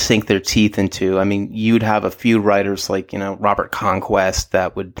sort of sink their teeth into. I mean, you'd have a few writers like, Robert Conquest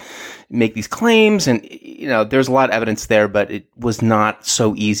that would make these claims, and, there's a lot of evidence there, but it was not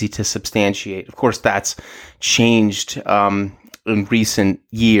so easy to substantiate. Of course, that's changed in recent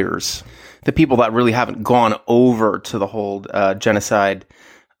years. The people that really haven't gone over to the whole genocide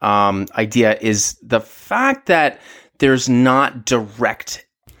idea is the fact that there's not direct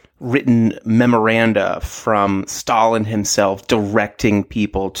written memoranda from Stalin himself directing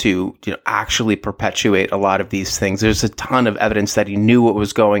people to actually perpetuate a lot of these things. There's a ton of evidence that he knew what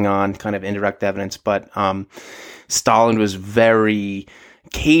was going on, kind of indirect evidence, but Stalin was very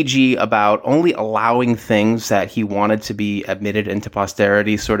cagey about only allowing things that he wanted to be admitted into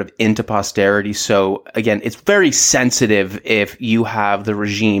posterity, So again, it's very sensitive if you have the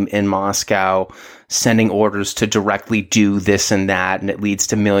regime in Moscow sending orders to directly do this and that, and it leads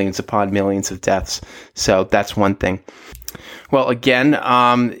to millions upon millions of deaths. So that's one thing. Well, again,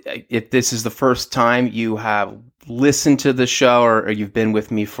 if this is the first time you have listened to the show or you've been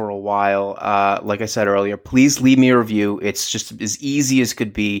with me for a while, like I said earlier, please leave me a review. It's just as easy as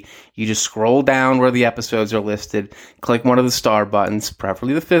could be. You just scroll down where the episodes are listed, click one of the star buttons,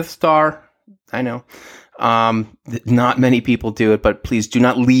 preferably the 5th star. I know. Not many people do it, but please do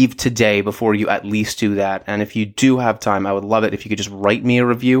not leave today before you at least do that. And if you do have time, I would love it if you could just write me a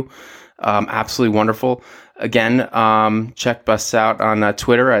review. Absolutely wonderful. Again, check us out on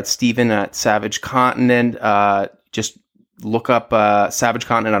Twitter at Steven@SavageContinent. Just look up Savage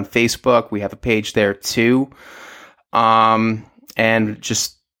Continent on Facebook. We have a page there too. And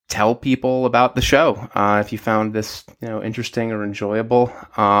just tell people about the show if you found this interesting or enjoyable.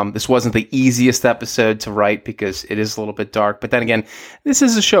 This wasn't the easiest episode to write because it is a little bit dark. But then again, this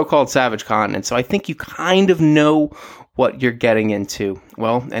is a show called Savage Continent, so I think you kind of know what you're getting into.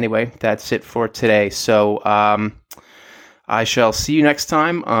 Well, anyway, that's it for today. So I shall see you next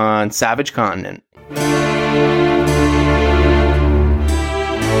time on Savage Continent.